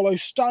 have to swallow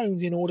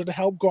stones in order to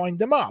help grind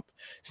them up.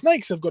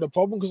 Snakes have got a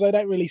problem because they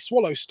don't really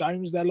swallow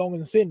stones. They're long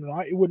and thin,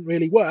 right? It wouldn't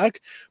really work.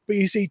 But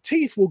you see,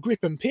 teeth will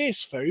grip and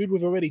pierce food.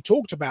 We've already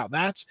talked about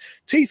that.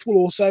 Teeth will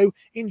also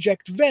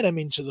inject venom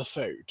into the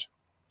food.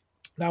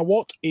 Now,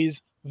 what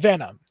is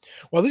venom?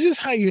 Well, this is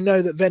how you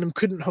know that venom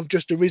couldn't have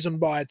just arisen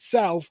by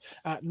itself,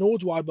 nor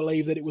do I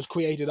believe that it was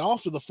created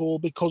after the fall,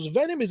 because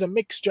venom is a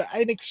mixture,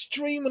 an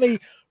extremely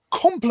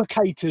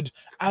complicated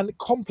and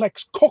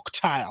complex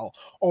cocktail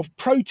of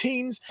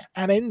proteins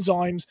and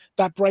enzymes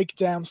that break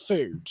down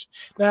food.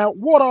 Now,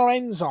 what are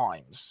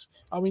enzymes?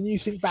 I mean, you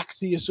think back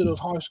to your sort of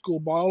high school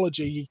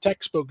biology, your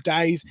textbook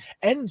days,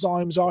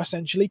 enzymes are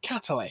essentially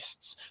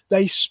catalysts.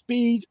 They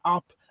speed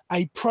up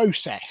a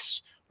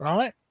process,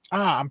 right?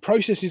 And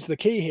process is the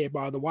key here,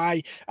 by the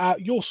way.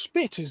 Your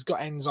spit has got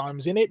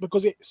enzymes in it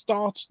because it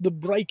starts the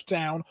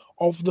breakdown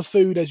of the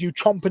food as you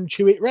chomp and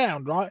chew it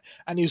round, right?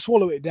 And you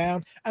swallow it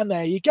down, and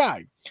there you go.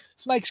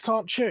 Snakes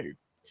can't chew.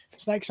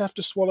 Snakes have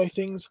to swallow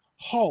things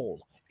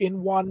whole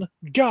in one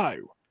go.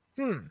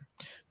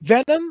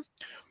 Venom?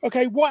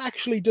 Okay, what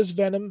actually does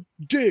venom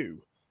do?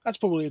 That's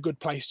probably a good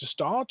place to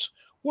start.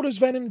 What does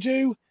venom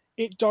do?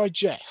 It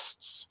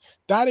digests.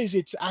 That is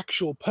its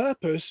actual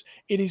purpose.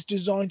 It is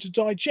designed to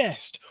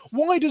digest.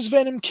 Why does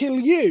venom kill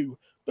you?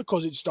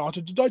 Because it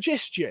started to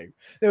digest you.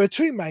 There are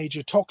two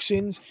major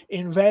toxins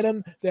in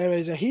venom. There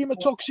is a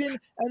hemotoxin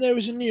and there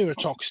is a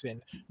neurotoxin.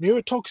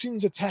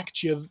 Neurotoxins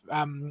attack your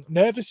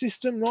nervous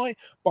system, right,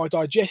 by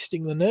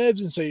digesting the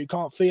nerves, and so you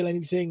can't feel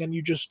anything and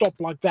you just stop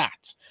like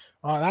that.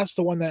 That's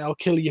the one that'll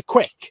kill you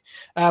quick.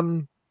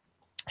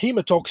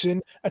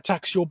 Hemotoxin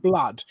attacks your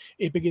blood.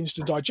 It begins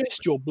to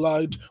digest your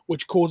blood,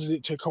 which causes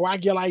it to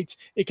coagulate.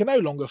 It can no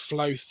longer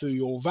flow through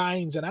your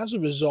veins, and as a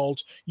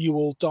result, you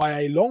will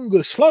die a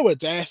longer, slower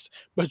death,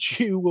 but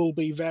you will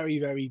be very,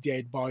 very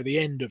dead by the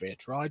end of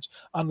it, right?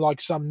 Unlike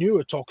some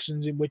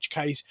neurotoxins, in which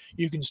case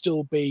you can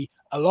still be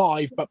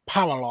alive but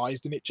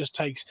paralyzed, and it just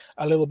takes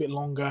a little bit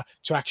longer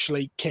to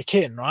actually kick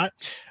in, right?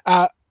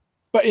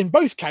 But in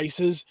both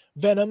cases,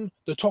 venom,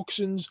 the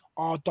toxins,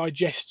 are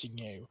digesting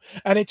you.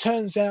 And it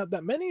turns out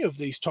that many of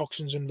these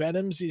toxins and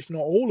venoms, if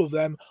not all of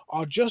them,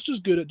 are just as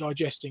good at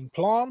digesting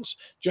plants,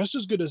 just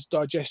as good as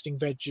digesting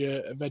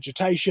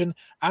vegetation,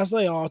 as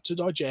they are to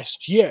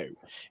digest you.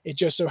 It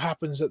just so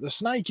happens that the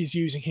snake is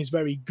using his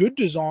very good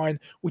design,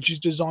 which is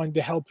designed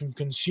to help him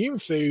consume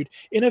food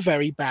in a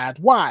very bad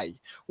way.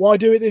 Why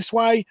do it this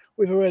way?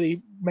 We've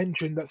already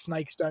mentioned that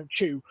snakes don't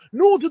chew,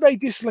 nor do they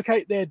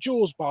dislocate their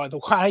jaws, by the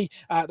way.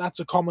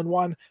 That's a common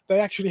one. They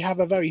actually have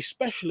a very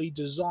specially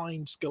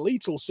designed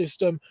skeletal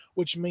system,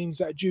 which means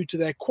that due to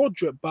their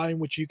quadruped bone,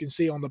 which you can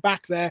see on the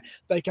back there,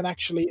 they can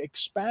actually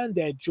expand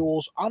their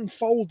jaws,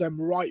 unfold them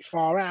right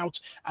far out,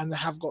 and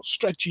have got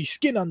stretchy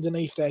skin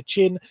underneath their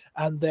chin,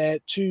 and their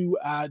two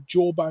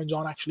jaw bones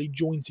aren't actually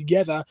joined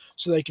together,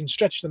 so they can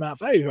stretch them out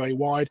very, very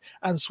wide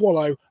and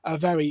swallow a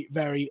very,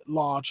 very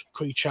large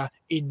creature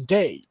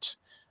indeed.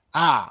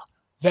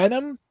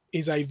 Venom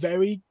is a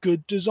very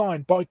good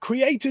design,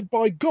 created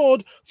by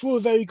God for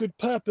a very good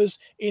purpose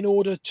in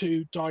order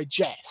to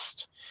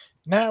digest.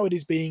 Now it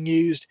is being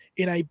used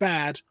in a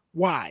bad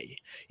way.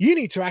 You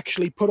need to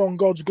actually put on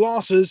God's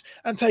glasses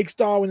and take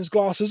Darwin's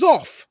glasses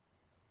off.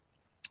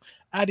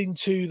 Adding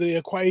to the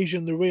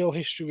equation the real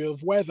history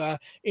of weather,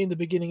 in the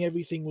beginning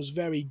everything was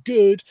very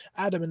good.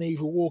 Adam and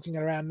Eve were walking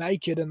around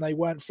naked and they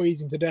weren't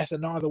freezing to death,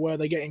 and neither were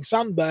they getting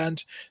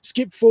sunburned.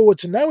 Skip forward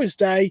to Noah's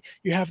day,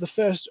 you have the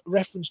first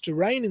reference to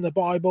rain in the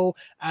Bible,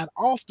 and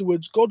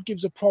afterwards God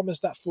gives a promise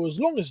that for as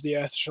long as the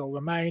earth shall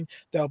remain,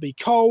 there'll be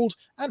cold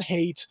and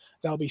heat,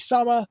 there'll be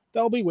summer,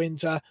 there'll be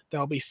winter,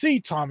 there'll be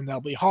seed time, and there'll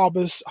be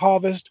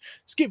harvest.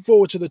 Skip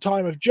forward to the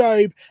time of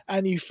Job,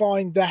 and you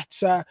find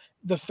that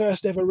the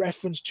first ever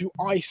reference to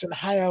ice and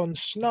hail and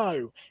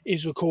snow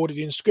is recorded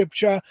in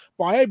scripture.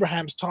 By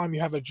Abraham's time,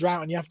 you have a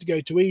drought and you have to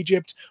go to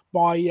Egypt.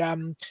 By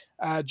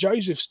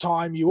Joseph's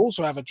time, you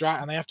also have a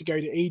drought and they have to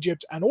go to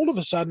Egypt. And all of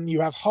a sudden, you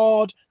have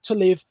hard to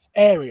live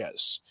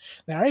areas.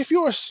 Now, if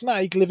you're a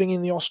snake living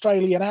in the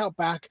Australian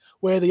outback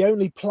where the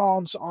only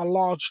plants are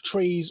large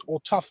trees or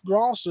tough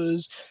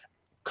grasses,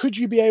 could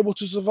you be able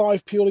to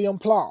survive purely on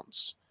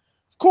plants?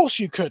 Of course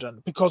you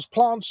couldn't, because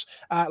plants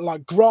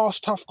like grass,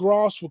 tough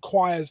grass,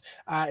 requires,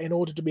 in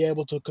order to be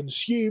able to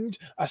consume,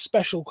 a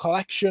special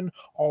collection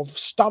of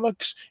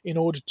stomachs in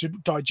order to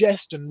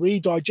digest and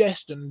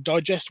redigest and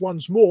digest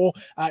once more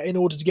in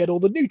order to get all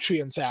the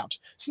nutrients out.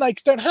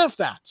 Snakes don't have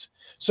that.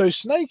 So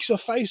snakes are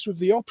faced with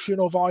the option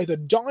of either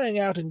dying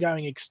out and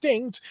going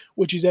extinct,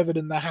 which is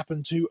evident that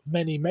happened to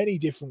many, many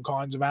different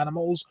kinds of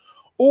animals,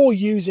 or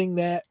using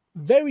their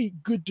very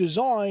good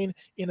design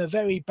in a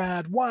very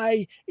bad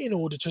way in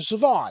order to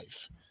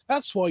survive.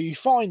 That's why you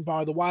find,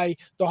 by the way,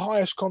 the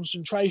highest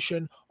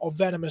concentration of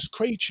venomous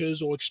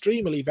creatures, or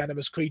extremely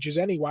venomous creatures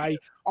anyway,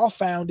 are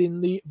found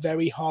in the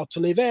very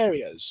hard-to-live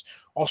areas.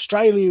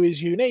 Australia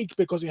is unique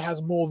because it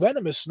has more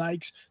venomous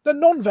snakes than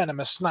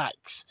non-venomous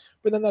snakes.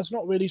 But then that's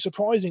not really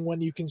surprising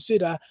when you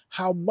consider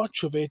how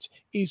much of it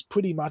is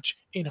pretty much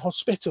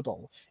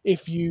inhospitable.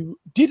 If you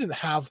didn't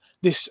have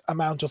this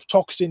amount of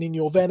toxin in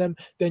your venom,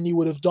 then you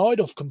would have died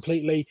off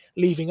completely,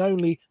 leaving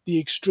only the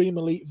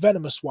extremely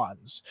venomous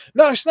ones.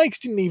 No, snakes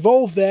didn't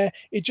evolve there.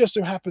 It just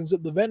so happens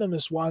that the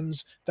venomous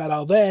ones that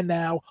are there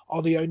now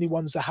are the only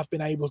ones that have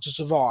been able to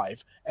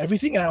survive.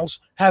 Everything else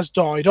has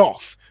died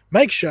off.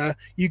 Make sure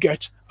you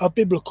get a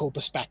biblical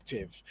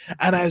perspective.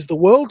 And as the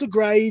world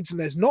degrades and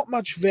there's not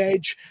much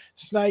veg,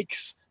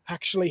 snakes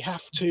actually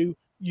have to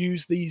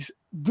use these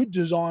good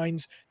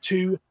designs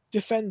to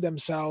defend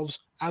themselves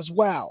as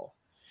well.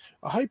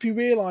 I hope you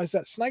realize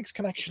that snakes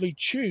can actually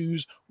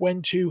choose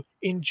when to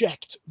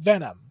inject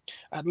venom.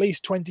 At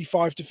least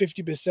 25 to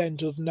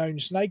 50% of known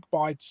snake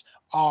bites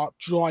are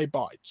dry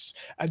bites.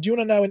 And do you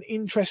want to know an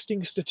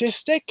interesting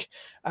statistic?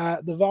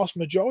 The vast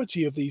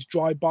majority of these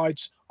dry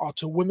bites are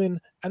to women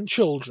and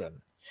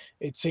children.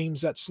 It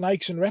seems that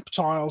snakes and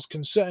reptiles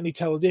can certainly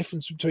tell the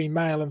difference between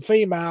male and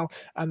female,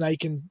 and they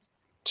can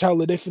tell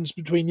the difference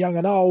between young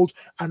and old,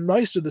 and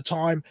most of the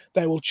time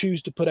they will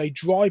choose to put a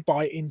dry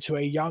bite into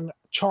a young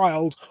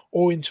child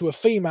or into a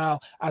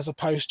female as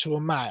opposed to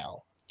a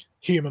male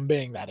human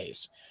being, that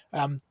is.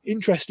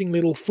 Interesting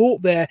little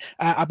thought there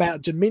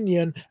about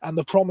dominion and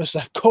the promise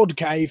that God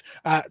gave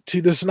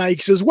to the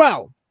snakes as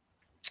well.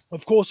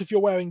 Of course, if you're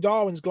wearing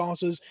Darwin's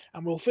glasses,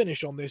 and we'll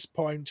finish on this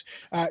point,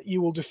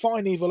 you will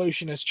define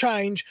evolution as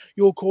change.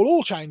 You'll call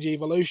all change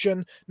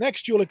evolution.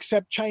 Next, you'll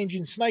accept change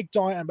in snake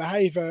diet and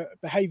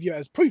behavior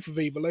as proof of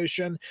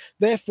evolution.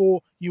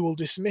 Therefore, you will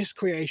dismiss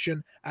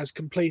creation as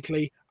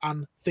completely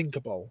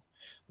unthinkable.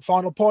 The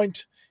final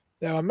point,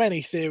 there are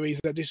many theories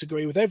that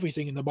disagree with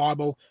everything in the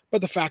Bible,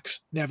 but the facts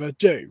never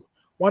do.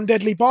 One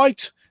deadly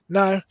bite?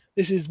 No,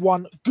 this is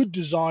one good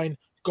design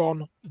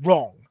gone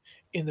wrong.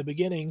 In the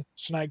beginning,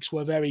 snakes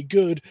were very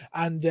good,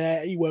 and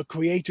they were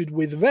created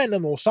with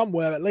venom, or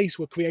somewhere at least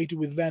were created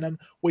with venom,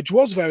 which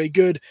was very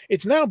good.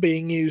 It's now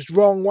being used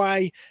wrong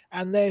way,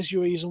 and there's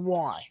your reason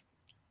why.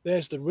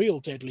 There's the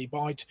real deadly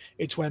bite.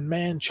 It's when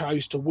man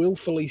chose to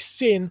willfully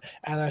sin,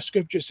 and our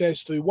scripture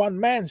says, through one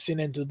man's sin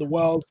entered the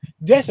world,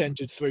 death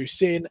entered through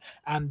sin,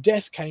 and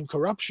death came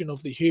corruption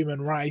of the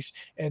human race,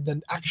 and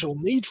the actual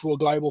need for a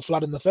global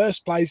flood in the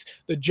first place,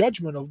 the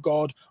judgment of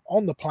God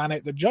on the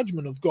planet, the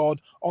judgment of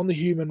God on the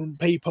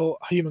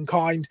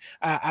humankind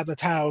at the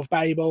Tower of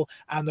Babel,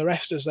 and the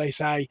rest, as they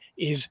say,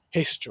 is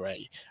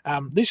history.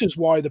 This is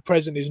why the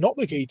present is not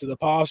the key to the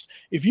past.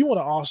 If you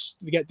want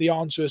to get the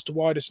answer as to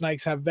why the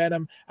snakes have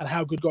venom and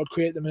how could God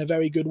create them in a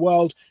very good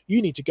world,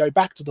 you need to go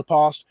back to the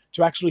past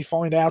to actually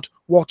find out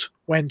what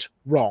went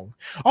wrong.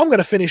 I'm going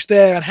to finish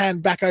there and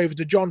hand back over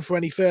to John for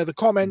any further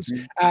comments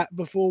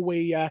before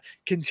we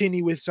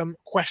continue with some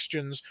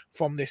questions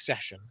from this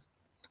session.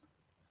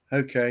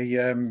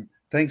 Okay,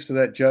 thanks for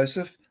that,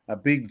 Joseph. A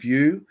big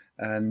view,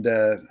 and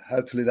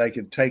hopefully they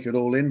can take it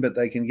all in, but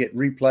they can get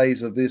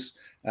replays of this.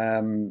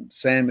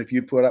 Sam, if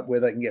you put up where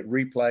they can get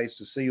replays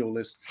to see all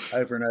this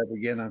over and over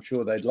again, I'm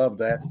sure they'd love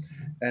that.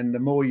 And the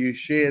more you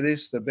share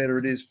this, the better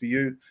it is for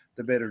you,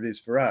 the better it is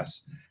for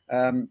us.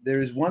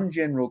 There is one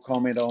general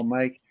comment I'll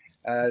make.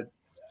 A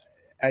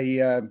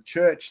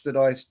church that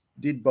I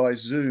did by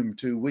Zoom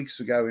 2 weeks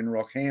ago in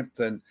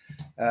Rockhampton,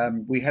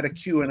 we had a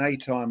Q&A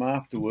time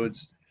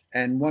afterwards,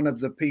 and one of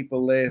the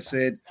people there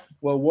said,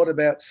 well, what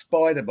about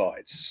spider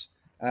bites?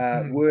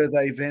 Were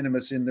they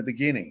venomous in the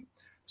beginning?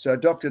 So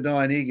Dr.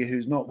 Diane Eager,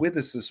 who's not with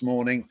us this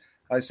morning,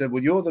 I said,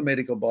 well, you're the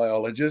medical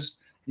biologist.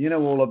 You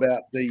know all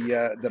about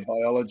the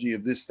biology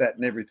of this, that,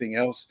 and everything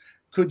else.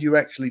 Could you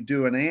actually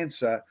do an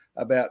answer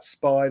about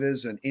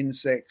spiders and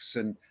insects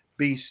and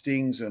bee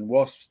stings and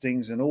wasp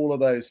stings and all of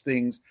those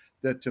things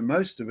that to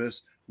most of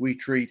us we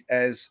treat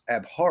as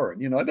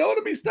abhorrent? You know, I don't want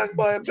to be stung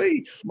by a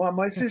bee.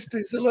 My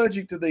sister's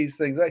allergic to these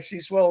things. She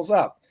swells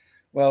up.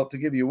 Well, to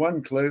give you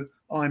one clue,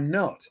 I'm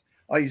not.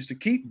 I used to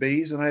keep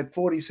bees, and I had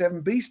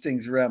 47 bee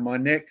stings around my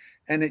neck,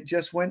 and it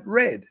just went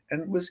red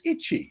and it was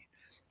itchy.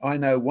 I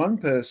know one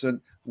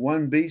person,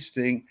 one bee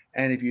sting,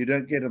 and if you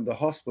don't get them to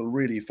hospital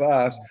really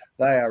fast,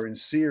 they are in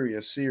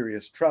serious,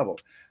 serious trouble.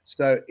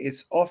 So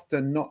it's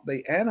often not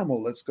the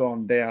animal that's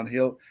gone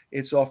downhill.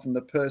 It's often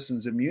the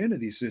person's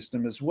immunity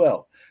system as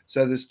well.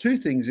 So there's two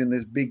things in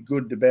this big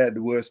good to bad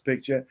to worse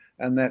picture,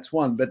 and that's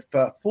one. But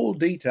for full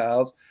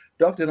details,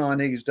 Dr.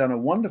 Ninig has done a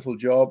wonderful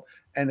job,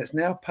 and it's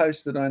now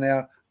posted on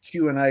our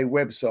Q&A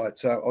website.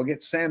 So I'll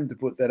get Sam to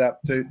put that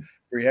up to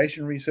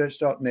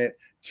creationresearch.net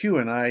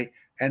Q&A,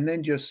 and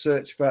then just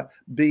search for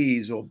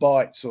bees or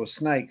bites or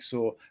snakes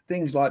or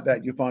things like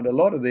that. You'll find a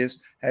lot of this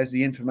has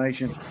the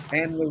information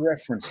and the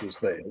references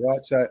there,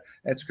 right? So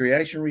that's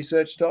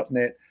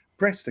creationresearch.net.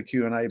 Press the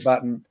Q&A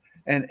button.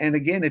 And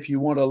again, if you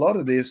want a lot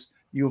of this,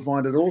 you'll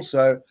find it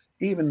also,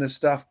 even the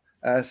stuff,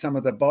 some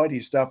of the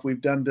bitey stuff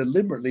we've done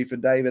deliberately for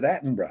David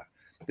Attenborough.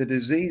 the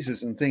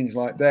diseases and things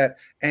like that.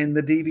 And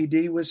the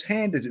DVD was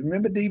handed.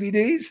 Remember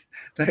DVDs?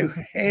 They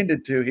were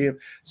handed to him.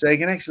 So you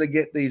can actually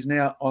get these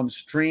now on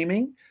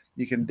streaming.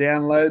 You can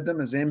download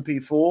them as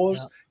MP4s.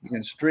 Yeah. You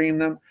can stream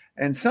them.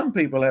 And some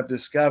people have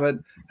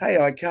discovered,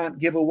 hey, I can't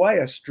give away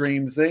a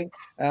stream thing.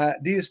 Do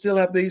you still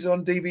have these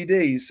on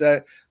DVDs?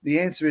 So the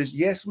answer is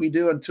yes, we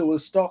do, until the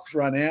stocks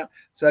run out.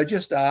 So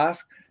just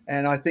ask.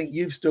 And I think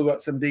you've still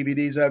got some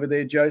DVDs over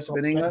there, Joseph,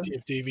 in England. Plenty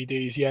of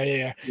DVDs,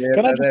 yeah.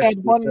 Can I just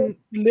add one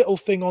little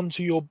thing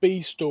onto your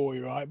bee story,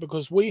 right?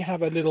 Because we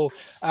have a little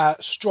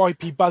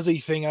stripy, buzzy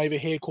thing over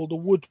here called a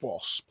wood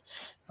wasp.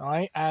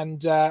 Right,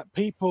 and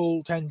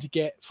people tend to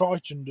get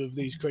frightened of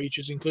these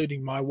creatures,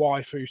 including my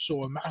wife, who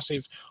saw a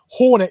massive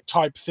hornet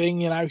type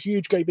thing,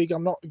 huge, great big,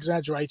 I'm not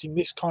exaggerating,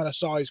 this kind of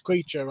size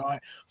creature,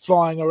 right,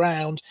 flying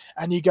around,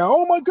 and you go,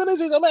 oh my goodness,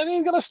 he's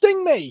going to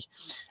sting me.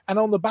 And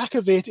on the back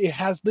of it, it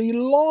has the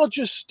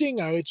largest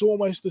stinger. It's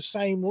almost the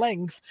same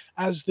length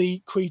as the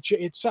creature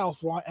itself,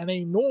 right? An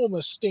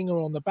enormous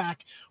stinger on the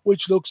back,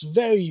 which looks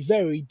very,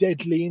 very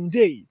deadly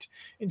indeed,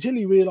 until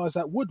you realize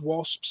that wood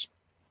wasps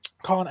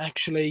can't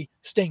actually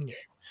sting you,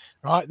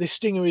 right? This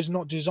stinger is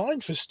not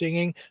designed for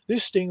stinging.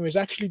 This stinger is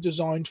actually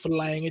designed for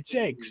laying its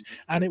eggs,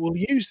 and it will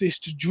use this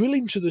to drill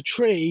into the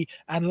tree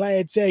and lay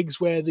its eggs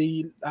where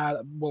the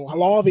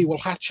larvae will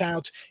hatch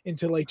out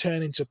until they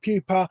turn into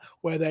pupa,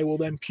 where they will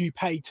then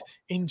pupate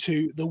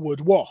into the wood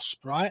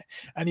wasp, right?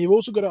 And you've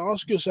also got to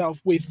ask yourself,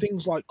 with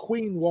things like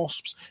queen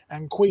wasps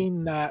and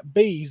queen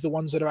bees, the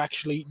ones that are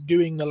actually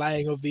doing the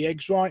laying of the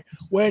eggs, right,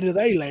 where do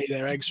they lay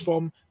their eggs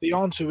from? The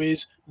answer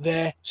is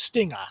their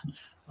stinger.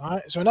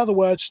 Right. So in other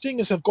words,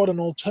 stingers have got an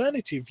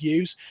alternative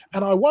use,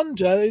 and I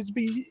wonder,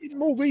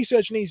 more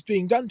research needs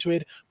being done to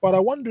it, but I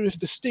wonder if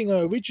the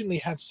stinger originally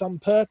had some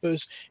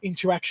purpose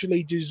into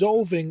actually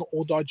dissolving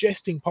or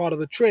digesting part of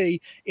the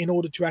tree in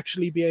order to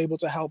actually be able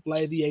to help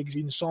lay the eggs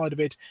inside of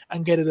it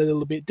and get it a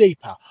little bit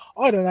deeper.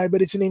 I don't know,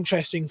 but it's an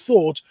interesting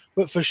thought,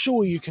 but for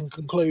sure you can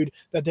conclude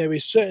that there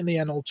is certainly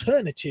an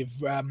alternative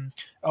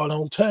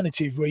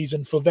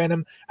reason for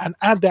venom, and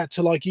add that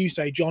to, like you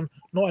say, John,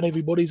 not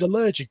everybody's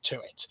allergic to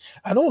it.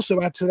 And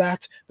also add to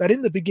that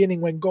in the beginning,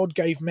 when God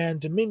gave man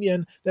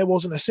dominion, there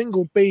wasn't a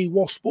single bee,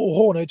 wasp, or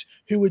hornet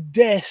who would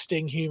dare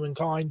sting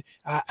humankind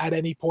at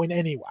any point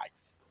anyway.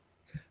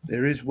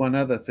 There is one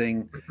other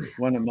thing.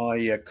 One of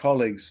my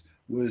colleagues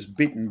was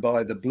bitten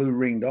by the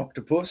blue-ringed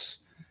octopus,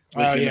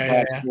 which in the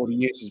past 40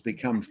 years has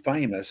become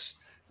famous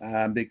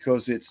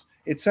because it's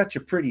such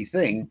a pretty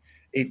thing.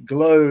 It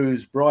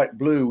glows bright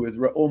blue with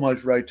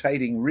almost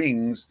rotating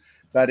rings,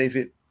 but if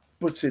it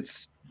puts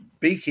its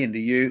beak into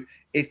you,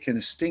 it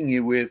can sting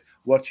you with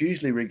what's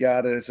usually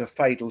regarded as a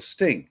fatal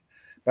sting.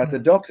 But the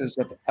doctors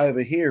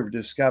over here have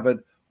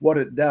discovered what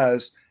it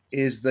does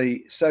is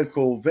the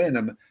so-called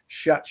venom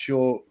shuts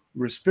your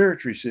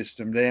respiratory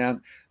system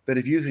down. But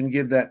if you can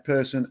give that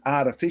person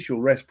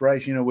artificial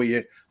respiration, where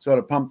you sort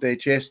of pump their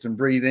chest and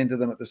breathe into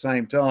them at the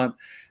same time,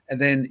 and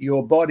then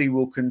your body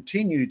will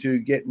continue to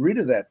get rid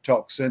of that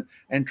toxin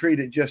and treat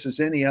it just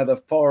as any other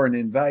foreign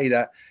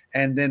invader,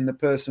 and then the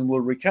person will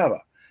recover.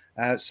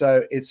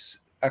 So it's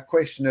a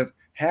question of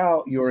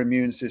how your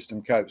immune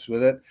system copes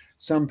with it.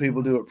 Some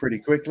people do it pretty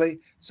quickly.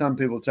 Some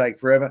people take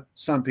forever.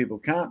 Some people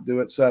can't do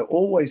it. So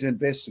always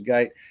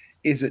investigate,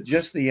 is it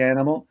just the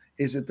animal?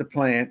 Is it the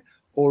plant?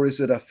 Or is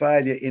it a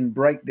failure in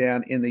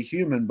breakdown in the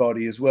human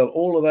body as well?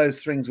 All of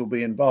those things will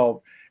be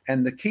involved.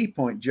 And the key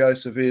point,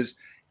 Joseph,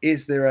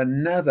 is there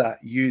another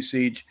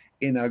usage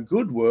in a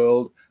good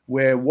world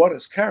where what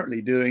it's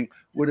currently doing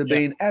would have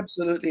been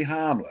absolutely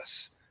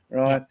harmless,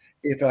 right?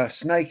 If a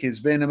snake is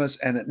venomous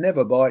and it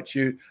never bites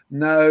you,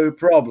 no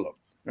problem,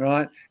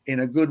 right?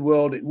 In a good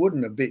world, it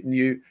wouldn't have bitten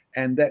you.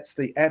 And that's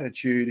the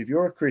attitude. If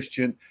you're a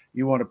Christian,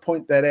 you want to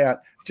point that out,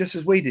 just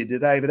as we did to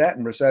David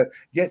Attenborough. So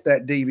get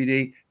that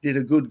DVD, Did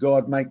a Good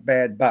God Make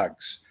Bad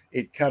Bugs?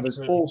 It covers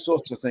all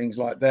sorts of things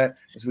like that.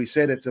 As we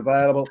said, it's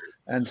available.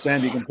 And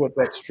Sandy can put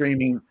that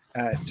streaming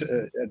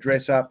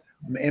address up,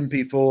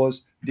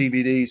 MP4s,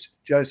 DVDs.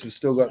 Joseph's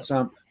still got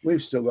some.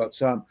 We've still got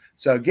some.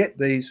 So get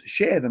these,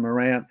 share them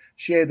around,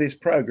 share this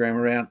program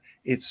around.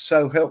 It's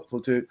so helpful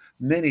to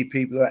many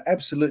people who are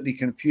absolutely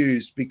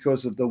confused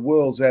because of the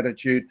world's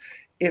attitude.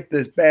 If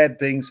there's bad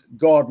things,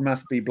 God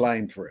must be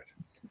blamed for it.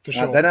 For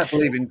sure. They don't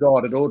believe in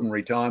God at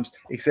ordinary times,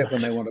 except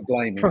when they want to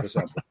blame him for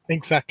something.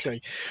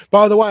 Exactly.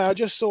 By the way, I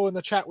just saw in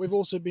the chat, we've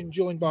also been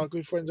joined by our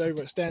good friends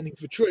over at Standing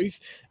for Truth.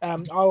 I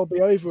will be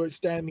over at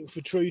Standing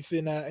for Truth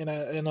in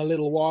a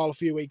little while, a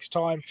few weeks'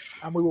 time,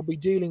 and we will be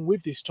dealing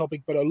with this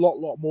topic, but a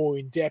lot more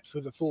in depth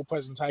with a full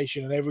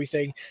presentation and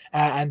everything,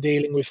 and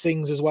dealing with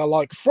things as well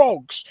like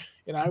frogs.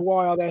 You know,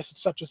 why are there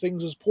such a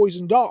things as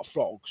poison dart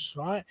frogs,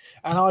 right?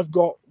 And I've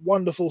got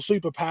wonderful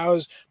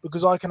superpowers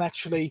because I can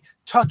actually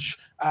touch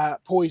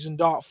poison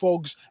dart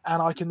frogs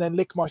and I can then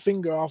lick my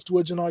finger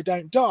afterwards and I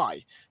don't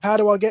die. How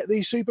do I get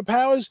these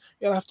superpowers?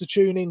 You'll have to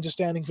tune in to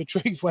Standing for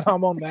Truth when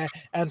I'm on there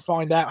and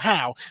find out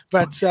how.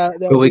 But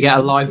will we get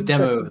a live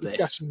demo of this?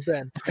 Discussions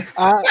then.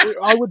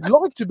 I would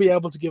like to be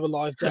able to give a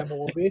live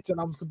demo of it, and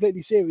I'm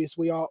completely serious.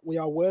 We are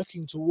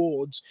working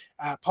towards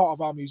part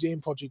of our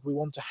museum project. We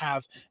want to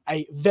have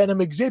a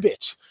venom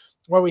exhibit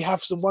where we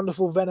have some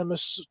wonderful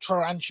venomous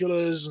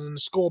tarantulas and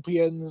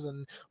scorpions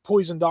and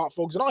poison dart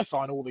frogs, and I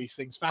find all these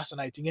things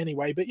fascinating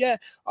anyway. But yeah,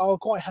 I'll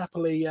quite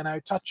happily, you know,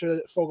 touch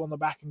a frog on the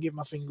back and give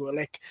my finger a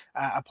lick,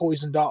 a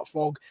poison dart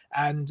frog,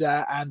 and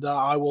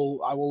I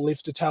will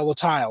live to tell the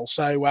tale.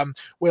 So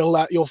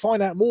you'll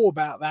find out more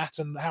about that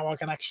and how I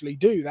can actually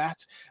do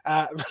that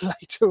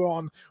later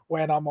on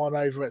when I'm on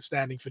over at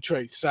Standing for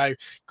Truth. So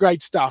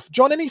great stuff,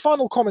 John. Any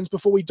final comments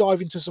before we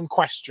dive into some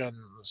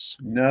questions?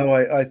 No,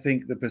 I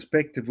think the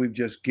perspective we've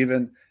just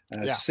given,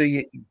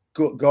 see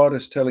God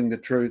is telling the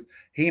truth.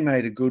 He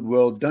made a good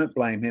world. Don't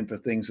blame him for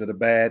things that are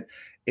bad.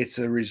 It's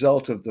a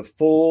result of the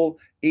fall.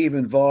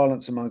 Even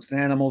violence amongst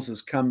animals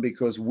has come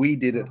because we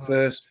did it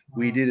first.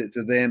 We did it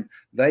to them.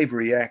 They've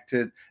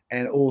reacted.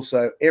 And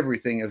also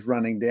everything is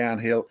running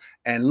downhill.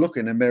 And look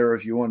in the mirror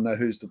if you want to know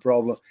who's the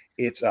problem.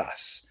 It's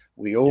us.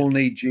 We all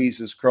need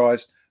Jesus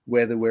Christ.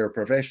 Whether we're a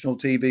professional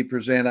TV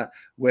presenter,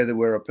 whether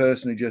we're a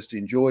person who just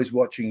enjoys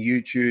watching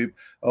YouTube,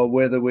 or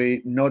whether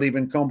we're not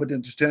even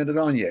competent to turn it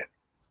on yet.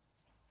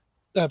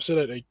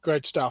 Absolutely.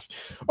 Great stuff.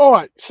 All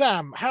right,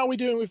 Sam, how are we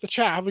doing with the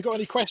chat? Have we got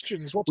any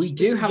questions? We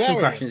do have some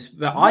questions,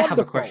 but I have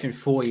a question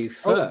for you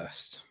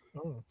first.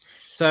 Oh.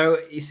 So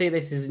you see,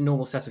 this is a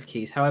normal set of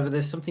keys. However,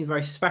 there's something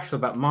very special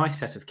about my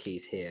set of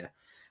keys here.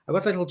 I've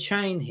got a little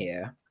chain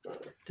here.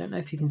 Don't know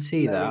if you can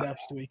see that. Up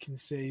so we can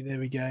see. There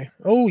we go.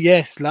 Oh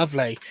yes,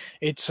 lovely.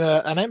 It's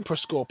an Emperor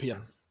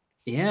Scorpion.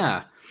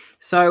 Yeah.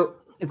 So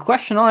the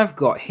question I've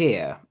got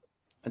here,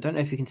 I don't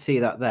know if you can see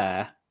that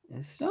there.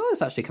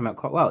 It's actually come out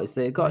quite well. Is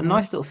they've got a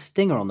nice little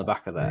stinger on the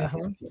back of there,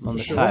 on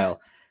the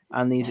tail,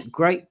 and these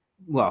great,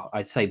 well,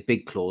 I'd say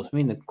big claws. I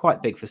mean, they're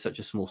quite big for such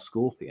a small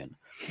scorpion.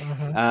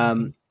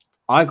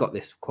 I got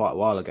this quite a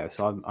while ago,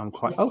 so I'm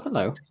quite. Oh,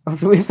 hello!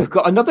 We've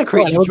got another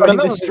creature joining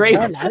the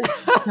stream.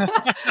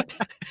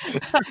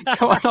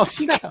 Come on, off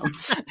you come.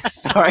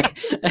 Sorry,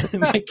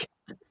 my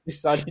cat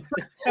decided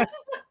to.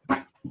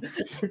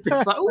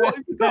 It's like, oh, what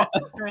have you got?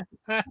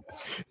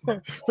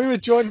 We were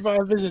joined by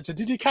a visitor.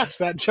 Did you catch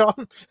that,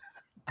 John?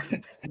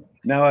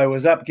 No, I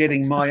was up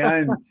getting my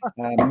own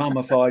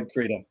mummified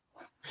critter.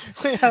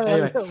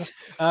 Anyway,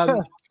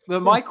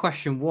 but my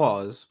question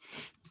was,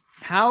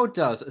 how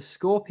does a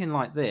scorpion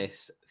like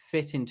this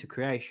fit into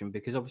creation?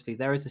 Because obviously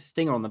there is a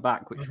stinger on the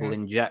back which will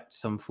inject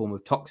some form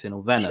of toxin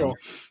or venom,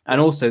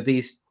 and also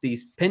these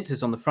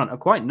pincers on the front are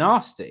quite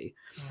nasty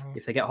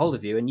if they get hold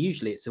of you. And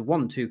usually it's a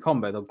 1-2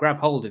 combo. They'll grab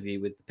hold of you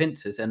with the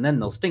pincers and then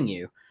they'll sting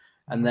you,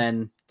 and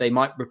then they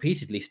might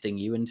repeatedly sting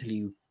you until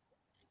you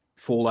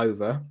fall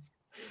over,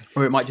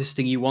 or it might just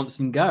sting you once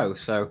and go.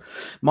 So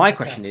my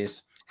question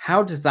is,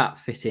 how does that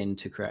fit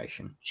into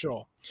creation?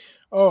 Sure.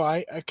 All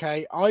right,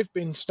 okay. I've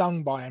been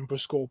stung by Emperor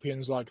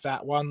Scorpions like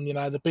that one. You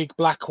know, the big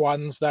black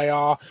ones, they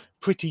are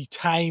pretty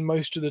tame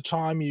most of the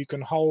time. You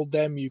can hold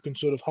them. You can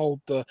sort of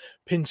hold the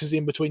pincers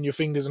in between your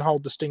fingers and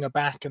hold the stinger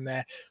back, and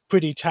they're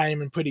pretty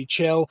tame and pretty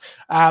chill.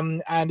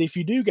 And if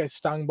you do get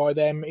stung by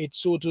them, it's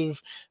sort of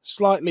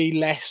slightly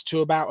less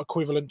to about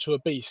equivalent to a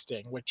bee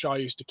sting, which I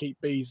used to keep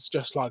bees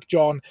just like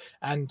John,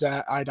 and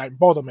I don't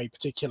bother me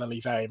particularly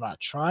very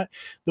much, right?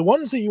 The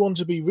ones that you want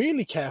to be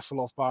really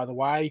careful of, by the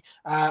way,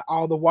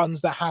 are the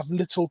ones that have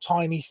little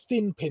tiny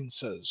thin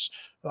pincers,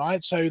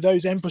 right? So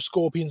those Emperor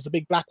Scorpions, the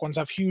big black ones,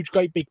 have huge,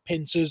 great big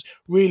pincers,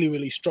 really,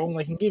 really strong.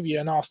 They can give you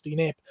a nasty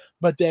nip,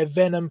 but their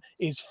venom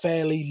is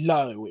fairly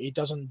low. It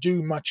doesn't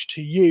do much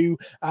to you.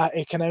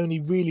 It can only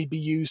really be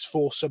used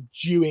for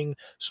subduing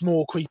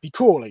small, creepy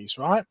crawlies,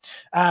 right?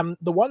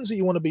 The ones that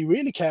you want to be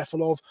really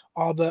careful of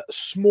are the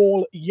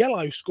small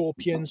yellow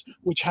scorpions,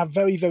 which have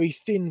very, very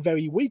thin,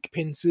 very weak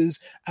pincers,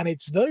 and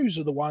those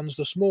are the ones,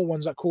 the small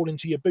ones, that crawl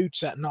into your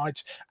boots at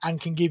night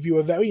and can give you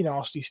a very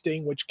nasty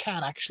sting, which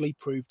can actually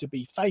prove to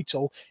be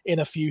fatal in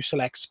a few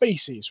select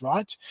species,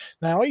 right?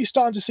 Now, are you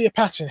starting to see a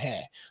pattern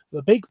here?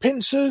 The big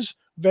pincers,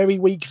 very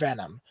weak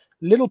venom.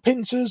 Little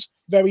pincers,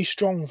 very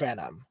strong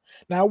venom.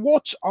 Now,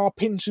 what are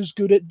pincers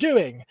good at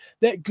doing?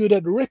 They're good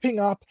at ripping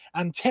up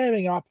and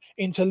tearing up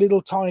into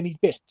little tiny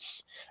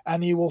bits.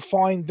 And you will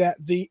find that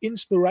the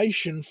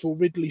inspiration for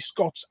Ridley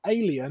Scott's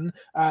Alien,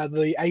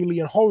 the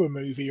Alien horror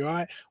movie,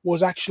 right,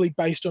 was actually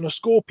based on a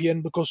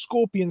scorpion, because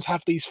scorpions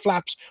have these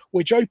flaps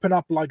which open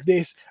up like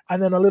this,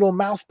 and then a little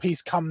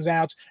mouthpiece comes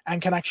out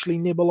and can actually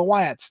nibble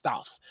away at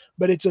stuff.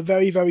 But it's a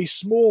very, very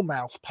small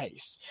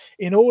mouthpiece.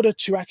 In order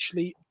to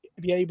actually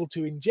be able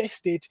to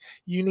ingest it,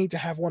 you need to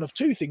have one of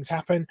two things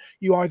happen.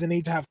 You either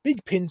need to have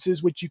big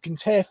pincers, which you can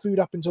tear food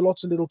up into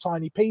lots of little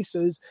tiny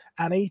pieces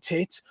and eat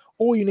it,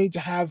 or you need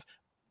to have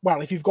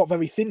well, if you've got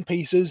very thin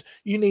pieces,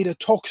 you need a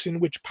toxin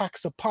which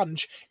packs a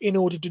punch in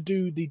order to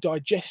do the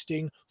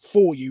digesting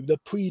for you, the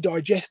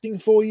pre-digesting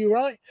for you,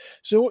 right?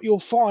 So what you'll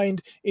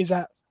find is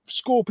that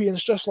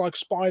scorpions, just like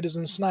spiders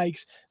and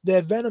snakes,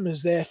 their venom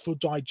is there for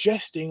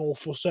digesting, or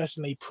for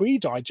certainly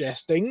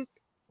pre-digesting,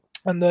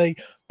 and the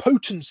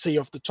potency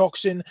of the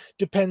toxin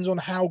depends on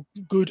how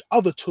good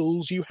other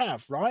tools you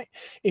have, right?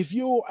 If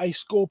you're a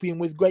scorpion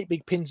with great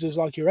big pincers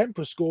like your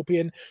emperor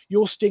scorpion,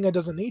 your stinger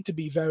doesn't need to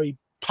be very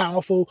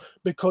powerful,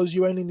 because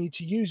you only need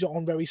to use it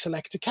on very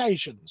select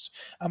occasions.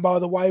 And by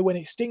the way, when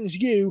it stings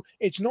you,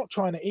 it's not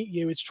trying to eat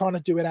you, it's trying to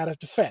do it out of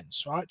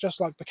defense, right?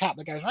 Just like the cat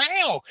that goes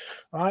meow,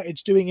 right?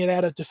 It's doing it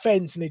out of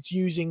defense, and it's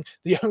using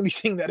the only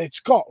thing that it's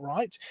got,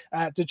 right,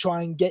 to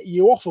try and get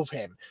you off of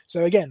him.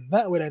 So again,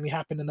 that would only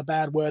happen in a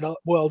bad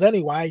world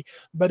anyway,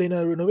 but in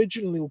an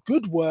originally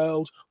good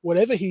world,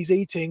 whatever he's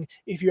eating,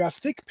 if you have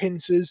thick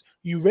pincers,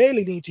 you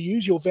rarely need to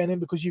use your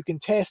venom, because you can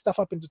tear stuff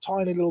up into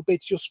tiny little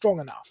bits. You're strong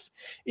enough.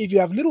 If you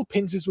have little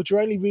pincers which are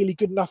only really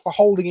good enough for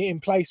holding it in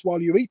place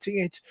while you're eating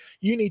it,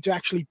 you need to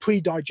actually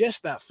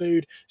pre-digest that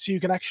food so you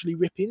can actually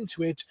rip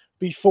into it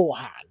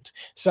beforehand.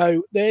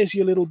 So there's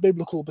your little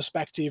biblical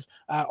perspective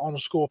on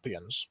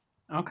scorpions.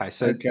 Okay,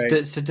 so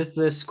does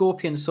the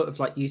scorpion sort of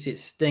like use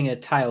its stinger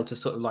tail to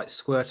sort of like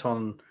squirt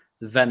on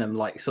the venom,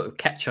 like sort of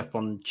ketchup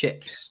on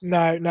chips?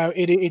 No,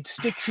 it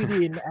sticks it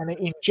in and it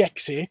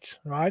injects it,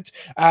 right?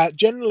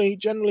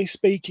 Generally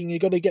speaking,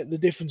 you've got to get the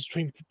difference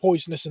between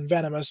poisonous and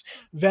venomous.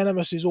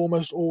 Venomous is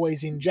almost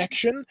always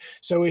injection.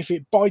 So if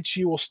it bites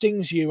you or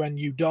stings you and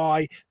you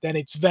die, then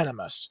it's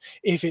venomous.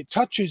 If it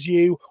touches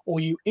you or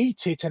you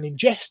eat it and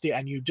ingest it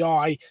and you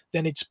die,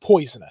 then it's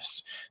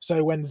poisonous.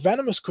 So when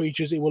venomous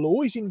creatures, it will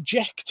always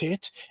inject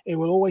it. It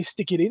will always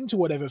stick it into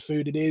whatever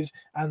food it is,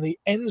 and the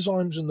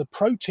enzymes and the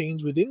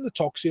proteins within the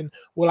toxin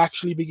will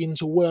actually begin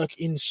to work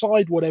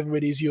inside whatever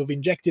it is you've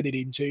injected it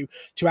into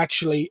to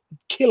actually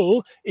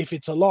kill if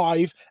it's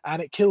alive,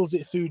 and it kills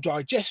it through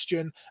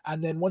digestion.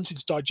 And then once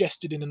it's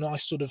digested in a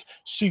nice sort of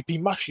soupy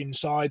mush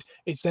inside,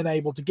 it's then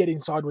able to get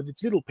inside with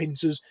its little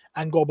pincers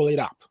and gobble it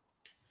up.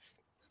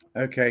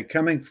 Okay,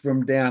 coming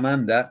from down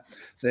under,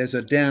 there's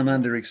a down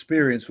under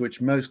experience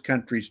which most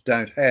countries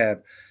don't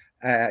have,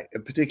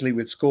 particularly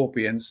with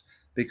scorpions,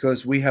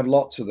 because we have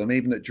lots of them,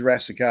 even at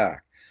Jurassic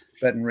Ark.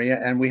 But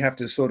and we have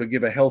to sort of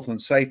give a health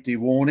and safety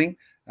warning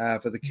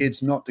for the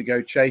kids not to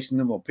go chasing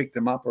them or pick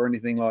them up or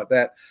anything like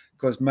that,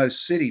 because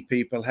most city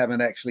people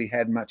haven't actually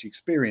had much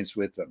experience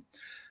with them.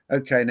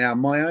 Okay, now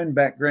my own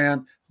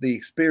background, the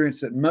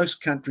experience that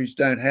most countries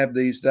don't have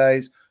these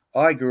days,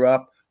 I grew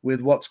up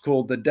with what's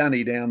called the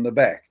dunny down the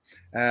back,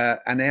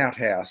 an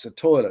outhouse, a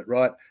toilet,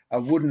 right?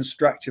 A wooden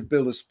structure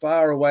built as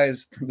far away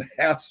from the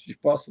house as you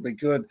possibly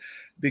could,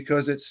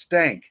 because it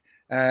stank.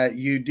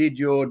 You did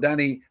your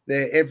dunny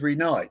there every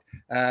night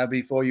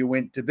before you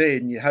went to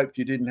bed, and you hoped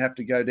you didn't have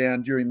to go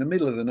down during the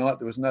middle of the night.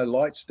 There was no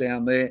lights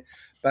down there,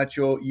 but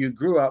you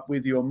grew up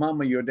with your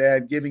mum or your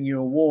dad giving you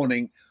a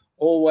warning: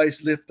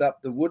 always lift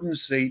up the wooden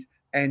seat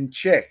and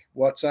check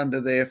what's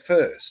under there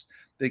first,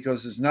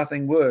 because there's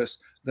nothing worse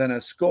than a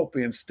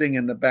scorpion sting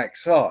in the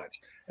backside.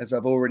 As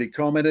I've already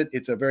commented,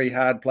 it's a very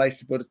hard place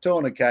to put a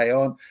tourniquet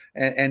on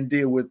and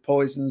deal with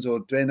poisons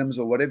or venoms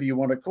or whatever you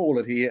want to call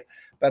it here.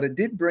 But it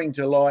did bring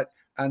to light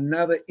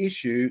another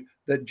issue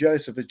that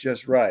Joseph has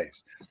just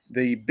raised.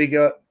 The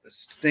bigger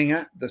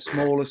stinger, the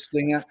smaller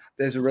stinger,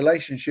 there's a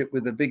relationship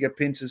with the bigger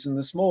pincers and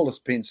the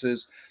smallest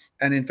pincers.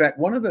 And in fact,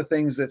 one of the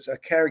things that's a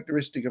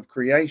characteristic of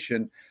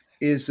creation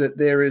is that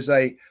there is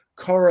a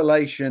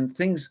correlation.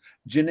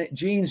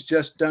 Genes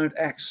just don't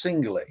act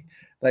singly.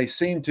 They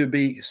seem to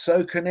be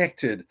so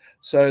connected.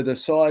 So the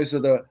size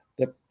of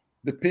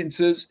the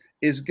pincers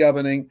is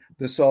governing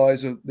the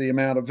size of the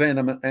amount of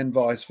venom and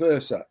vice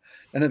versa.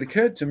 And it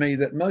occurred to me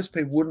that most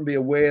people wouldn't be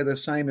aware the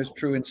same is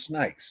true in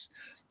snakes.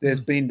 There's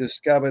been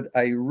discovered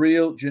a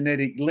real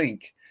genetic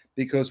link,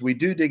 because we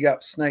do dig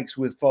up snakes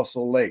with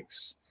fossil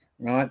legs,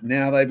 right?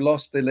 Now they've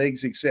lost their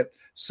legs, except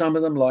some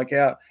of them, like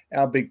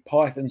our big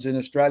pythons in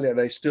Australia,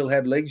 they still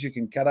have legs. You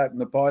can cut open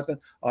the python.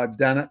 I've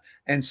done it,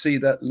 and see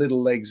that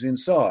little legs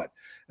inside.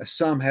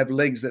 Some have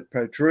legs that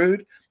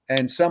protrude,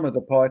 and some of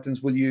the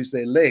pythons will use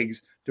their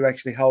legs to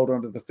actually hold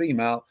onto the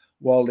female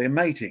while they're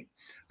mating.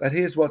 But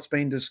here's what's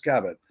been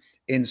discovered.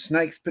 In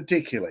snakes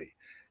particularly,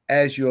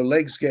 as your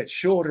legs get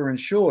shorter and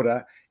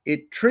shorter,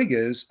 it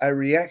triggers a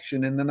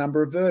reaction in the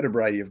number of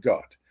vertebrae you've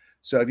got.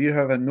 So if you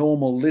have a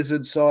normal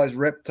lizard-sized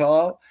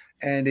reptile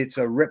and it's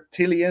a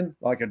reptilian,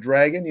 like a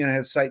dragon, you know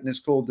how Satan is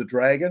called the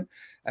dragon,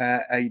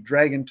 a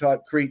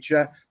dragon-type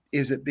creature,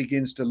 is it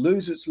begins to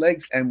lose its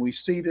legs. And we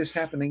see this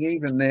happening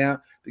even now,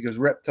 because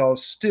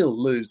reptiles still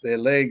lose their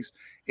legs.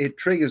 It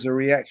triggers a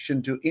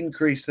reaction to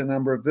increase the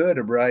number of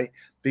vertebrae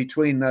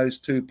between those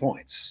 2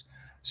 points.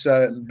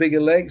 So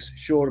bigger legs,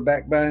 shorter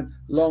backbone,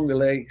 longer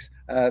legs,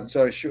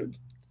 should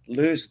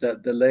lose the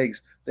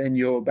legs, then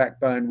your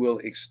backbone will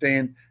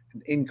extend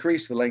and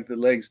increase the length of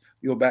the legs.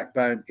 Your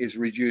backbone is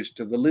reduced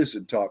to the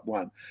lizard type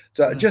one.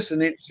 So just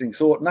an interesting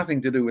thought,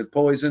 nothing to do with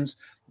poisons,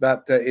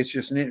 but it's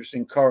just an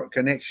interesting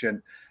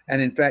connection.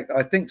 And in fact,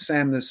 I think,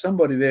 Sam, there's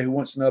somebody there who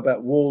wants to know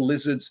about wall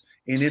lizards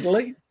in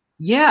Italy.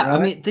 Yeah, right?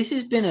 I mean, this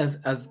has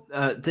been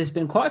there's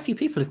been quite a few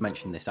people who've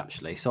mentioned this,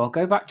 actually. So I'll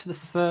go back to the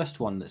first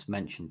one that's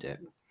mentioned it.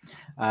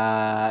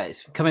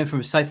 It's coming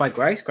from Saved by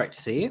Grace. Great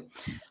to see you.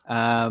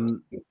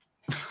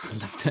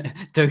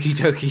 Doki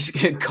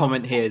Doki's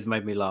comment here has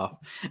made me laugh.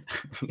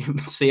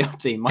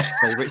 CRT, my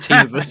favourite team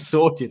of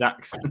assorted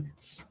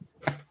accents.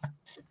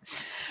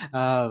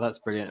 Oh, that's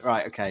brilliant.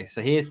 Right, okay.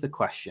 So here's the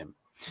question.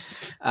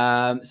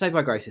 Saved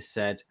by Grace has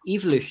said,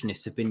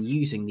 evolutionists have been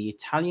using the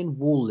Italian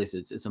wall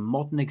lizards as a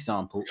modern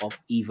example of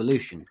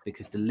evolution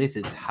because the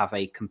lizards have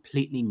a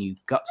completely new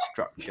gut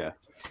structure,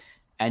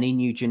 any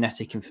new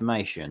genetic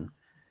information.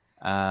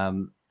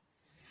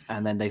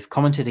 And then they've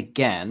commented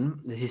again.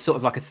 This is sort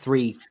of like a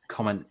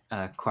 3-comment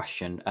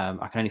question.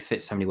 I can only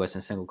fit so many words in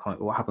a single comment.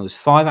 But what happened was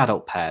 5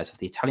 adult pairs of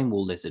the Italian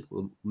wall lizard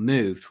were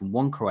moved from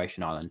one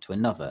Croatian island to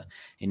another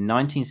in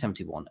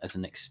 1971 as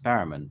an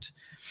experiment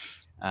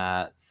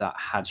that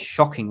had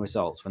shocking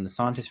results. When the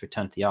scientists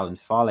returned to the island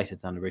far later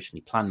than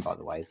originally planned, by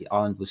the way, the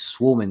island was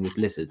swarming with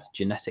lizards.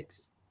 Genetic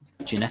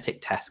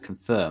tests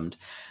confirmed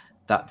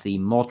that the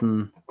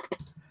modern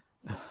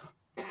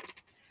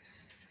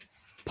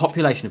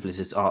population of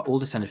lizards are all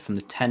descended from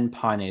the 10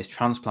 pioneers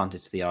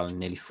transplanted to the island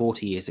nearly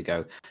 40 years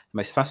ago. The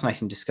most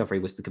fascinating discovery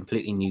was the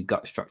completely new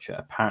gut structure.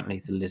 Apparently,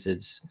 the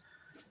lizards,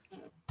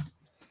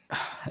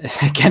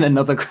 again,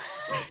 another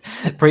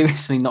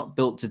previously not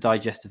built to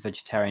digest a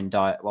vegetarian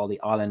diet, while the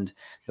island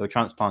they were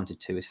transplanted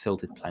to is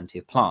filled with plenty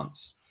of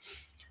plants.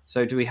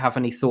 So, do we have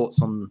any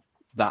thoughts on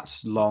that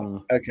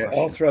long? Okay, question?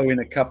 I'll throw in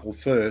a couple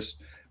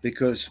first,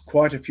 because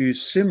quite a few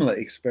similar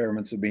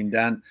experiments have been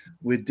done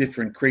with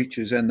different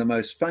creatures, and the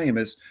most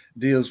famous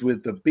deals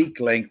with the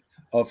beak length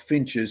of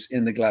finches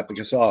in the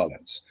Galapagos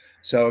Islands.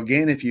 So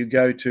again, if you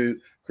go to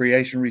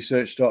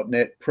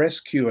creationresearch.net, press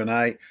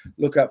Q&A,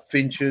 look up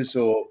finches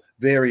or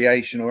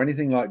variation or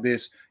anything like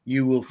this,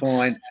 you will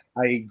find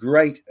a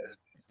great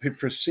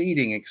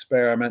preceding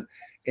experiment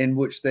in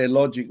which their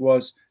logic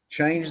was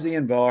change the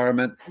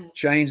environment,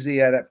 change the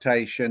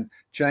adaptation,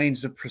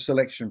 change the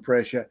selection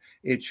pressure,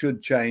 it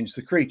should change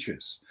the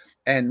creatures.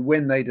 And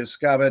when they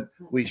discovered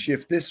we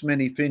shift this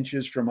many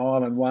finches from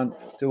island 1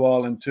 to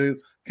island 2,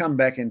 come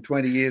back in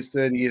 20 years,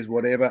 30 years,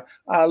 whatever,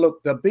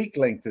 look, the beak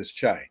length has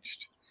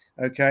changed.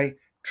 Okay,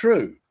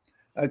 true.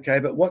 Okay,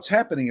 but what's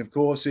happening, of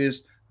course,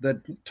 is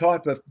the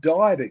type of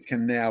diet it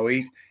can now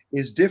eat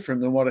is different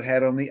than what it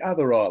had on the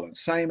other islands.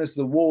 Same as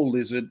the wall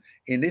lizard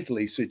in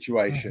Italy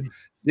situation.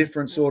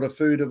 Different sort of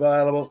food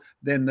available,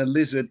 then the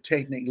lizard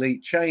technically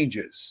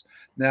changes.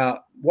 Now,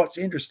 what's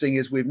interesting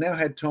is we've now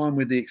had time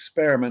with the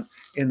experiment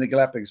in the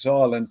Galapagos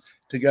Island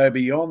to go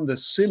beyond the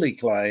silly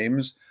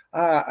claims,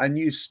 a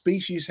new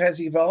species has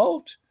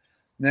evolved.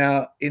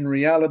 Now, in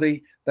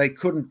reality, they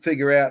couldn't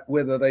figure out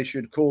whether they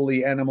should call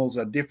the animals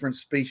a different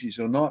species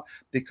or not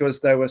because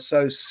they were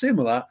so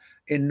similar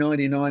in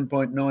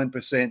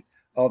 99.9%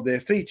 of their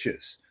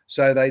features.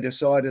 So they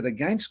decided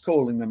against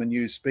calling them a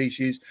new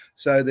species.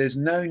 So there's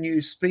no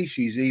new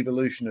species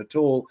evolution at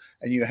all.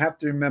 And you have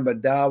to remember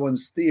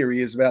Darwin's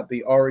theory is about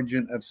the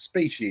origin of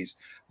species,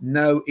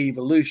 no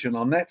evolution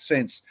on that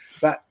sense.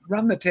 But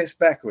run the test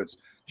backwards.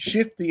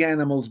 Shift the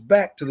animals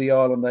back to the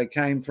island they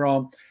came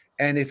from.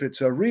 And if it's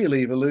a real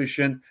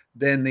evolution,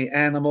 then the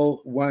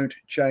animal won't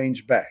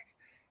change back.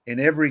 In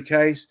every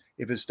case,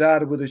 if it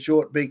started with a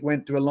short beak,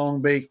 went to a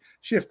long beak,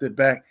 shifted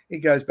back, it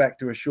goes back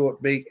to a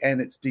short beak, and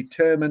it's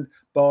determined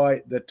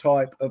by the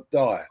type of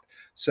diet.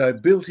 So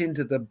built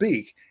into the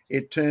beak,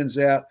 it turns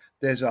out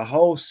there's a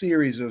whole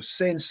series of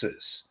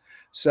sensors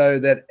so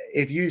that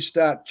if you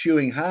start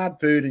chewing hard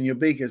food and your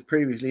beak has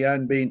previously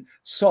only been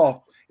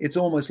soft, it's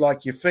almost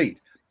like your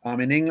feet. I'm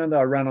in England,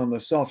 I run on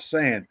the soft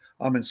sand.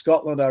 I'm in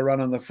Scotland, I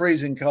run on the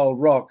freezing cold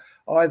rock.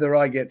 Either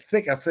I get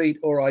thicker feet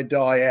or I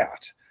die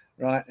out.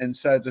 Right. And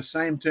so the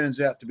same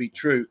turns out to be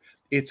true.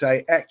 It's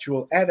an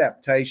actual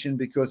adaptation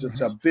because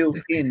it's a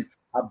built-in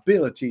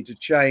ability to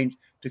change,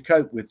 to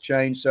cope with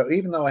change. So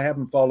even though I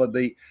haven't followed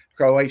the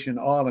Croatian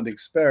island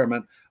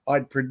experiment,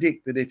 I'd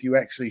predict that if you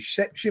actually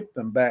ship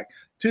them back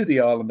to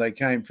the island they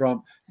came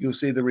from, you'll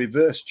see the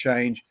reverse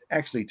change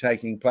actually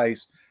taking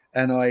place.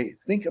 And I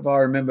think if I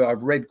remember,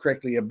 I've read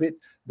correctly a bit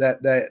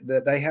that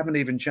they haven't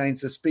even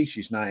changed the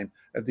species name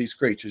of these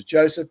creatures.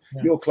 Joseph,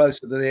 you're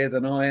closer to there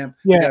than I am.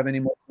 Do you have any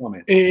more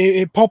comments?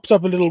 It popped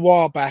up a little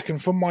while back,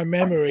 and from my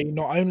memory,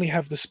 not only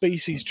have the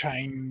species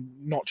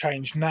not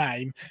changed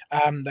name,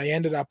 they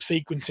ended up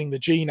sequencing the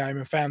genome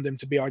and found them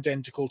to be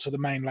identical to the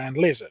mainland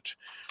lizard.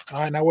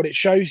 Now, what it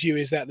shows you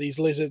is that these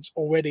lizards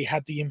already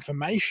had the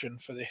information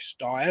for this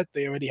diet.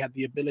 They already had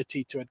the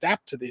ability to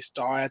adapt to this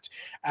diet.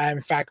 And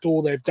in fact,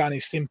 all they've done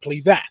is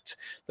simply that.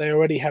 They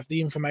already have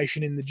the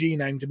information in the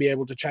genome to be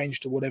able to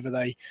change to whatever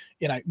they,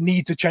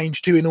 need to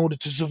change to in order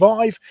to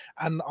survive.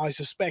 And I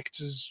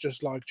suspect, as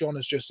just like John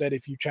has just said,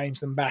 if you change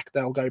them back,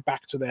 they'll go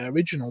back to their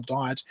original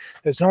diet.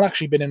 There's not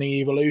actually been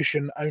any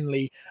evolution,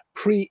 only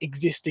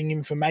pre-existing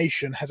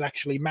information has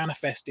actually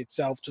manifested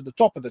itself to the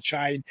top of the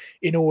chain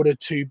in order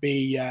to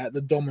be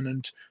the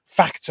dominant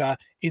factor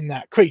in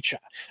that creature.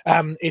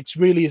 It's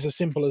really as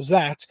simple as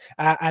that.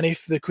 And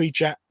if the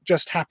creature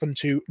just happened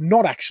to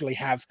not actually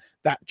have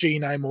that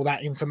genome or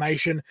that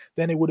information,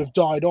 then it would have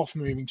died off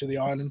moving to the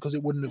island because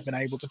it wouldn't have been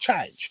able to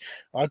change,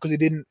 right? Because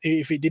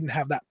if it didn't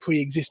have that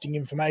pre-existing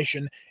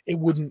information, it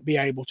wouldn't be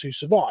able to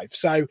survive.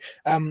 So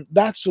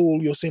that's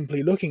all you're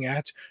simply looking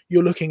at.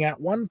 You're looking at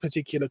one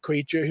particular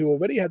creature who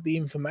already had the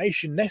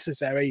information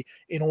necessary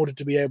in order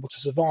to be able to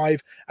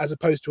survive, as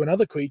opposed to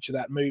another creature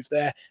that moved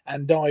there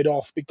and died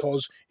off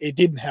because it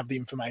didn't have the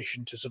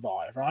information to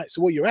survive, right?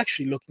 So what you're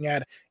actually looking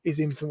at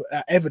is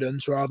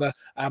evidence, rather,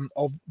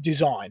 of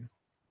design.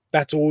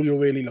 That's all you're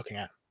really looking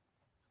at.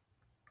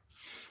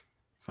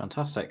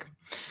 Fantastic.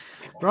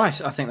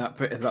 Right, I think that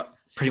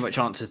pretty much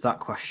answers that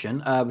question.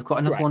 We've got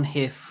another one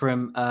here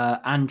from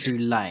Andrew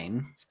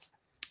Lane.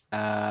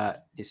 They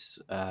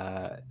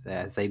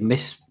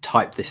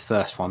mistyped this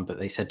first one, but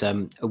they said,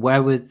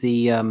 where were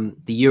the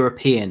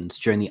Europeans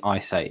during the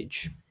Ice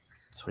Age?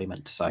 That's what he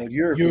meant to say. Well,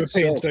 Europeans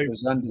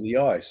was under the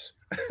ice.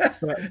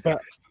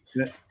 but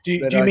do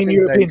you mean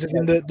Europeans as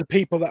in the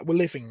people that were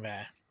living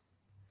there?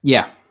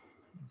 Yeah.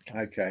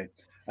 Okay.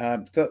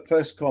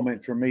 First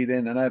comment from me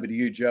then, and over to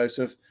you,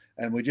 Joseph.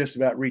 And we're just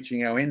about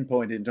reaching our end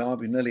point in time.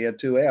 We nearly had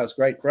 2 hours.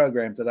 Great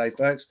program today,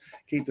 folks.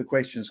 Keep the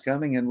questions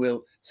coming, and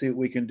we'll see what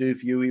we can do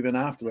for you even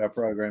after our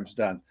program's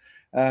done.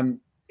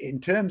 In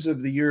terms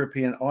of the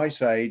European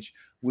Ice Age,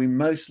 we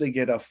mostly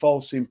get a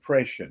false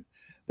impression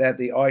that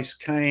the ice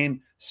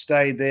came,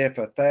 stayed there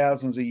for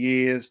thousands of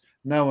years,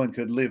 no one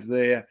could live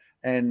there,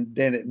 and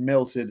then it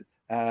melted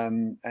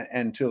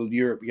until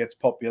Europe gets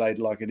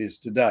populated like it is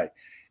today.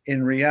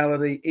 In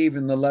reality,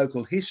 even the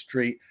local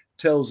history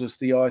tells us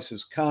the ice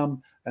has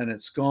come and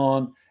it's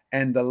gone.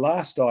 And the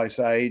last ice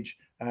age,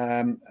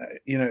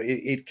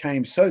 it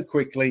came so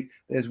quickly.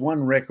 There's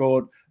one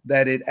record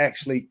that it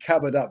actually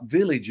covered up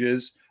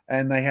villages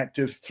and they had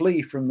to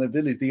flee from the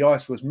village. The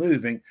ice was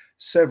moving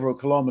several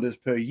kilometers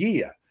per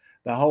year.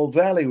 The whole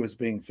valley was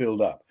being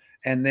filled up,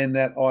 and then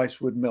that ice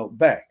would melt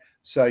back.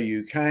 So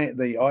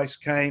the ice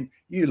came,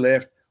 you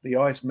left, the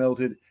ice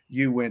melted,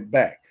 you went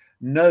back.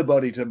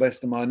 Nobody, to the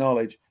best of my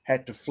knowledge,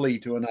 had to flee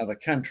to another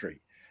country.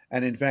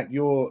 And in fact,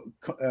 your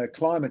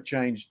climate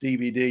change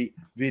DVD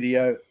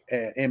video,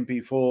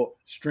 MP4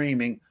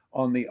 streaming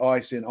on the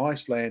ice in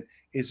Iceland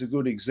is a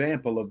good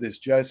example of this,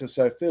 Joseph.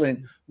 So fill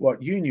in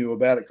what you knew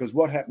about it, because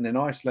what happened in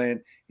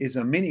Iceland is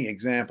a mini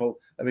example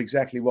of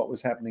exactly what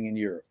was happening in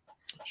Europe.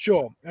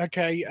 Sure.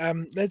 Okay.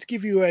 Let's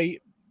give you a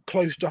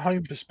close to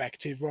home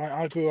perspective, right?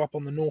 I grew up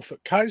on the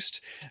Norfolk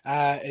coast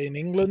in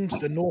England.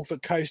 The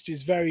Norfolk coast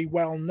is very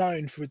well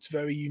known for its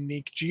very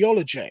unique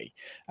geology.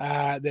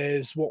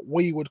 There's what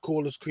we would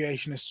call as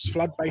creationists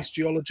flood-based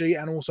geology,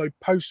 and also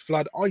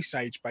post-flood ice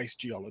age-based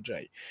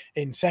geology.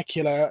 In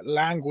secular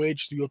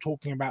language, you're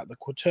talking about the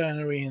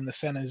Quaternary and the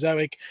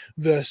Cenozoic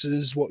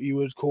versus what you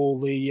would call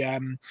the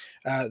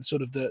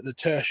sort of the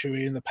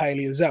Tertiary and the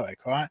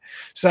Paleozoic, right?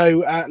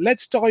 So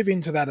let's dive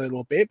into that a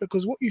little bit,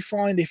 because what you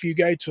find if you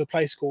go to a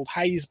place called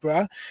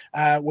Haysborough,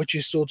 which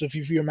is sort of,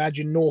 if you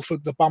imagine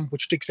Norfolk, the bump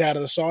which sticks out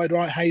of the side,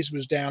 right?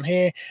 Haysborough's down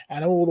here,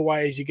 and all the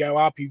way as you go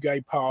up, you go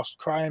past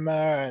Cromer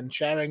and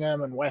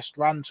Sheringham and West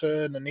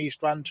Runton and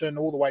East Runton,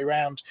 all the way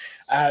round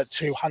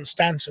to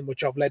Hunstanton,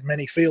 which I've led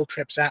many field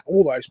trips at,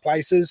 all those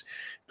places.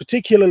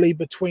 Particularly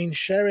between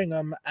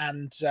Sheringham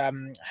and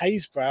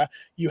Haysborough,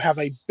 you have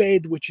a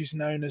bed which is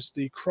known as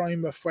the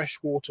Cromer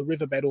Freshwater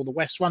Riverbed, or the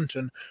West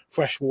Runton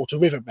Freshwater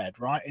Riverbed,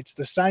 right? It's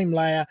the same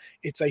layer.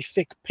 It's a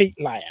thick peat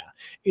layer.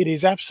 It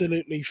is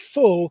absolutely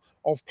full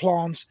of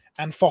plants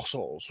and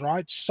fossils,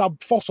 right?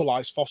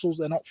 Sub-fossilized fossils.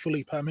 They're not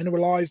fully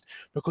permineralized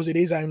because it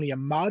is only a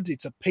mud.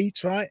 It's a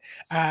peat, right?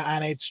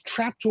 And it's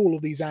trapped all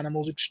of these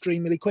animals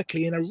extremely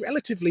quickly in a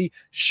relatively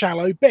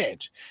shallow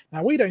bed.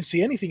 Now, we don't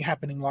see anything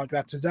happening like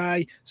that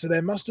today, so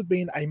there must have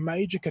been a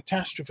major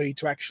catastrophe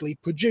to actually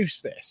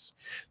produce this.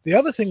 The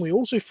other thing we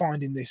also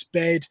find in this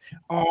bed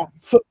are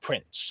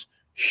footprints.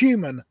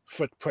 Human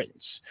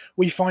footprints.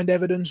 We find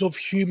evidence of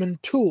human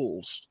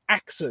tools,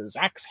 axes,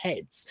 axe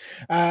heads.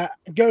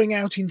 Going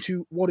out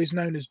into what is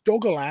known as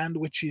Doggerland,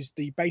 which is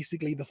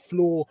basically the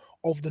floor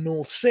of the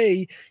North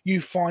Sea,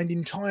 you find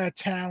entire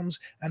towns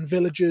and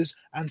villages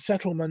and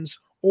settlements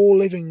all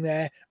living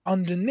there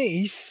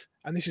underneath,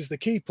 and this is the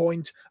key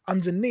point,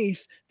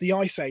 underneath the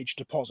Ice Age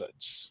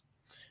deposits.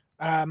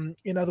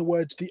 In other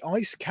words, the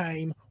ice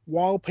came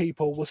while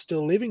people were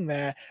still living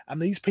there,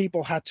 and these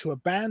people had to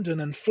abandon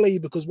and flee,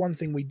 because one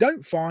thing we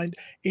don't find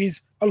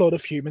is a lot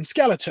of human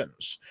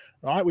skeletons,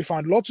 right? We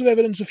find lots of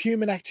evidence of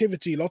human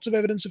activity, lots of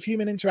evidence of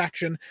human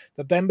interaction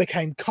that then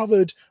became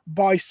covered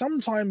by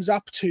sometimes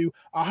up to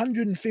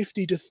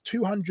 150 to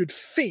 200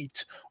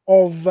 feet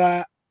of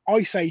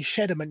ice age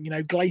sediment,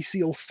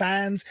 glacial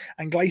sands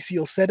and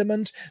glacial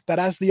sediment, that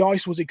as the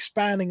ice was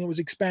expanding, it was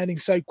expanding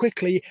so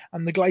quickly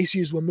and the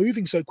glaciers were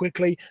moving so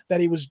quickly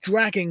that it was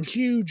dragging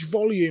huge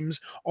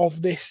volumes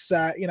of this,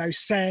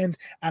 sand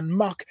and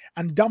muck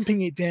and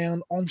dumping it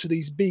down onto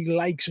these big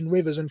lakes and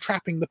rivers and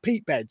trapping the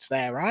peat beds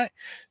there, right?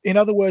 In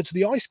other words,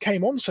 the ice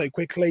came on so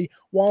quickly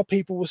while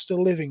people were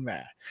still living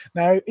there.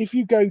 Now, if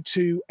you go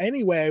to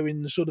anywhere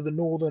in sort of the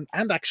northern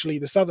and actually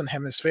the southern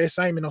hemisphere,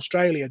 same in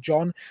Australia,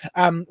 John,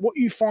 what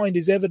you find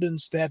is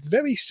evidence that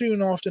very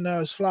soon after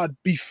Noah's flood,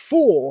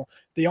 before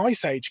the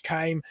ice age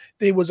came,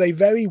 there was a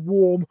very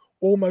warm,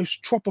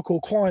 almost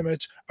tropical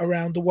climate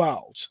around the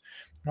world.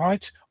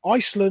 Right?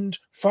 Iceland,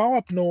 far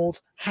up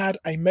north, had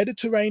a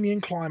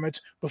Mediterranean climate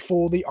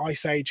before the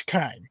Ice Age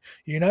came.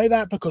 You know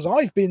that because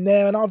I've been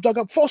there and I've dug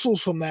up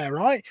fossils from there,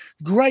 right?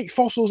 Great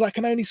fossils that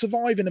can only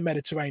survive in a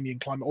Mediterranean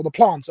climate, or the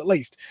plants at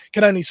least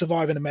can only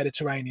survive in a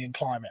Mediterranean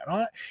climate,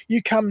 right?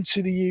 You come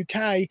to the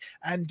UK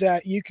and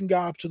you can go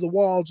up to the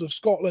wilds of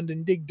Scotland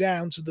and dig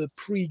down to the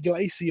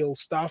pre-glacial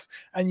stuff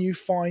and you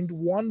find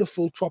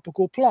wonderful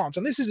tropical plants.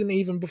 And this isn't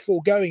even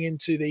before going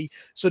into the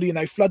sort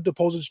of, flood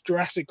deposits,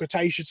 Jurassic,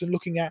 Cretaceous, and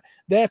looking at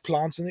their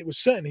plants, and it was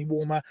certainly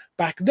warmer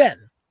back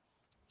then.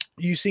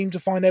 You seem to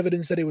find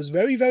evidence that it was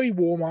very, very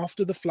warm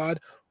after the flood,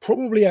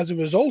 probably as a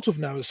result of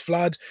Noah's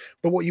flood.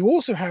 But what you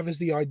also have is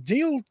the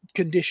ideal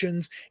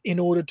conditions in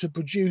order to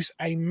produce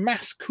a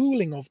mass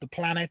cooling of the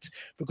planet,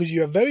 because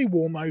you have very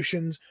warm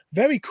oceans,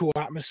 very cool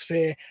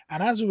atmosphere,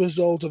 and as a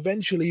result,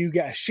 eventually you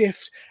get a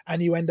shift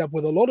and you end up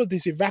with a lot of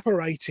this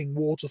evaporating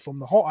water from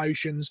the hot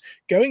oceans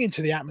going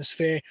into the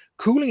atmosphere,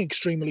 cooling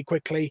extremely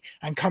quickly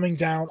and coming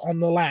down on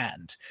the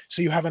land.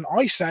 So you have an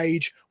ice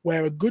age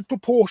where a good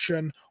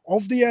proportion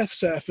of the Earth's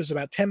surface,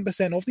 about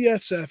 10% of the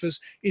Earth's surface,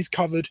 is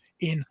covered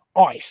in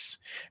ice.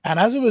 And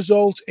as a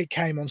result, it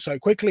came on so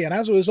quickly. And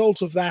as a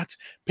result of that,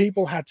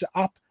 people had to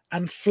up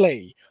and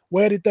flee.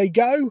 Where did they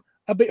go?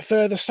 A bit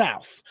further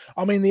south.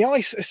 I mean, the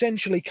ice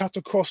essentially cut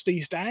across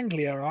East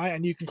Anglia, right?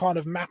 And you can kind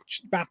of map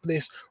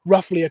this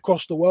roughly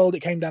across the world.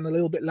 It came down a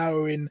little bit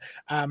lower in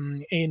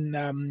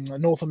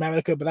North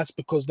America, but that's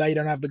because they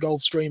don't have the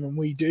Gulf Stream and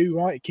we do,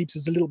 right? It keeps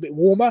us a little bit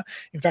warmer.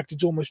 In fact,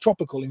 it's almost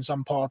tropical in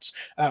some parts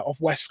of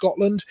West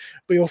Scotland.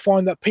 But you'll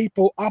find that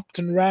people upped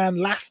and ran,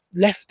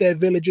 left their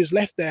villages,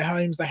 left their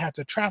homes. They had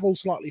to travel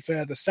slightly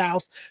further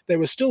south. They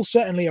were still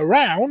certainly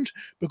around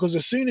because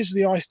as soon as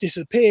the ice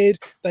disappeared,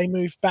 they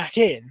moved back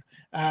in.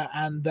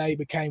 And they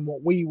became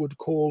what we would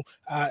call,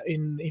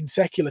 in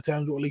secular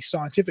terms, or at least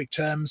scientific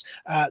terms,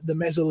 the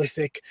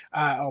Mesolithic,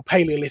 or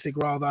Paleolithic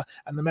rather,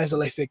 and the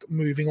Mesolithic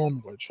moving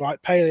onwards,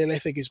 right?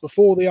 Paleolithic is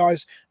before the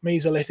ice,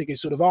 Mesolithic is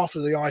sort of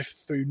after the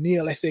ice through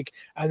Neolithic,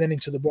 and then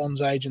into the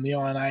Bronze Age and the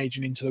Iron Age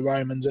and into the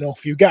Romans, and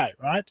off you go,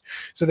 right?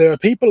 So there are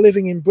people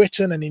living in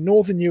Britain and in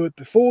Northern Europe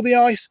before the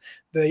ice.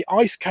 The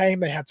ice came,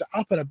 they had to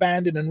up and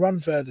abandon and run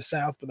further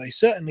south, but they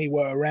certainly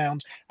were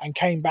around and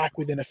came back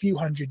within a few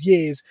hundred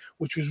years,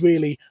 which was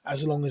really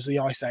as long as the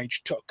Ice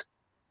Age took.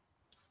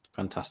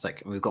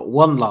 Fantastic. We've got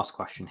one last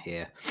question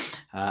here,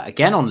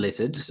 again on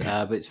lizards,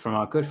 but it's from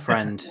our good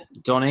friend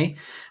Donny.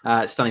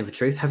 Stunning for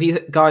Truth. Have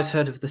you guys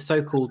heard of the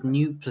so-called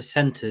new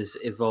placentas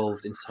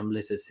evolved in some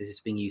lizards? This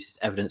is being used as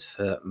evidence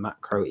for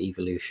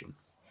macroevolution.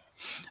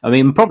 I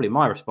mean, probably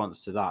my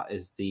response to that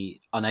is the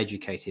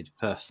uneducated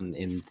person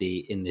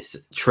in this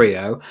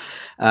trio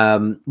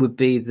would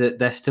be that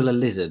they're still a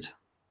lizard.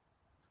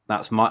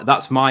 That's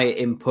my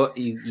input.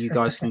 You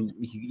guys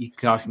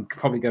can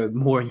probably go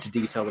more into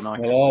detail than I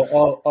can.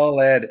 Well,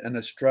 I'll add an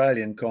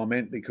Australian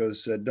comment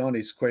because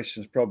Donny's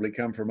questions probably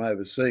come from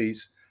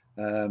overseas,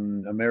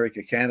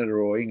 America, Canada,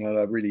 or England.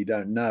 I really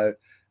don't know.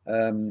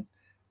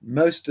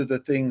 Most of the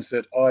things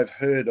that I've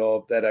heard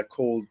of that are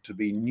called to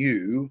be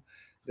new,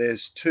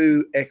 there's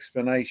two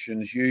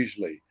explanations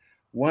usually.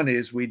 One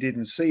is we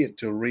didn't see it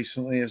till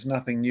recently as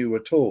nothing new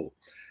at all.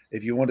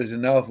 If you wanted to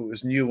know if it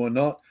was new or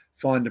not,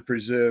 find a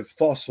preserved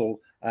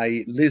fossil,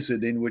 a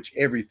lizard in which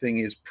everything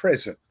is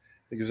present,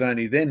 because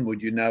only then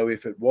would you know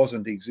if it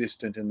wasn't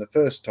existent in the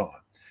first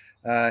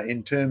time.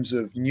 In terms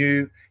of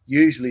new,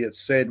 usually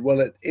it's said,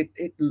 well,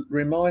 it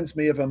reminds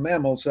me of a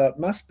mammal, so it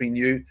must be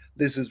new.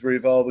 Lizards were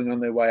evolving on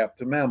their way up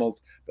to mammals,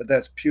 but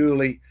that's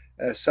purely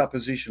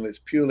suppositional. It's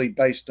purely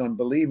based on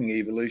believing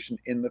evolution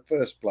in the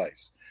first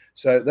place.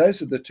 So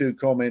those are the two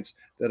comments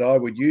that I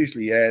would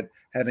usually add,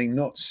 having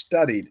not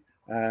studied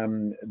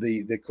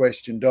the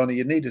question. Donny,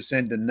 you need to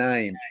send a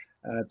name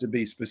to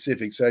be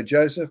specific. So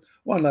Joseph,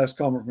 one last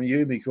comment from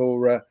you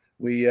before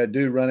we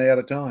do run out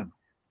of time.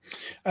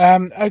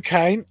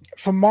 Okay,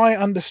 from my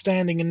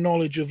understanding and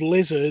knowledge of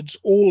lizards,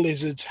 all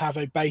lizards have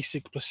a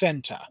basic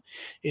placenta.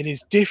 It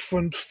is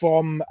different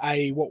from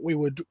what we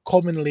would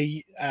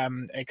commonly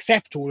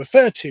accept or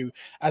refer to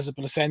as a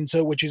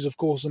placenta, which is of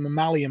course a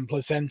mammalian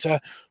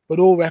placenta, but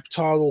all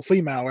reptiles, or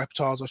female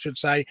reptiles I should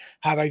say,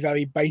 have a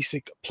very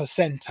basic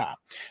placenta.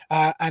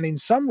 And in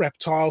some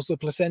reptiles, the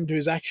placenta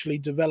is actually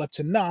developed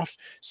enough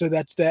so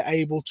that they're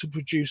able to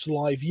produce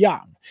live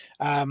young,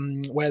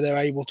 where they're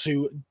able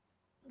to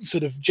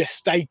sort of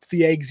gestate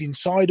the eggs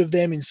inside of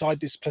them, inside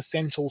this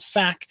placental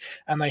sac,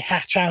 and they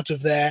hatch out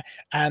of there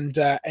and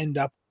end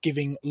up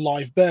giving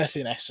live birth,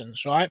 in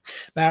essence. Right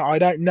now, I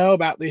don't know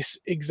about this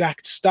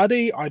exact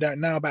study. I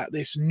don't know about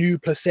this new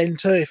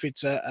placenta, if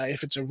it's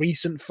a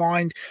recent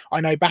find.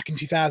 I know back in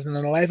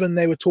 2011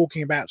 they were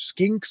talking about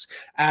skinks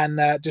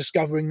and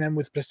discovering them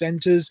with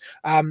placentas.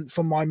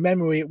 From my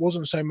memory, it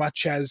wasn't so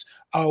much as,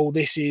 oh,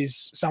 this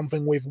is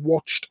something we've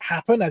watched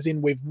happen, as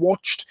in we've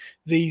watched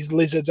these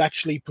lizards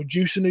actually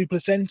produce a new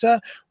placenta,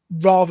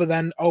 rather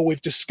than, oh,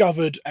 we've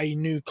discovered a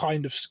new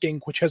kind of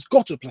skink which has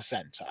got a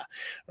placenta,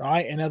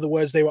 right? In other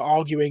words, they were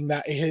arguing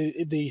that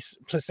the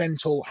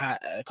placental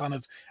kind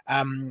of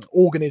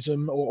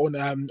organism, or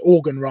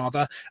organ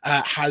rather,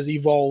 has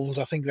evolved.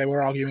 I think they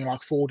were arguing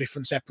like 4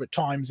 different separate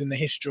times in the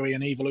history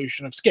and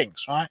evolution of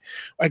skinks, right?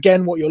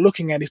 Again, what you're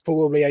looking at is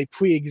probably a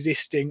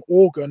pre-existing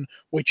organ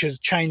which has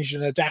changed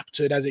and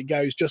adapted as it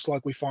goes, just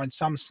like we find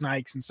some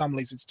snakes and some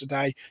lizards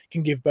today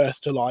can give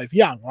birth to live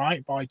young,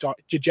 right? By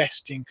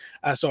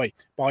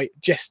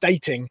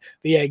gestating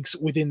the eggs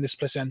within this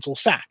placental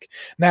sac.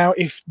 Now,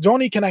 if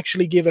Donnie can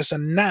actually give us a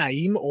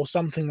name or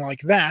something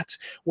like that,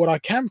 what I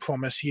can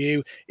promise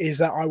you is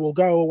that I will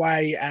go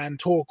away and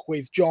talk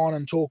with John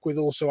and talk with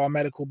also our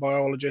medical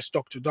biologist,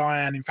 Dr.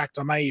 Diane. In fact,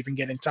 I may even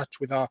get in touch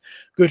with our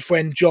good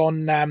friend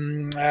John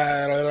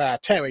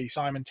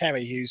Simon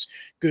Terry, who's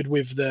good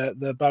with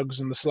the bugs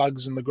and the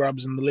slugs and the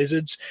grubs and the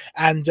lizards,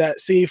 and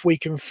see if we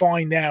can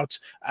find out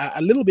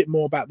a little bit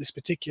more about this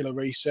particular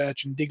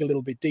research and dig a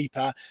little bit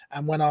deeper.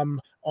 And when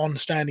I'm on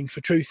Standing for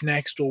Truth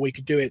next, or we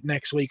could do it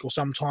next week or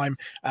sometime,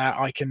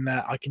 I can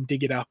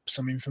dig it up,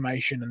 some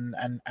information,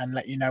 and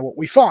let you know what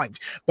we find.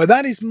 But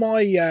that is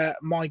my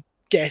my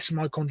guess,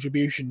 my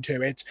contribution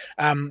to it.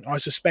 I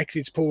suspect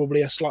it's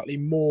probably a slightly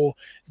more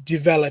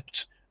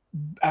developed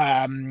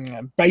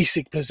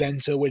basic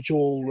placenta which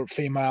all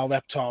female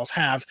reptiles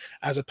have,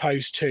 as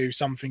opposed to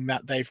something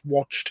that they've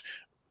watched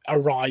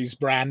arise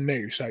brand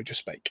new, so to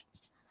speak.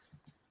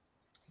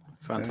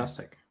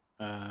 Fantastic.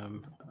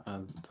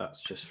 And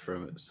that's just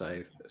from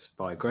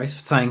by Grace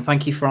saying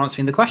thank you for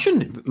answering the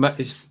question.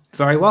 It's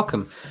very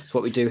welcome. It's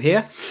what we do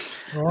here.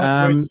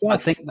 Right, I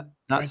think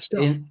that's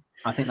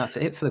I think that's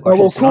it for the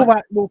questions.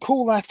 Well, we'll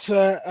call that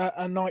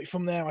a night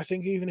from there. I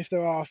think even if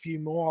there are a few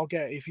more, I'll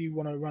get, if you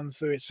want to run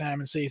through it,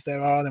 Sam, and see if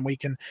there are, then we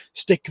can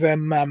stick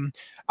them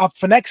up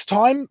for next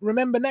time.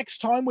 Remember, next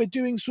time we're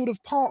doing sort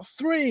of part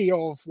 3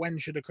 of When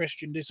Should a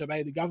Christian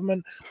Disobey the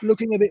Government,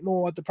 looking a bit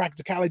more at the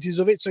practicalities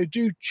of it. So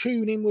do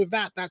tune in with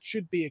that. That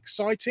should be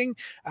exciting.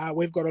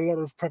 We've got a lot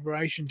of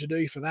preparation to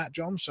do for that,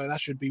 John. So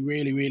that should be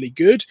really, really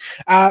good.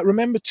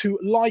 Remember to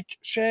like,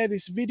 share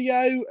this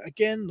video.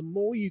 Again, the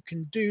more you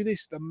can do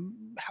this, the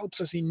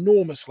helps us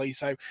enormously,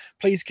 so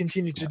please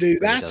continue to do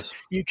that. Really,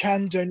 you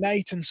can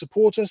donate and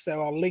support us.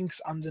 There are links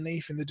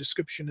underneath in the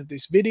description of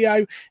this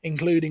video,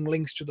 including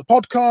links to the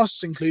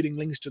podcasts, including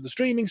links to the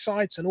streaming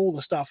sites and all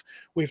the stuff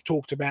we've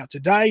talked about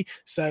today.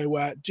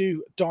 So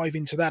do dive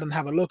into that and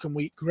have a look, and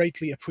we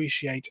greatly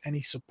appreciate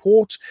any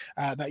support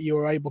that you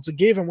are able to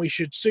give. And we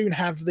should soon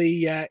have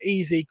the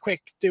easy,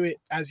 quick, do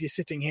it as you're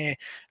sitting here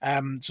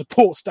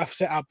support stuff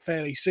set up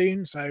fairly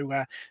soon,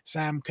 so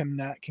Sam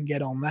can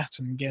get on that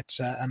and get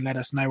and let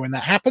us know when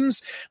that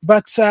happens.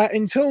 But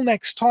until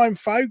next time,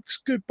 folks,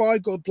 goodbye,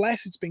 God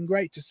bless. It's been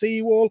great to see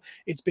you all.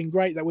 It's been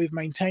great that we've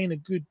maintained a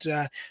good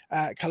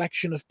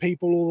collection of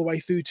people all the way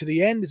through to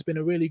the end. It's been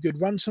a really good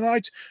run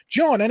tonight.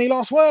 John, any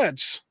last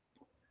words?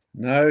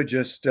 No,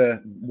 just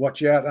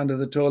watch out under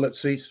the toilet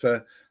seats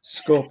for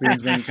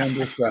scorpions when you come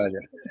to Australia.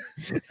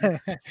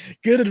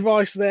 Good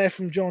advice there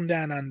from John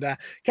Down Under.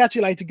 Catch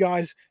you later,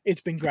 guys.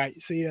 It's been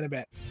great. See you in a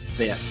bit.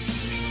 See ya.